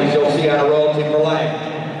exciting geldings you'll see on a Royalty for Life.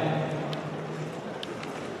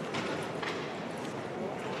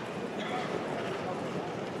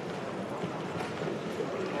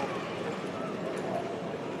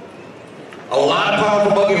 A lot of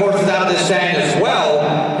powerful buggy horses out of this Stallion, as well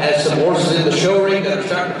as some horses in the show ring that are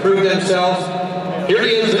starting to prove themselves. Here he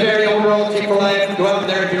is, the very own Royalty for Life. Go out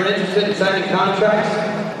there if you're interested in signing contracts.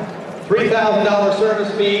 $3,000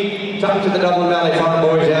 service fee. Talk to the Dublin Valley Farm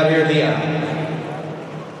boys out here in the aisle.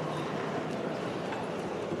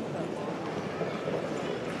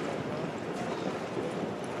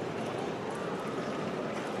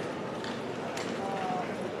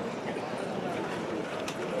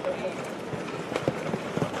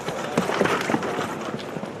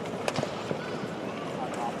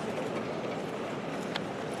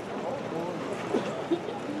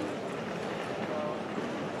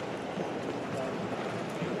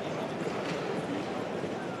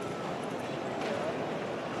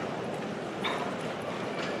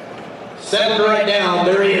 Settled right down,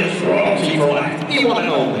 there he is, Royalty for Life. You want to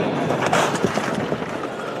know him.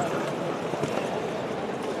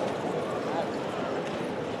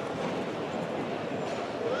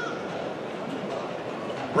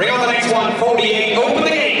 Bring on the next one, 48. Open the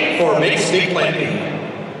gate for Big Stick Landing.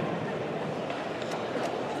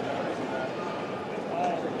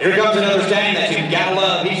 Here comes another Stallion that you gotta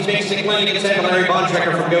love. He's Big Stick Landing and second Larry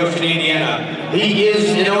Bontracker from Goshen, Indiana. He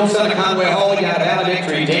is an own son of Conway Hall. He got a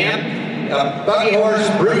valedictory dam. Buggy horse,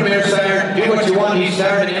 broodmare sire, do what you want. He's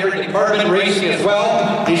sired in every department, racing as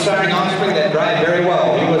well. He's siring offspring that drive very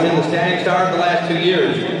well. He was in the Stallion Star the last 2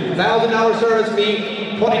 years. $1,000 service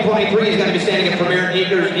fee. 2023 is going to be standing at Premier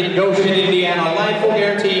Acres in Goshen, Indiana. A line full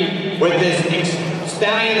guarantee with this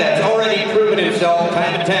Stallion that's already proven himself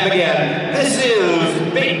time and time again. This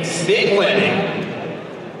is Big Stick Landing.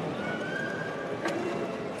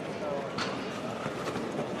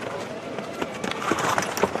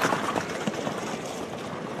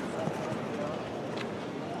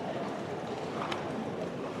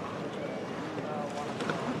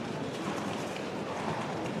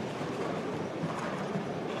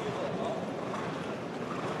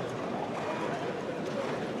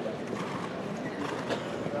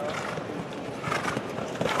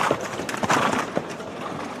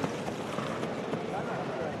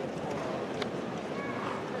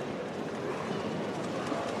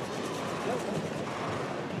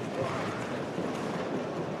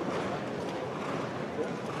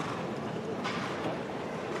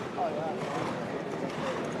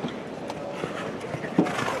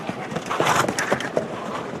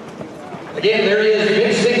 Again, there he is,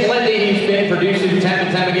 Big Stick Lindy. He's been producing time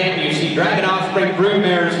and time again. You see Dragon Offspring, brood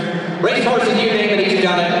mares, race horses, you name it, he's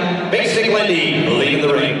done it. Big Stick Lindy leading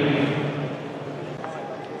the ring.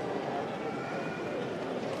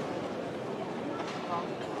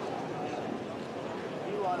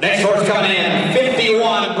 Next horse coming in,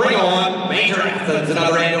 51, Bring On, Major Athens,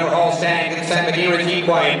 another Andover Hall standing in San McGee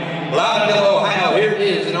Equine. Loudonville, Ohio, here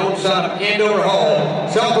is an old son of Andover Hall,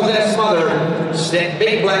 self-possessed mother,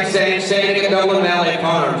 Big Black Stallion standing at Dublin Valley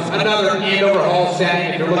Farms. Another Andover Hall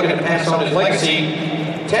standing, if you're looking to pass on his legacy.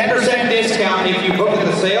 10% discount if you book at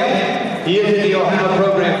the sale. He is in the Ohio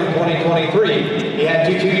program for 2023. He had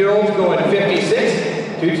 2 2-year-olds going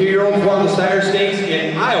 56. 2 2-year-olds won the Sire Stakes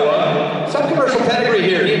in Iowa. Some commercial pedigree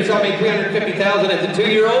here. He saw me $350,000 as a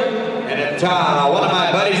 2-year-old. And at one of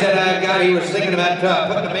my buddies that I've got, he was thinking about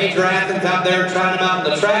putting a Major Athens out there, trying him out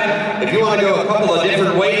on the track. If you want to go a couple of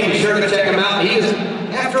different ways, be sure to check him out. He is,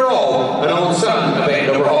 after all, an own son of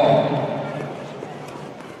Andover Hall.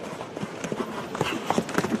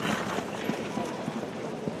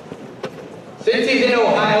 Since he's in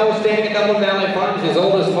Ohio, staying at Dublin Valley Farms, his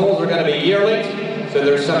oldest foals are going to be yearlings. So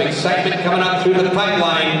there's some excitement coming up through the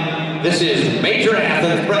pipeline. This is Major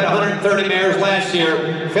Athens, bred 130 mares last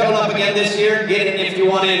year, filling up again this year, getting if you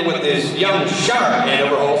want in with this young, sharp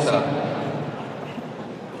Andover Hall son.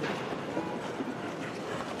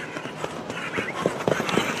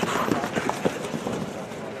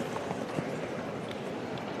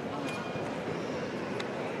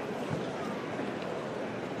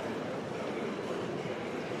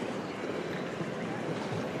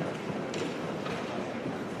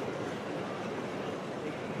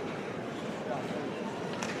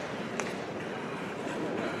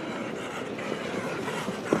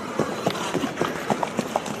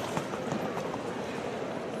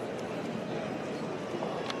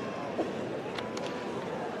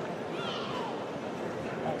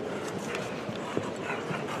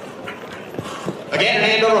 Again,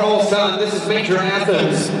 Andover Hall son, this is Major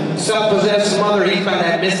Athens. Self-possessed mother, he's by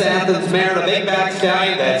that Miss Athens mare, a big back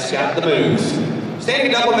stallion that's got the moves.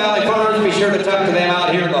 Standing Dublin Valley Farms, be sure to talk to them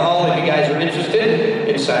out here in the hall if you guys are interested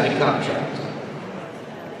in signing contracts.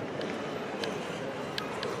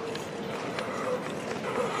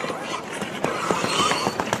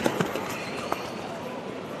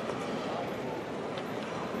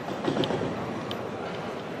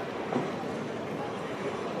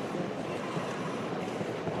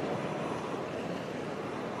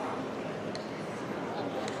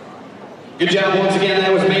 Good job once again,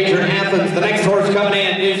 that was Major Athens. The next horse coming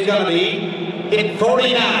in is going to be in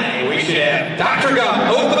 49. We should have Dr. Gum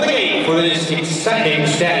open the gate for this exciting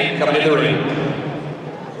stallion coming in the ring.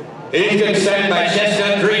 He's going to stand by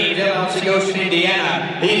Chestnut Dreams, LLC Goshen,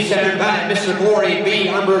 Indiana. He's centered by Mr. Glory B.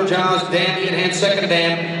 Umber Jaws Dam, and second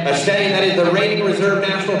dam. A stallion that is the reigning reserve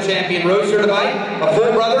national champion, road certified. A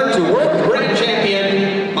full brother to world grand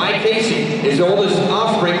champion, Mike Casey. His oldest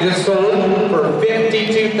offspring just sold for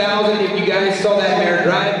 $52,000. If you guys saw that mare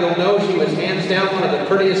drive, you'll know she was hands down one of the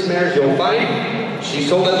prettiest mares you'll find. She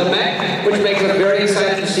sold at the Met, which makes us very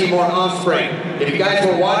excited to see more offspring. If you guys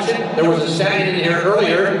were watching, there was a stallion in here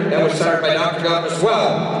earlier that was started by Dr. Gum as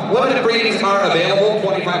well. Limited breedings are available,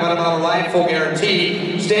 $2,500 live, full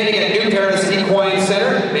guarantee. Standing at New Paris Equine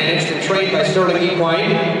Center, managed and trained by Sterling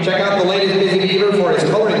Equine. Check out the latest Busy Beaver for his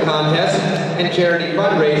coloring contest and charity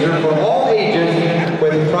fundraiser for all ages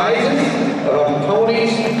with prizes of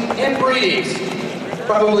ponies and breedings.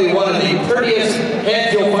 Probably one of the prettiest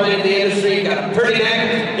heads you'll find in the industry. Got a pretty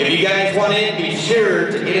neck. If you guys want in, be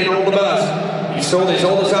sure to get in on the bus. He sold his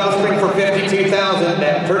oldest offspring for $52,000,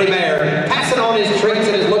 that pretty mare. Passing on his traits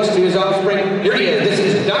and his looks to his offspring. Here he is. This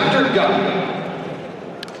is Dr. Gum.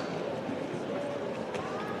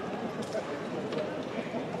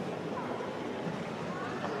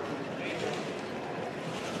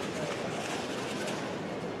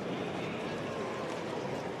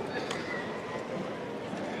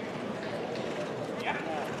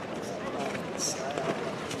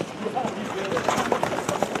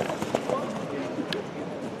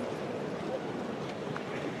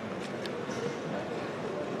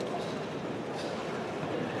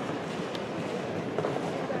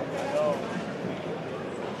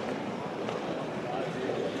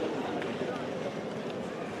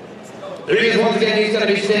 There he is once again. He's going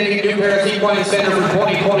to be standing at New Paris Equine Center for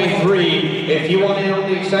 2023. If you want in on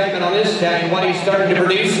the excitement on this tag and what he's starting to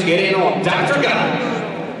produce, get in on Dr. Gum.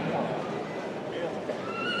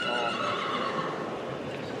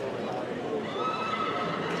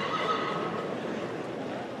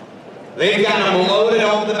 They've got him loaded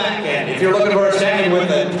on the back end. If you're looking for a stallion with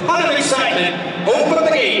a ton of excitement, open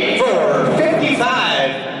the gate for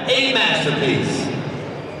 55, A Masterpiece.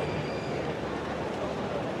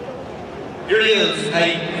 Here he is,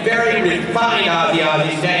 a very refined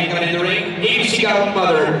Aussie standing coming in the ring. ABC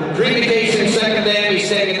Godmother, Dreamication, second dam. He's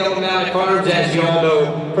taking Golden Valley Farms, as you all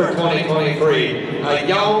know, for 2023. A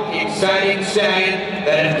young, exciting stallion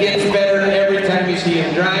that gets better every time you see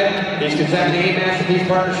him drive. He's considered the A-Masterpiece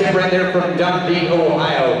Partnership right there from Dundee,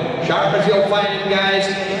 Ohio. Sharp as you'll find him, guys.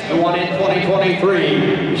 If you want in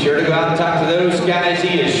 2023, be sure to go out and talk to those guys.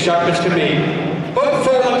 He is sharp as can be. Book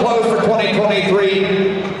full and close for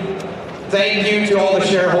 2023. Thank you to all the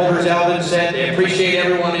shareholders, Alvin said. They appreciate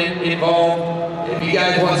everyone involved. If you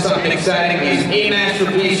guys want something exciting, these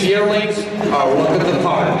A-Masterpiece yearlings are look at the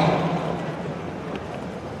part.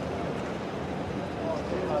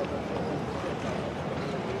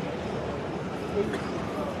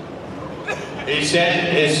 He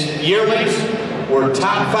said his yearlings were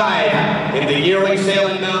top 5 in the yearling sale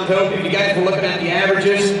in Mount Hope. If you guys were looking at the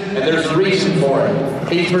averages, and there's a reason for it.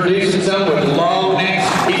 He's producing some with long necks.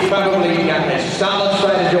 He's probably got as solid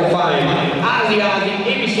stride as you'll find. Ozzy,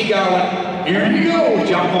 ABC Garland, here you go.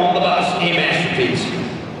 Jump on the bus, A-Masterpiece.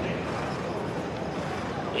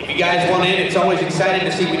 If you guys want in, it's always exciting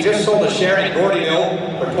to see. We just sold a share in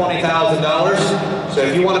Gordyville for $20,000. So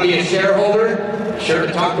if you want to be a shareholder, be sure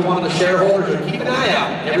to talk to one of the shareholders or keep an eye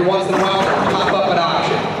out. Every once in a while, they'll pop up at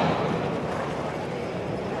auction.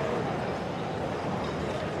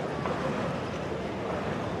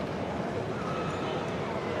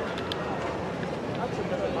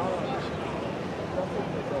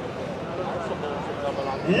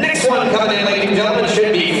 Next one coming in, ladies and gentlemen,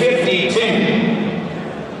 should be 52.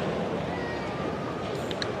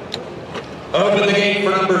 Open the gate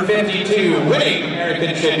for number 52. Winning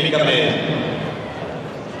American should be coming in.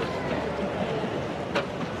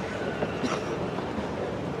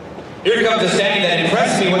 Here comes a standing that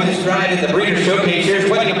impressed me with his drive in the Breeder Showcase. Here's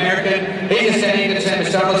Winning American. He's a standing at San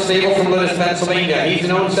Charlotte Stable from Linus, Pennsylvania. He's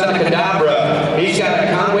an own son of Cadabra. He's got a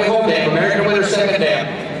Conway home dam, American winner second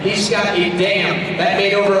dam. He's got a dam that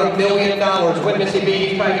made over $1 million. Witness him,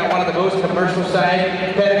 he's probably got one of the most commercial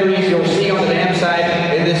side pedigrees you'll see on the dam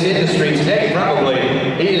side in this industry today, probably.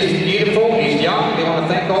 He is beautiful, he's young. We want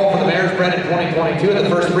to thank all for the mare's bred in 2022 in the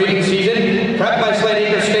first breeding season. Prepped by Slade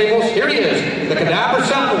Acre Stables. Here he is, the Cadabra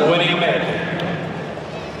son, Winning American.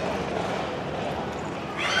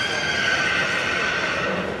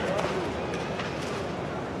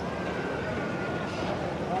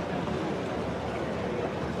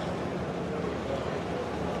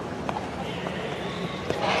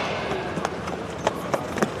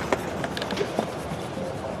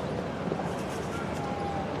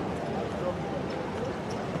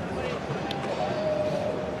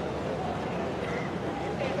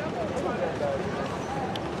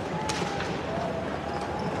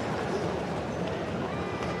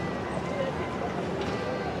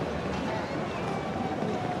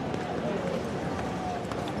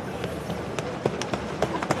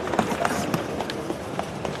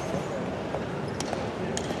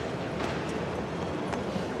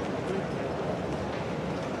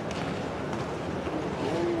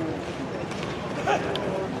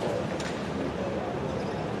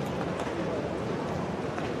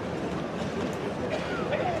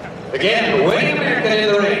 Again, Winning American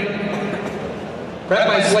in the ring. Prepped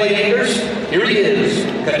by Slade Acres. Here he is,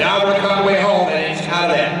 Cadabra Conway home, and it's out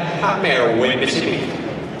of that hot mare, Win Mississippi.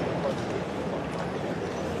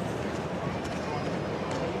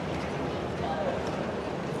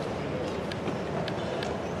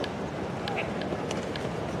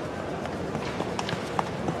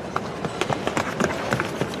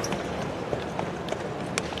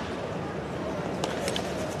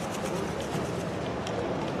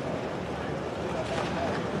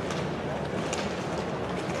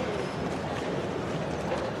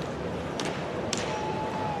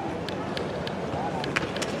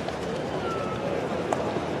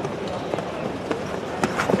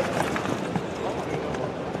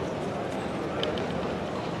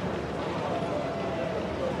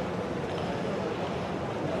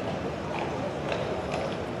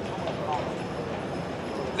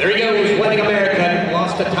 There he goes, Winning American.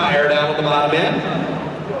 Lost a tire down on the bottom end.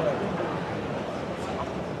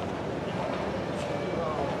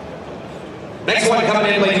 Next one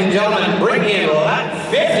coming in, ladies and gentlemen, bring in lot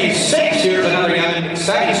 56. Here's another young,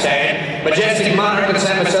 exciting stand. Majestic Monarch of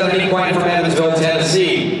San Southern Equine from Evansville,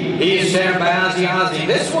 Tennessee. He is shared by Ozzy.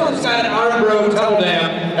 This one's got an Armbro tunnel dam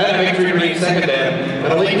and a Victory Green second dam.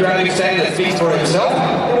 An elite driving stand that speaks for himself.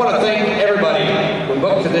 I want to thank everybody who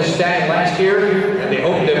booked to this stand last year, and they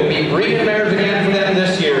hope there will be breeding mares again for them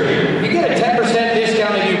this year. You get a 10%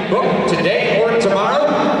 discount if you book today or tomorrow.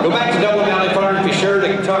 Go back to Golden Valley Farms. Be sure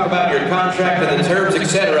to talk about your contract and the terms,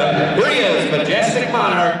 etc. Here he is, Majestic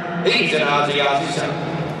Majestic Monarch. He's an Aussie son.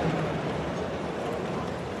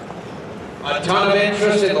 A ton of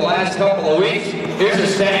interest in the last couple of weeks. Here's a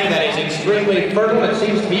stand that is extremely fertile. It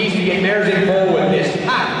seems to be easy to get mares in full with this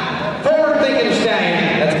hot, forward-thinking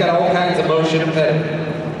stand that's got all kinds of motion and pedigree.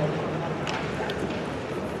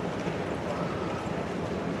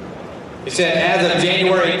 He said as of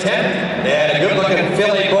January 10th, they had a good-looking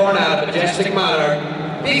filly born out of Majestic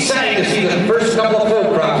Monarch. Be exciting to see the first couple of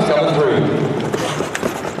full crops coming through.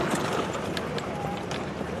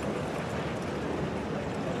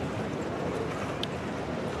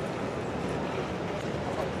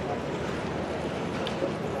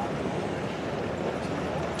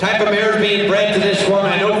 Type of mares being bred to this one,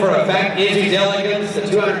 I know for a fact, Izzy's Elegance, the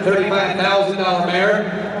 $235,000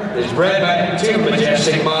 mare, is bred by two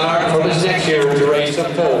Majestic Monarch for this next year to raise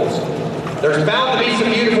some foals. There's bound to be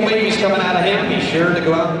some beautiful babies coming out of him. Be sure to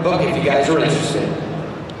go out and book if you guys are interested.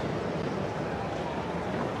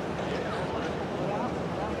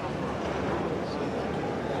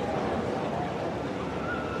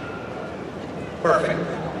 Perfect.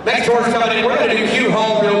 Next horse coming in, we're going to do Q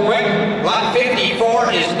Hall real quick. Lot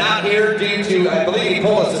 54 is not here due to, I believe he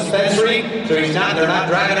pulled a suspensory, so they're not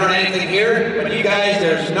driving or anything here. But you guys,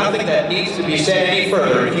 there's nothing that needs to be said any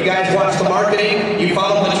further. If you guys watch the marketing, you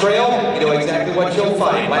follow the trail, you know exactly what you'll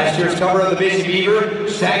find. Last year's cover of the Busy Beaver,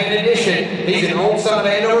 second edition. He's an old son of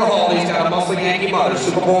Andover Hall. He's got a muscle Yankee mother,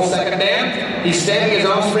 Super Bowl second dam. He's standing his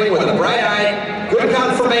offspring with a bright eye. Good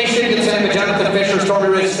confirmation, good send to Jonathan Fisher, Stormy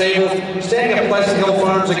Ridge Stables, staying at Pleasant Hill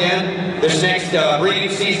Farms again. This next breeding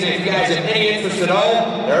season, if you guys have any interest at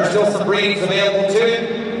all, there are still some breedings available to you.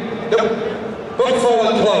 Nope. Book full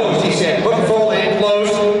and closed, he said. Book full and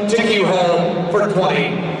closed to Q Hall for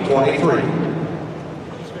 2023.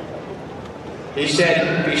 He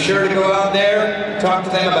said, be sure to go out there, talk to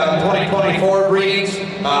them about 2024 breedings.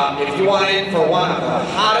 If you want in for one of the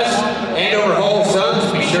hottest Andover Hall sons,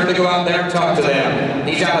 be sure to go out there and talk to them.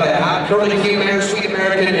 He's out of that hot curly Q mare, Sweet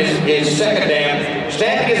American is second dam.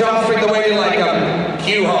 Standing his offspring the way you like them.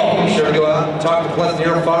 Q Hall. Be sure to go out and talk to Pleasant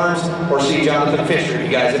Hill Farms or see Jonathan Fisher if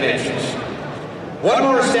you guys have interest. One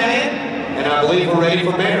more Stallion, and I believe we're ready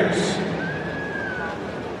for mares.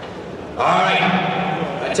 All right.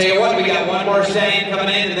 I tell you what, we got one more Stallion coming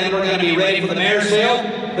in, and then we're going to be ready for the mare sale.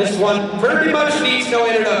 This one pretty much needs no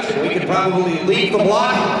introduction. We can probably leave the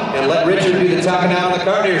block and let Richard do the talking out on the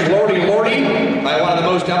card. Here's Lordy Lordy, by one of the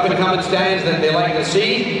most up-and-coming stallions that they like to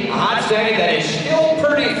see. A hot stallion that is still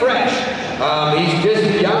pretty fresh. He's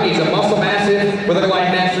just young. He's a muscle massive with a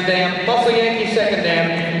glide master dam, muscle Yankee second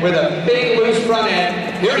dam with a big loose front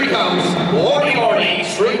end. Here he comes, Lordy Lordy,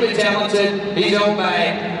 extremely talented. He's owned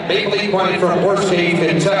by Maple Leaf Point from Horse Cave,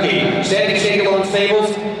 Kentucky. Standing Shake Alone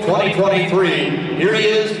Stables, 2023. Here he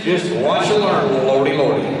is, just watch and learn, Lordy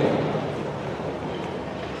Lordy.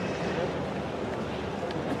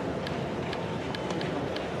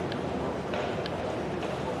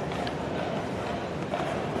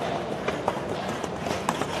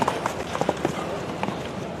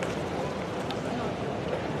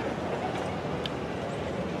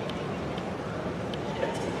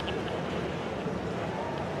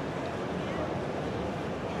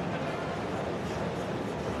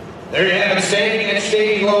 There you have it, standing at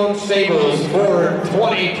Shady Lone Stables for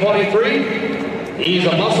 2023. He's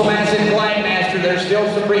a muscle massive glide master. There's still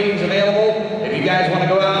some breedings available. If you guys want to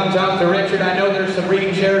go out and talk to Richard, I know there's some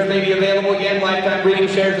breeding shares maybe available again, lifetime breeding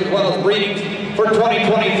shares as well as breedings for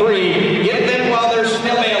 2023. Get them while they're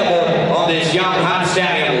still available on this young hot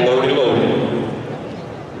stallion, Lordy Lordy.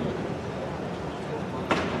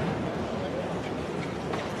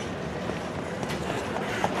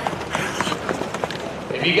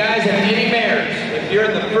 If you guys have any mares, if you're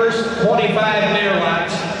in the first 25 mare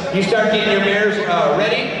lots, you start getting your mares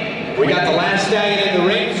ready. We got the last stallion in the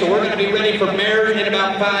ring, so we're going to be ready for mares in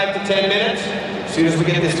about 5 to 10 minutes. As soon as we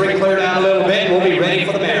get this ring cleared out a little bit, we'll be ready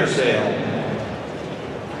for the mare sale.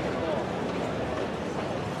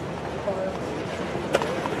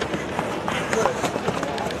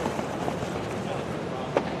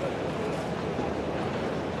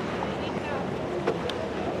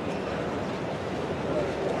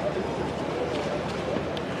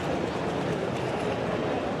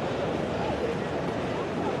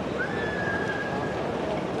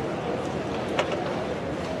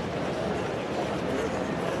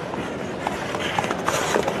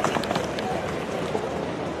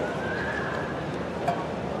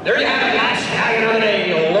 There you have it, last stallion of the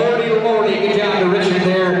day. Lordy, Lordy, good job to Richard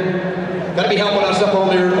there. Gonna be helping us up on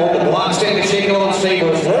the block stand and Shake Alone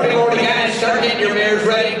Stables. Lordy, Lordy, guys, start getting your mares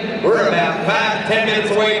ready. We're about 5 to 10 minutes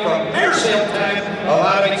away from mare sale time. A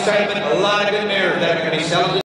lot of excitement, a lot of good mares that are gonna be selling.